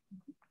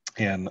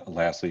 And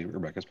lastly,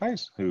 Rebecca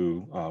Spice,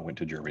 who went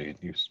to Germany.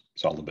 You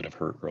saw a little bit of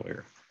her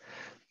earlier.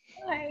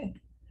 Hi.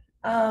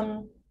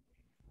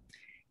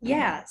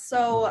 Yeah,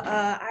 so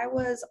I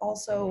was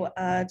also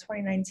a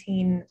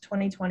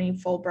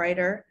 2019-2020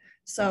 Fulbrighter.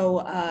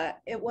 So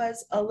it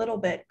was a little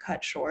bit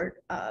cut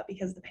short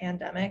because of the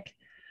pandemic.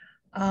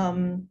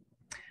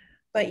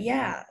 But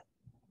yeah,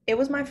 it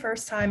was my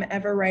first time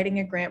ever writing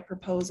a grant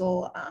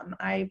proposal.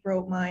 I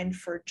wrote mine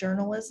for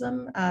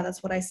journalism.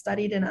 That's what I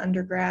studied in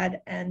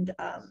undergrad. And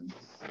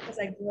because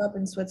I grew up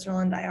in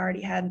Switzerland, I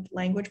already had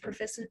language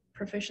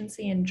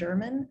proficiency in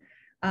German.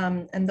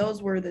 And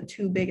those were the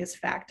two biggest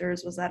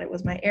factors, was that it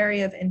was my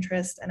area of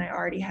interest and I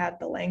already had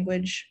the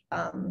language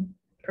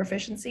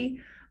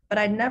proficiency, but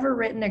I'd never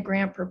written a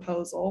grant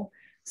proposal.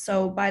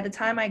 So by the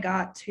time I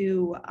got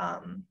to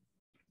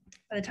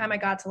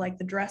like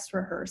the dress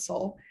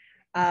rehearsal,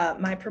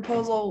 my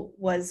proposal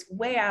was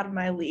way out of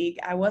my league.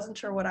 I wasn't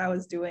sure what I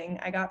was doing.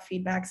 I got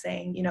feedback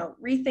saying,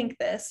 rethink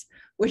this,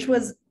 which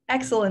was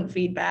excellent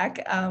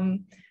feedback.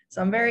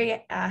 So I'm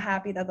very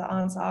happy that the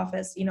ANSA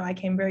office, I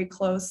came very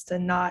close to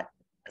not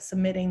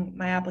submitting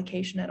my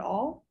application at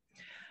all.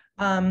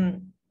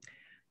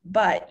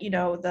 But,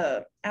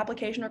 the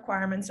application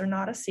requirements are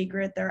not a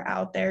secret. They're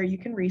out there. You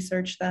can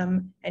research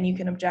them and you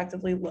can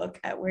objectively look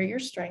at where your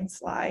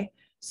strengths lie.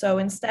 So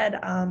instead,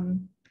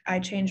 I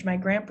changed my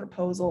grant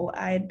proposal.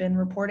 I had been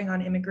reporting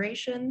on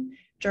immigration.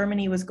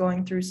 Germany was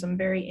going through some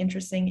very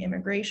interesting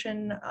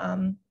immigration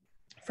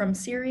from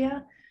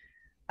Syria.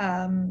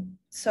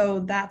 So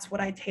that's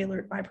what I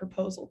tailored my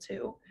proposal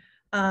to.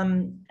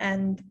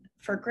 And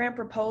for grant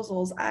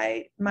proposals,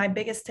 my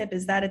biggest tip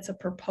is that it's a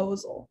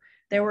proposal.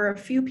 There were a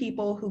few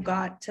people who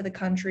got to the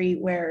country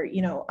where,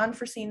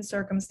 unforeseen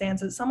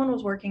circumstances, someone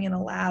was working in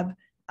a lab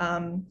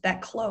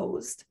that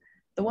closed.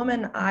 The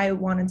woman I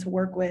wanted to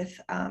work with,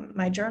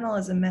 my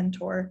journalism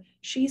mentor,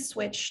 she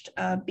switched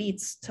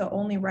beats to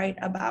only write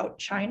about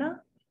China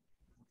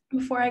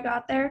before I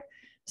got there.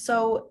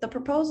 So the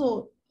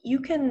proposal, you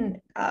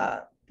can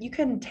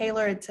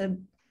tailor it to,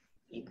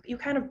 you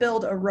kind of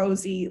build a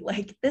rosy,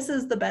 like, this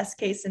is the best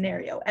case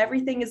scenario.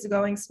 Everything is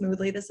going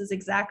smoothly. This is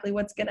exactly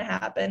what's going to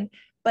happen.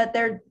 But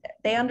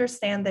they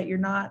understand that you're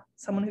not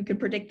someone who can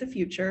predict the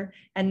future,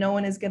 and no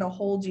one is going to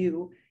hold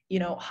you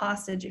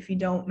hostage if you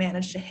don't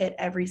manage to hit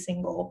every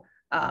single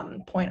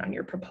point on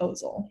your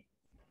proposal.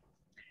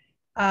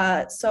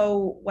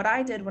 So what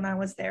I did when I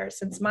was there,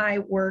 since my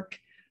work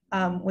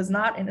was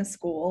not in a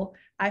school,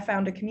 I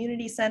found a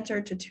community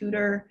center to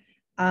tutor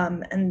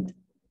and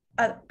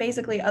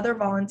basically other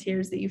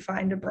volunteers that you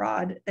find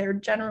abroad. They're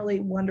generally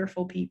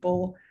wonderful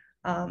people.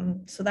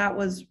 So that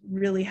was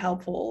really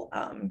helpful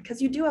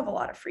because you do have a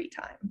lot of free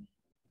time.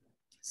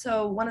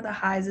 So one of the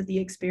highs of the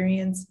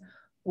experience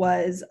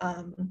was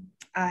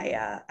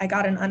I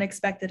got an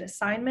unexpected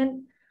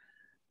assignment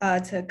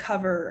to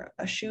cover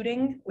a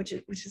shooting, which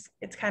is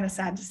it's kind of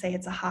sad to say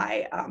it's a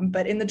high,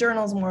 but in the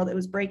journalism world, it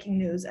was breaking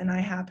news, and I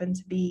happened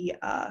to be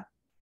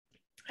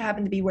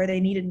where they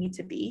needed me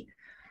to be.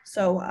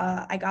 So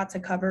I got to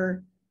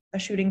cover a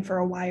shooting for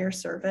a wire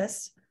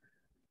service,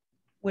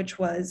 which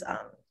was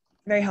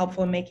very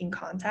helpful in making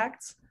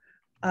contacts.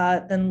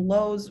 Then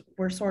lows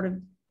were sort of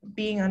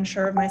being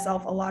unsure of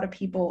myself. A lot of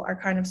people are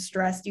kind of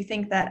stressed. You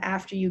think that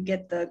after you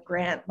get the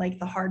grant, like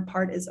the hard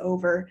part is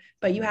over,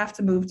 but you have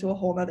to move to a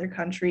whole other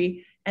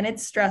country, and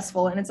it's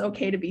stressful, and it's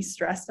okay to be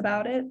stressed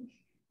about it.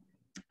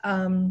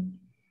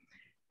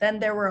 Then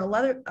there were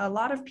a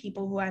lot of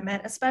people who I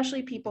met,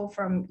 especially people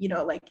from, you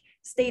know, like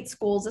state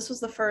schools. This was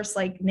the first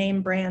like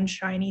name brand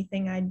shiny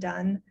thing I'd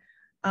done.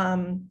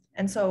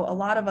 And so a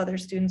lot of other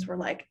students were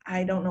like,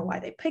 I don't know why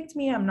they picked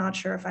me. I'm not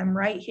sure if I'm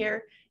right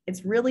here.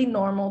 It's really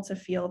normal to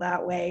feel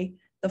that way.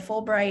 The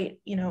Fulbright,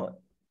 you know,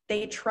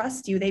 they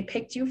trust you. They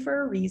picked you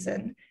for a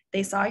reason.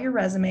 They saw your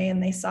resume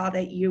and they saw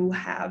that you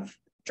have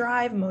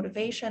drive,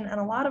 motivation,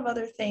 and a lot of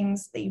other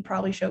things that you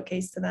probably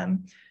showcase to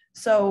them.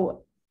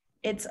 So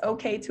it's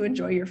okay to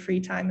enjoy your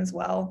free time as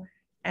well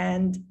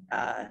and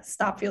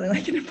stop feeling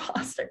like an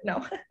imposter.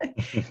 No.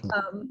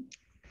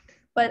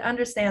 But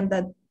understand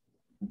that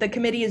the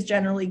committee is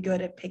generally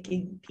good at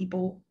picking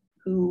people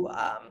who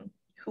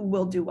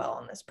will do well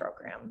on this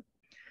program.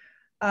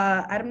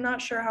 I'm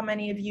not sure how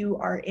many of you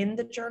are in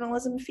the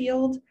journalism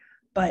field,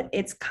 but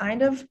it's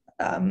kind of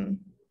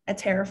a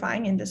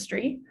terrifying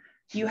industry.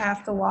 You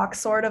have to walk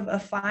sort of a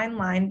fine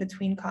line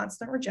between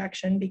constant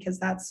rejection, because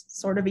that's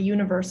sort of a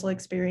universal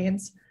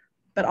experience,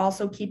 but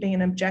also keeping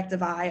an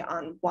objective eye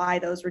on why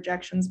those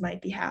rejections might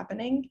be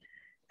happening.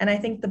 And I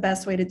think the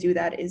best way to do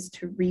that is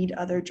to read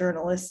other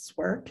journalists'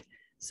 work,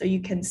 so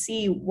you can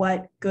see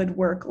what good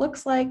work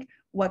looks like,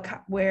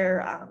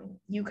 where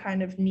you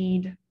kind of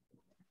need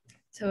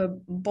to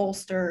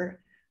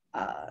bolster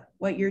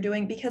what you're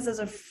doing, because as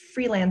a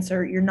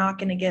freelancer, you're not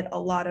going to get a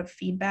lot of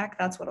feedback.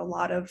 That's what a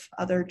lot of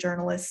other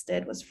journalists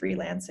did, was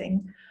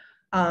freelancing.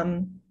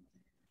 And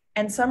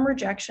some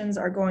rejections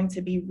are going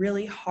to be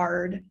really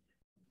hard,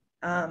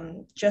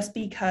 just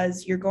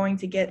because you're going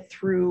to get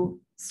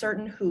through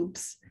certain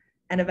hoops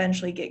and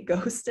eventually get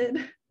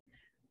ghosted.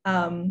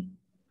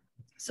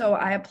 So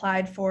I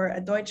applied for a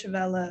Deutsche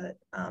Welle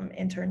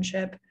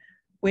internship,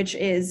 which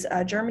is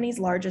Germany's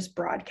largest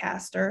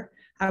broadcaster.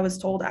 I was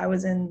told I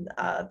was in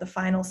the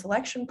final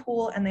selection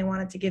pool, and they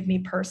wanted to give me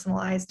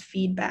personalized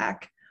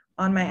feedback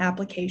on my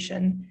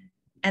application,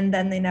 and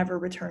then they never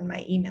returned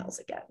my emails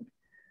again.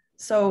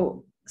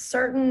 So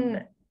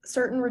certain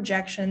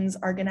rejections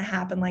are going to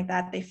happen like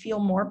that. They feel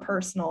more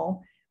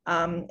personal,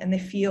 and they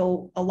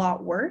feel a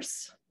lot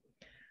worse.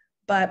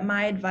 But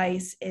my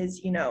advice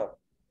is, you know,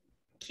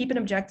 keep an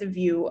objective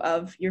view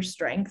of your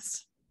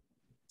strengths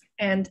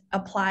and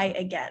apply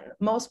again.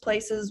 Most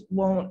places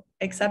won't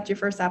accept your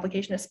first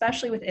application,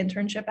 especially with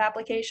internship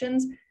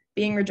applications.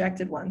 Being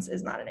rejected once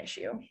is not an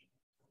issue.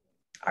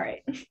 All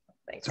right,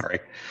 thanks. Sorry.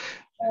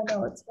 Oh,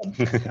 no, it's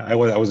good. I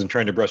wasn't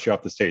trying to brush you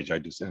off the stage. I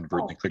just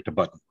inadvertently clicked a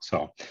button.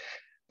 So,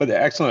 but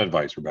excellent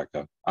advice,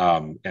 Rebecca.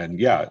 And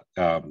yeah,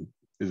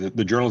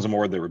 the journalism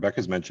award that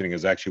Rebecca's mentioning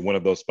is actually one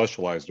of those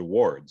specialized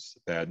awards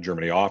that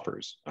Germany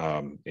offers,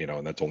 you know,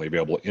 and that's only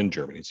available in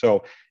Germany.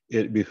 So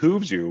it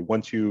behooves you,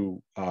 once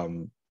you,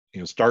 you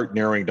know, start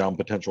narrowing down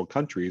potential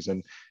countries,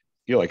 and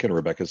you know, like in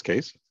Rebecca's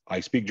case, I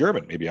speak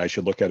German. Maybe I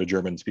should look at a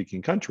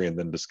German-speaking country and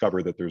then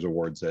discover that there's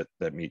awards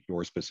that meet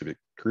your specific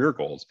career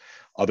goals.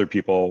 Other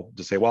people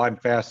just say, well, I'm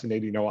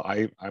fascinated. You know,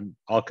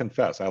 I'll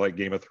confess, I like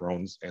Game of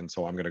Thrones, and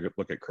so I'm going to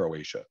look at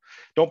Croatia.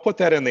 Don't put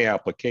that in the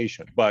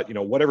application, but you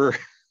know, whatever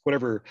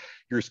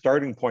your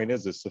starting point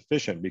is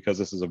sufficient, because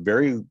this is a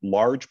very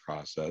large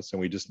process,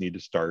 and we just need to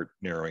start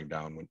narrowing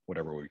down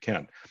whatever we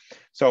can.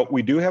 So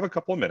we do have a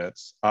couple of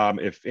minutes.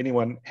 If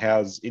anyone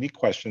has any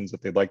questions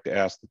that they'd like to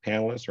ask the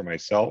panelists or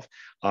myself,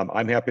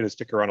 I'm happy to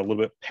stick around a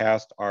little bit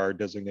past our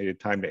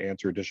designated time to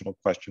answer additional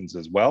questions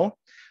as well.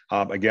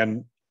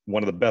 Again,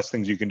 one of the best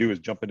things you can do is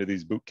jump into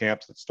these boot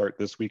camps that start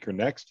this week or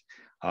next.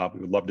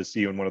 We would love to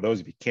see you in one of those.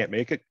 If you can't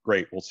make it,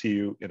 great. We'll see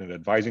you in an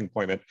advising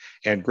appointment.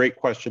 And great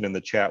question in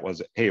the chat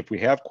was, hey, if we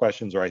have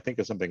questions or I think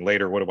of something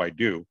later, what do I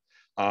do?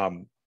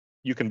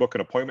 You can book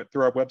an appointment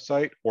through our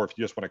website, or if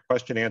you just want a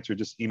question answered,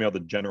 just email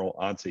the general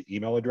ANSA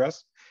email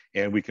address,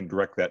 and we can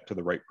direct that to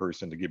the right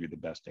person to give you the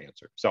best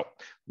answer. So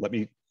let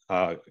me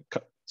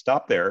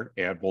stop there,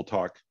 and we'll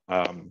talk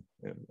and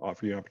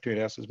offer you an opportunity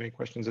to ask as many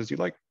questions as you'd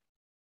like.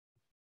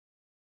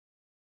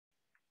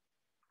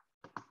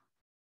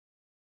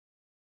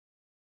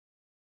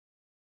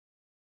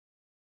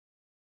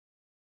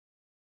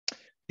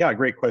 Yeah,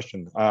 great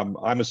question.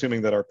 I'm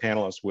assuming that our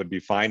panelists would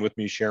be fine with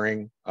me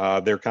sharing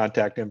their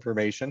contact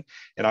information,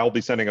 and I will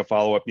be sending a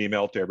follow-up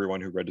email to everyone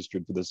who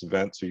registered for this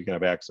event, so you can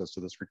have access to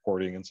this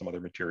recording and some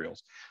other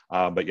materials.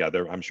 But yeah,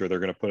 I'm sure they're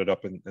going to put it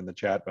up in the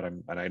chat, but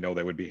I know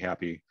they would be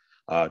happy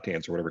to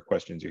answer whatever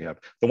questions you have.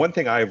 The one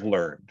thing I've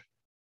learned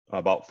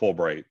about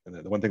Fulbright, and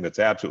the one thing that's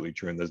absolutely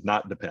true and does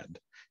not depend,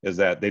 is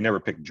that they never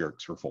pick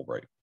jerks for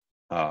Fulbright.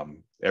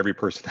 Every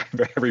person,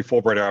 every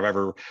Fulbrighter I've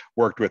ever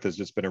worked with has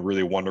just been a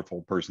really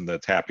wonderful person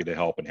that's happy to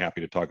help and happy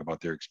to talk about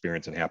their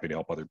experience and happy to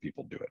help other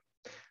people do it.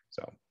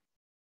 So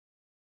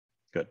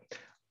good.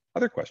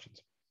 Other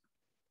questions?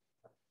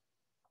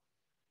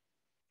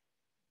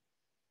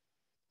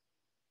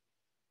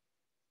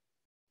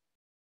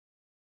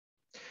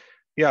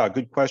 Yeah,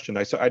 good question.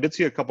 I did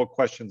see a couple of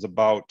questions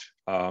about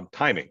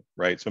timing,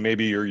 right? So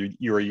maybe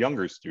you're a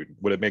younger student.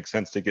 Would it make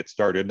sense to get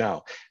started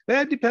now?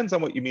 That depends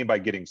on what you mean by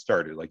getting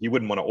started. Like you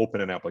wouldn't want to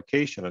open an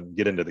application and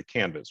get into the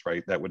Canvas,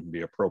 right? That wouldn't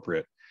be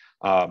appropriate.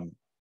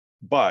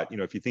 But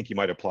if you think you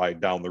might apply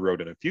down the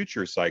road in a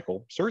future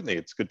cycle, certainly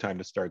it's a good time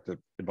to start the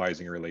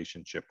advising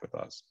relationship with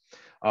us.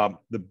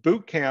 The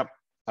boot camp,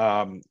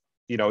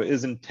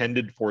 is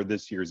intended for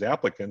this year's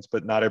applicants,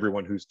 but not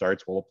everyone who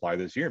starts will apply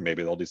this year.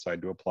 Maybe they'll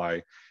decide to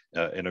apply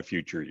in a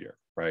future year,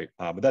 right?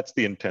 But that's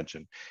the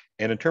intention.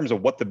 And in terms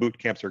of what the boot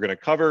camps are going to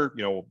cover,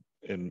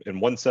 in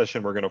one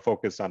session, we're going to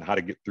focus on how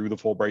to get through the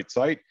Fulbright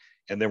site.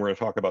 And then we're going to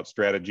talk about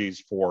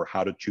strategies for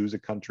how to choose a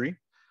country,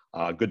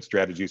 good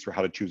strategies for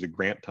how to choose a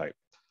grant type.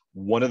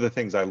 One of the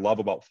things I love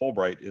about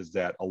Fulbright is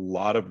that a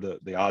lot of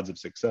the odds of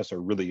success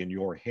are really in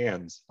your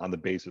hands on the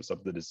basis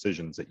of the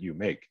decisions that you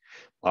make.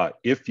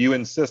 If you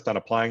insist on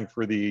applying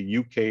for the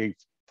UK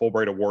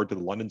Fulbright Award to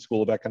the London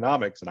School of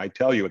Economics, and I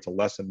tell you it's a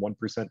less than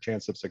 1%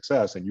 chance of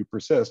success and you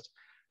persist,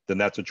 then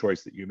that's a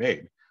choice that you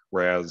made.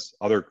 Whereas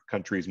other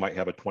countries might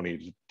have a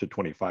 20 to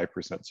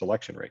 25%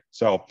 selection rate.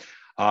 So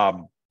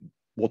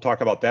we'll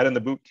talk about that in the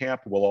boot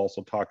camp. We'll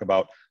also talk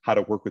about how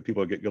to work with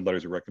people to get good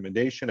letters of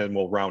recommendation, and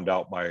we'll round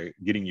out by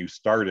getting you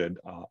started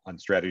on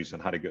strategies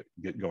on how to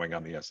get going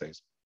on the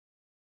essays.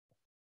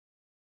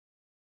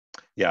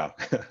 Yeah,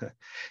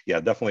 yeah,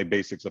 definitely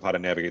basics of how to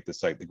navigate the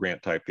site, the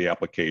grant type, the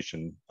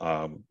application,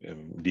 and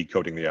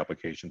decoding the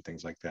application,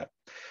 things like that.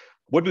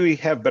 Would we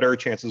have better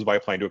chances by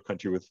applying to a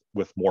country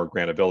with more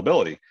grant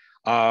availability?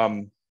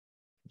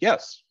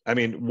 Yes. I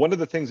mean, one of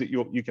the things that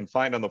you can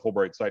find on the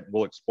Fulbright site,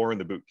 we'll explore in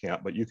the boot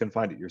camp, but you can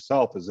find it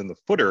yourself, is in the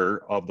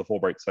footer of the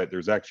Fulbright site,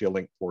 there's actually a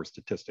link for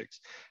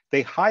statistics.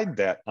 They hide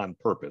that on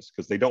purpose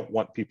because they don't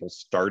want people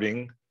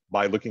starting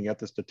by looking at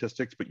the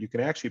statistics, but you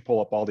can actually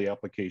pull up all the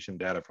application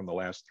data from the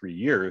last 3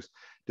 years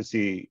to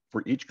see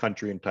for each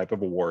country and type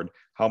of award,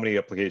 how many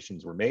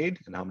applications were made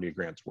and how many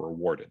grants were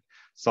awarded.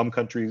 Some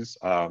countries,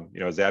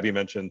 as Abby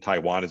mentioned,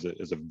 Taiwan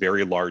is a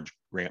very large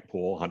grant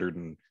pool,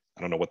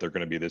 I don't know what they're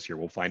going to be this year.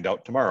 We'll find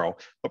out tomorrow,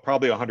 but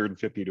probably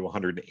 150 to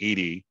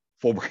 180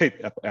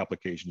 Fulbright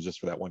applications just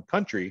for that one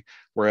country,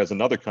 whereas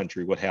another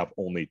country would have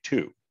only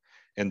 2.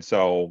 And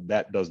so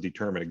that does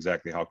determine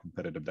exactly how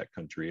competitive that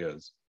country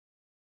is.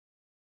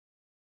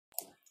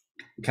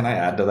 Can I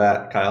add to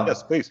that, Kyle?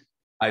 Yes, please.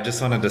 I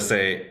just wanted to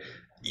say,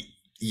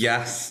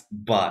 yes,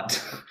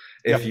 but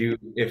if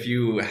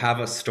you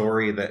have a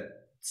story that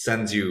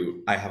sends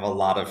you, I have a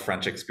lot of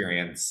French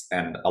experience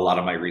and a lot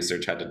of my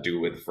research had to do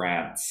with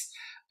France.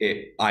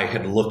 I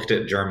had looked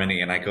at Germany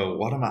and I go,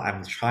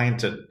 I'm trying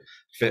to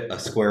fit a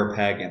square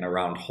peg in a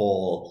round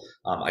hole.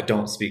 I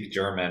don't speak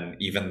German,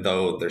 even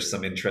though there's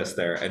some interest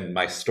there. And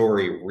my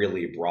story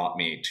really brought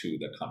me to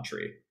the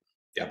country.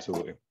 Yeah.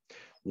 Absolutely.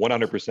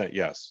 100%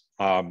 yes.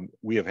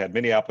 We have had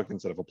many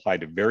applicants that have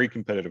applied to very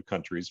competitive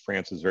countries.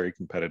 France is very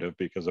competitive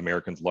because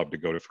Americans love to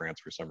go to France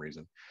for some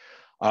reason.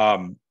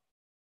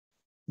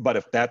 But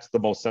if that's the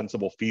most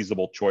sensible,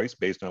 feasible choice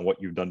based on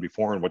what you've done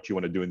before and what you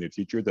want to do in the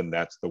future, then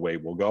that's the way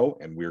we'll go.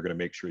 And we're going to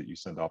make sure that you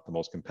send off the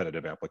most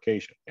competitive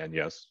application. And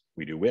yes,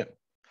 we do win.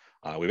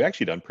 We've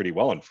actually done pretty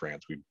well in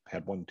France. We've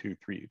had 1, 2,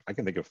 3, I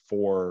can think of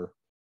 4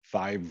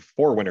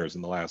 winners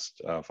in the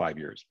last 5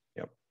 years.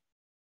 Yep.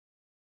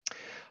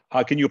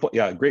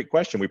 Yeah, great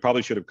question. We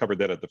probably should have covered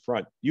that at the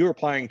front. You're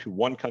applying to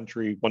one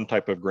country, one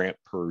type of grant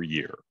per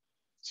year.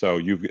 So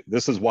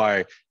this is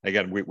why,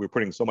 again, we're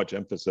putting so much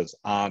emphasis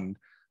on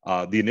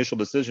the initial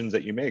decisions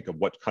that you make of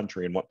what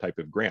country and what type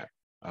of grant.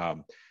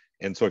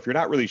 And so if you're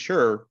not really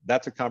sure,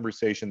 that's a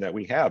conversation that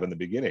we have in the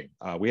beginning.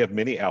 We have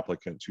many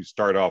applicants who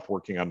start off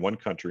working on one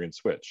country and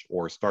switch,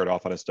 or start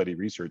off on a study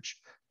research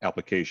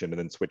application and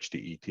then switch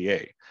to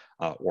ETA,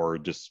 or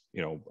just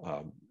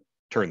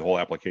turn the whole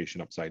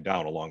application upside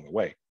down along the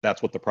way.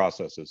 That's what the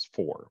process is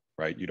for,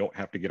 right? You don't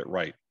have to get it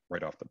right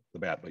off the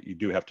bat, but you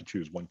do have to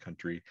choose one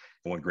country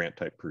and one grant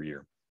type per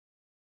year.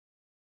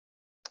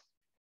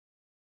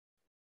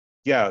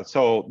 Yeah,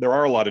 so there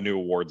are a lot of new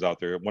awards out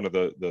there. One of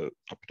the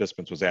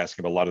participants was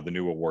asking about a lot of the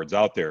new awards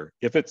out there.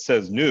 If it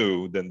says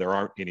new, then there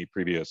aren't any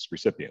previous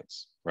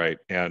recipients, right?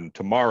 And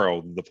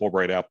tomorrow, the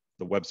Fulbright app,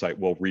 the website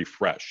will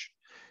refresh.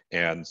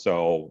 And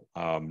so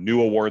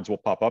new awards will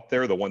pop up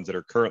there. The ones that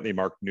are currently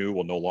marked new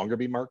will no longer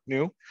be marked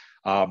new.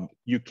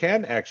 You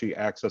can actually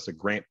access a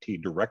grantee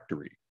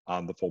directory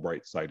on the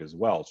Fulbright site as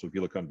well. So if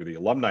you look under the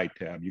alumni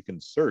tab, you can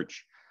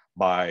search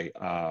by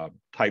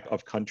type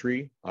of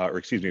country, or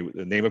excuse me,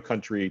 the name of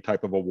country,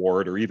 type of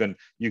award, or even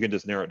you can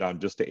just narrow it down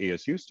just to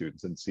ASU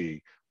students and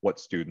see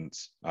what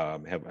students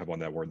have won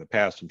that award in the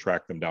past and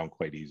track them down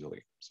quite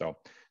easily. So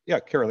yeah,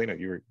 Carolina,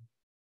 you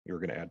were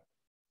going to add.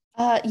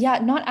 Yeah,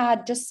 not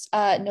add, just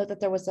note that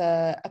there was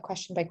a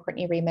question by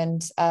Courtney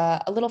Raymond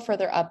a little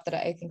further up that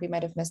I think we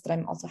might have missed that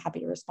I'm also happy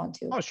to respond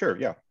to. Oh, sure,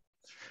 yeah.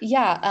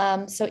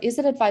 Yeah, so is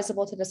it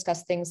advisable to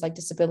discuss things like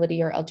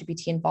disability or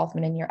LGBT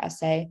involvement in your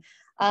essay?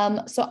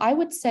 So I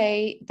would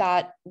say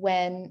that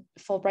when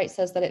Fulbright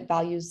says that it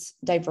values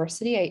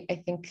diversity, I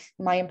think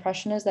my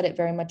impression is that it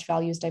very much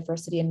values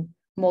diversity in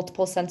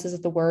multiple senses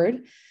of the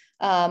word.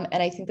 And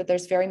I think that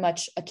there's very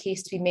much a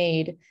case to be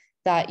made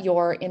that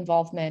your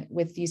involvement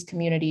with these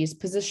communities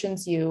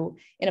positions you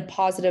in a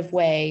positive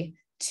way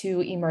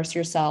to immerse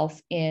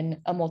yourself in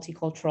a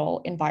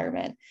multicultural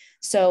environment.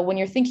 So when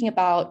you're thinking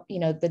about,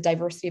 the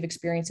diversity of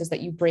experiences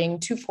that you bring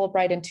to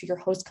Fulbright and to your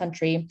host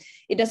country,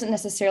 it doesn't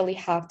necessarily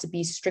have to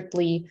be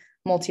strictly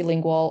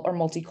multilingual or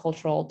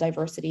multicultural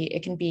diversity.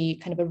 It can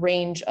be kind of a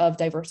range of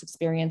diverse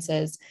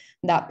experiences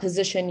that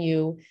position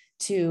you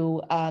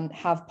to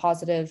have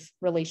positive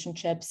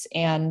relationships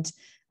and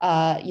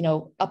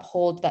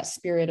uphold that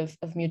spirit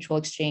of mutual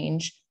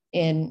exchange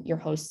in your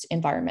host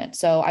environment.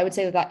 So I would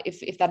say that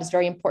if that is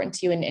very important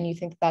to you and you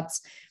think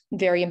that's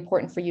very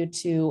important for you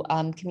to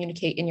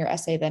communicate in your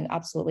essay, then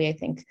absolutely, I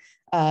think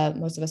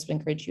most of us would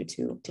encourage you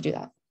to do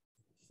that.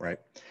 Right.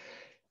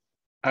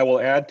 I will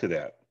add to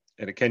that,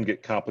 and it can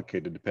get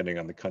complicated depending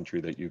on the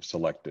country that you've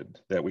selected,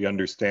 that we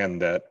understand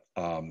that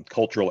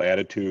cultural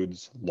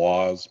attitudes,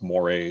 laws,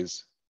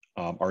 mores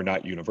are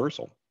not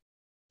universal.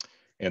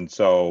 And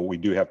so we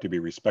do have to be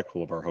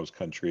respectful of our host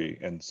country.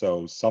 And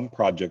so some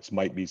projects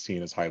might be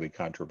seen as highly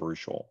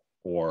controversial,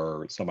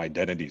 or some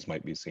identities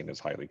might be seen as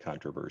highly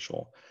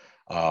controversial.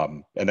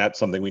 And that's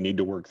something we need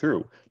to work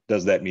through.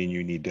 Does that mean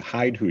you need to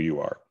hide who you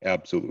are?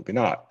 Absolutely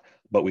not.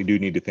 But we do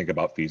need to think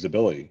about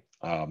feasibility.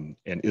 And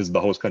is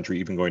the host country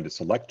even going to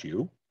select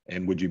you?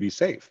 And would you be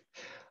safe?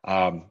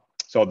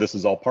 So this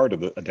is all part of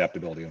the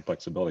adaptability and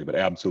flexibility, but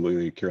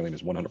absolutely, Caroline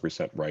is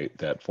 100% right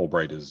that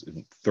Fulbright is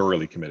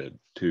thoroughly committed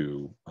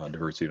to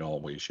diversity in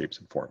all ways, shapes,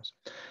 and forms.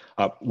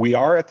 We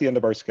are at the end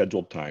of our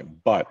scheduled time,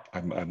 but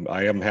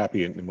I am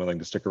happy and willing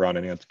to stick around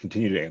and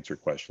continue to answer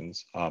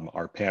questions.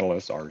 Our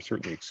panelists are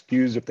certainly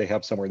excused if they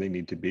have somewhere they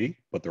need to be,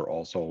 but they're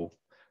also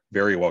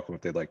very welcome if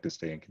they'd like to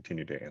stay and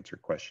continue to answer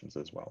questions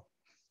as well.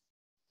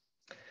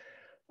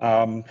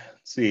 Let's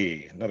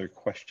see, another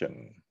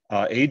question.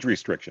 Age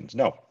restrictions.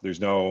 No, there's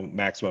no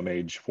maximum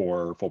age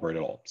for Fulbright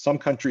at all. Some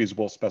countries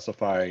will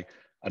specify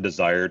a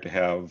desire to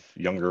have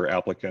younger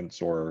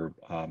applicants, or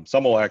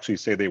some will actually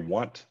say they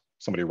want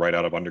somebody right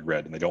out of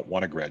undergrad and they don't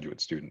want a graduate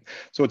student.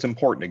 So it's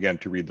important, again,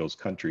 to read those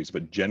countries,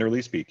 but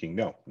generally speaking,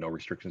 no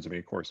restrictions of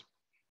any course.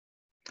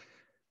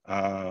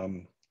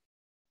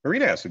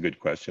 Marina asked a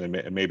good question,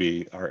 and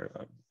maybe our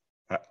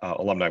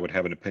alumni would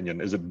have an opinion.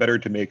 Is it better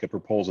to make a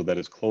proposal that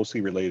is closely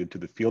related to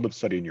the field of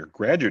study in your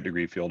graduate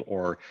degree field,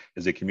 or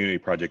is a community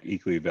project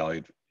equally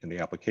valued in the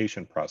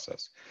application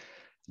process?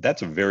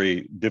 That's a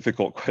very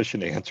difficult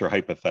question to answer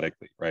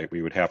hypothetically, right?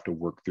 We would have to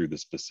work through the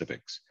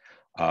specifics.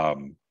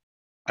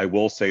 I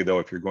will say though,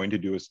 if you're going to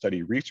do a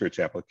study research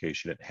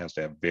application, it has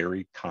to have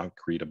very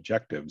concrete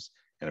objectives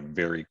and a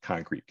very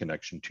concrete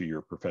connection to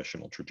your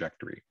professional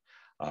trajectory.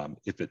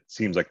 If it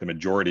seems like the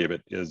majority of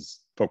it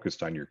is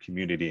focused on your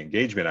community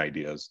engagement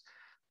ideas,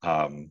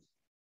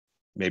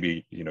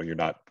 maybe you're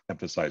not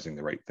emphasizing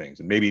the right things.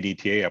 And maybe an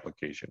ETA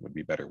application would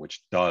be better,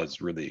 which does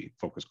really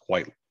focus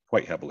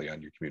quite heavily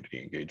on your community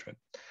engagement.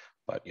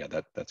 But yeah,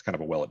 that's kind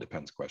of a well, it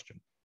depends question.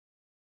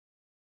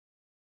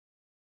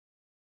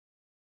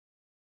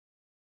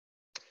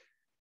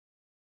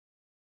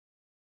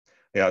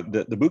 Yeah,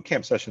 the boot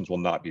camp sessions will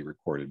not be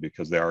recorded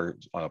because they are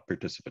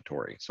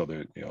participatory. So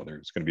there's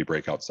going to be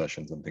breakout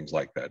sessions and things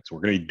like that. So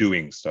we're going to be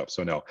doing stuff.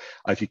 So no,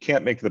 if you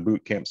can't make the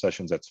boot camp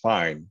sessions, that's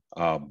fine.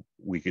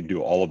 We can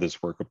do all of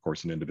this work, of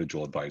course, in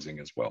individual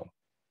advising as well.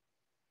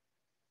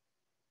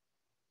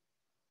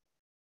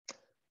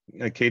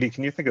 Katie,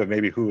 can you think of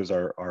maybe who is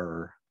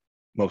our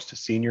most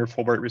senior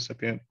Fulbright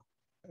recipient?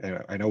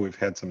 And I know we've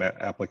had some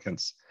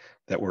applicants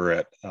that were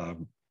at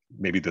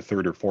maybe the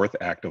third or fourth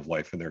act of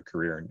life in their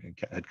career and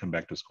had come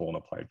back to school and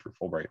applied for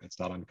Fulbright. It's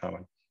not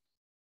uncommon.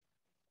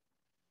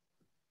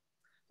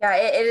 Yeah,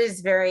 it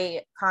is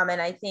very common.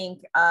 I think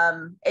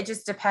it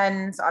just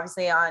depends,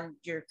 obviously, on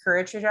your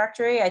career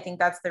trajectory. I think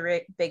that's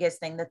the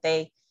biggest thing that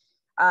they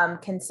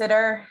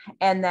consider.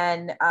 And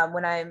then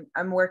when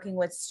I'm working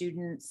with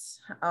students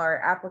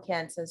or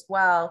applicants as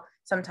well,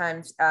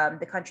 sometimes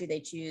the country they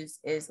choose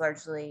is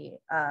largely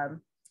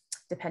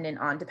dependent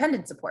on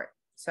dependent support.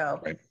 So.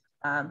 Right.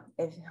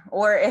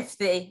 If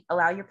they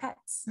allow your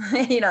pets,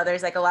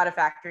 there's like a lot of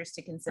factors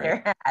to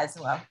consider as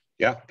well.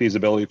 Yeah,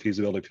 feasibility.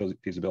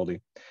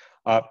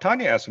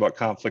 Tanya asked about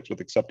conflicts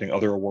with accepting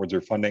other awards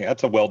or funding.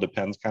 That's a well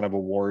depends kind of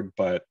award,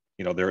 but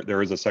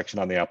there is a section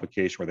on the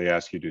application where they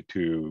ask you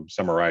to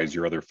summarize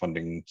your other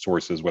funding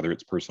sources, whether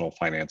it's personal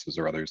finances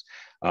or others.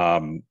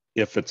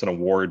 If it's an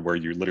award where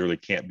you literally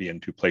can't be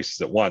in two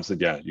places at once, then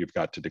yeah, you've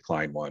got to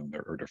decline one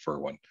or defer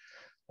one.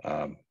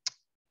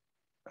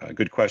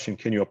 Good question.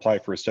 Can you apply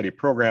for a study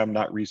program,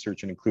 not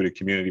research, and include a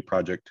community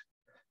project?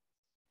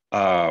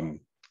 I'm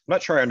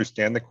not sure I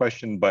understand the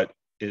question, but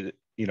it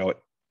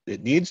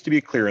it needs to be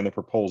clear in the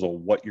proposal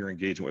what your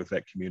engagement with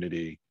that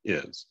community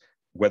is,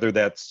 whether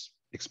that's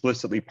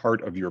explicitly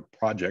part of your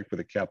project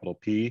with a capital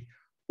P,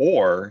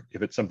 or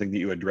if it's something that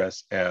you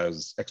address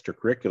as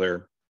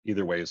extracurricular,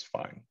 either way is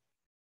fine.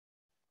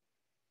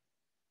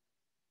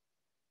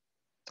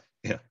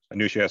 Yeah,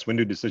 Anusha asked, when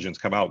do decisions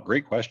come out?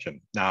 Great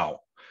question. Now,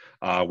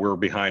 we're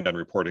behind on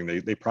reporting.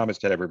 They promised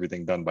to have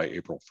everything done by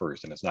April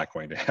 1st, and it's not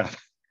going to happen.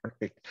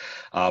 Right?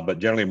 But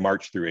generally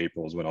March through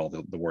April is when all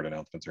the word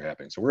announcements are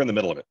happening. So we're in the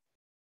middle of it.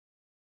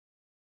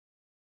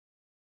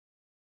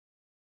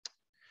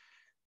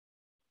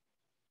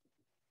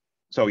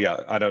 So yeah,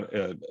 I don't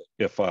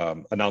if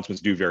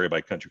announcements do vary by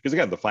country, because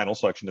again, the final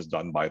selection is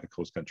done by the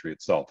host country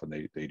itself,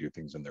 and they do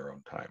things in their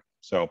own time.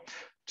 So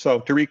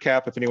to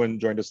recap, if anyone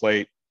joined us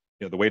late,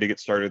 the way to get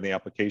started in the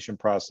application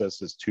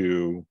process is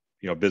to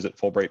visit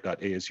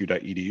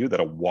fulbright.asu.edu.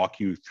 That'll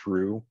walk you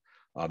through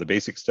the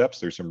basic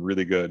steps. There's some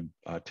really good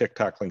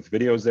TikTok linked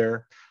videos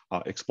there.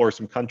 Explore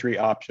some country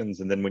options,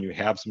 and then when you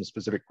have some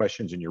specific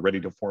questions and you're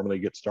ready to formally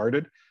get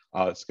started,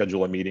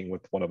 schedule a meeting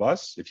with one of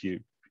us. If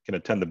you can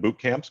attend the boot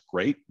camps,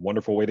 great,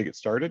 wonderful way to get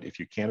started. If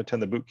you can't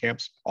attend the boot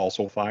camps,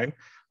 also fine.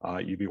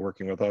 You'd be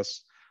working with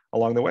us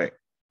along the way.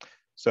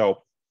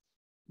 So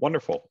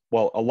wonderful.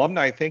 Well,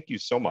 alumni, thank you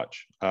so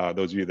much.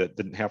 Those of you that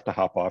didn't have to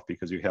hop off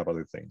because you have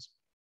other things.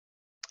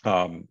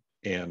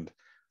 Everyone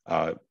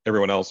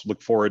else,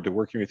 look forward to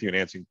working with you and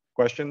answering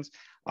questions.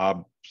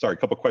 Sorry, a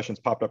couple of questions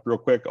popped up real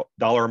quick.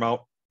 Dollar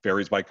amount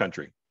varies by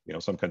country.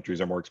 Some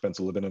countries are more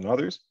expensive to live in than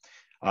others.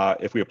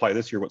 If we apply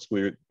this year, what school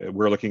year,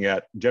 we're looking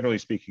at, generally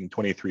speaking,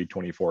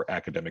 23-24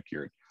 academic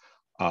year.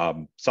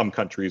 Some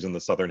countries in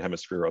the Southern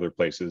Hemisphere or other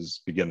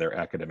places begin their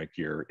academic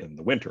year in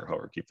the winter,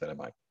 however, keep that in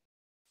mind.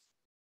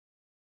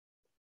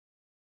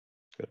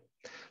 Good.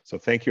 So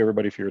thank you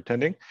everybody for your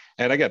attending.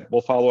 And again,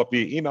 we'll follow up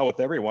via email with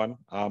everyone.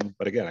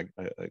 But again,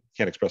 I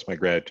can't express my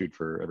gratitude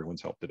for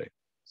everyone's help today.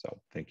 So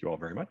thank you all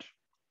very much.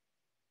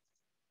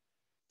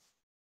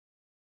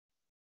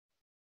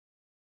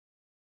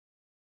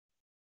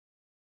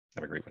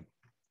 Have a great one.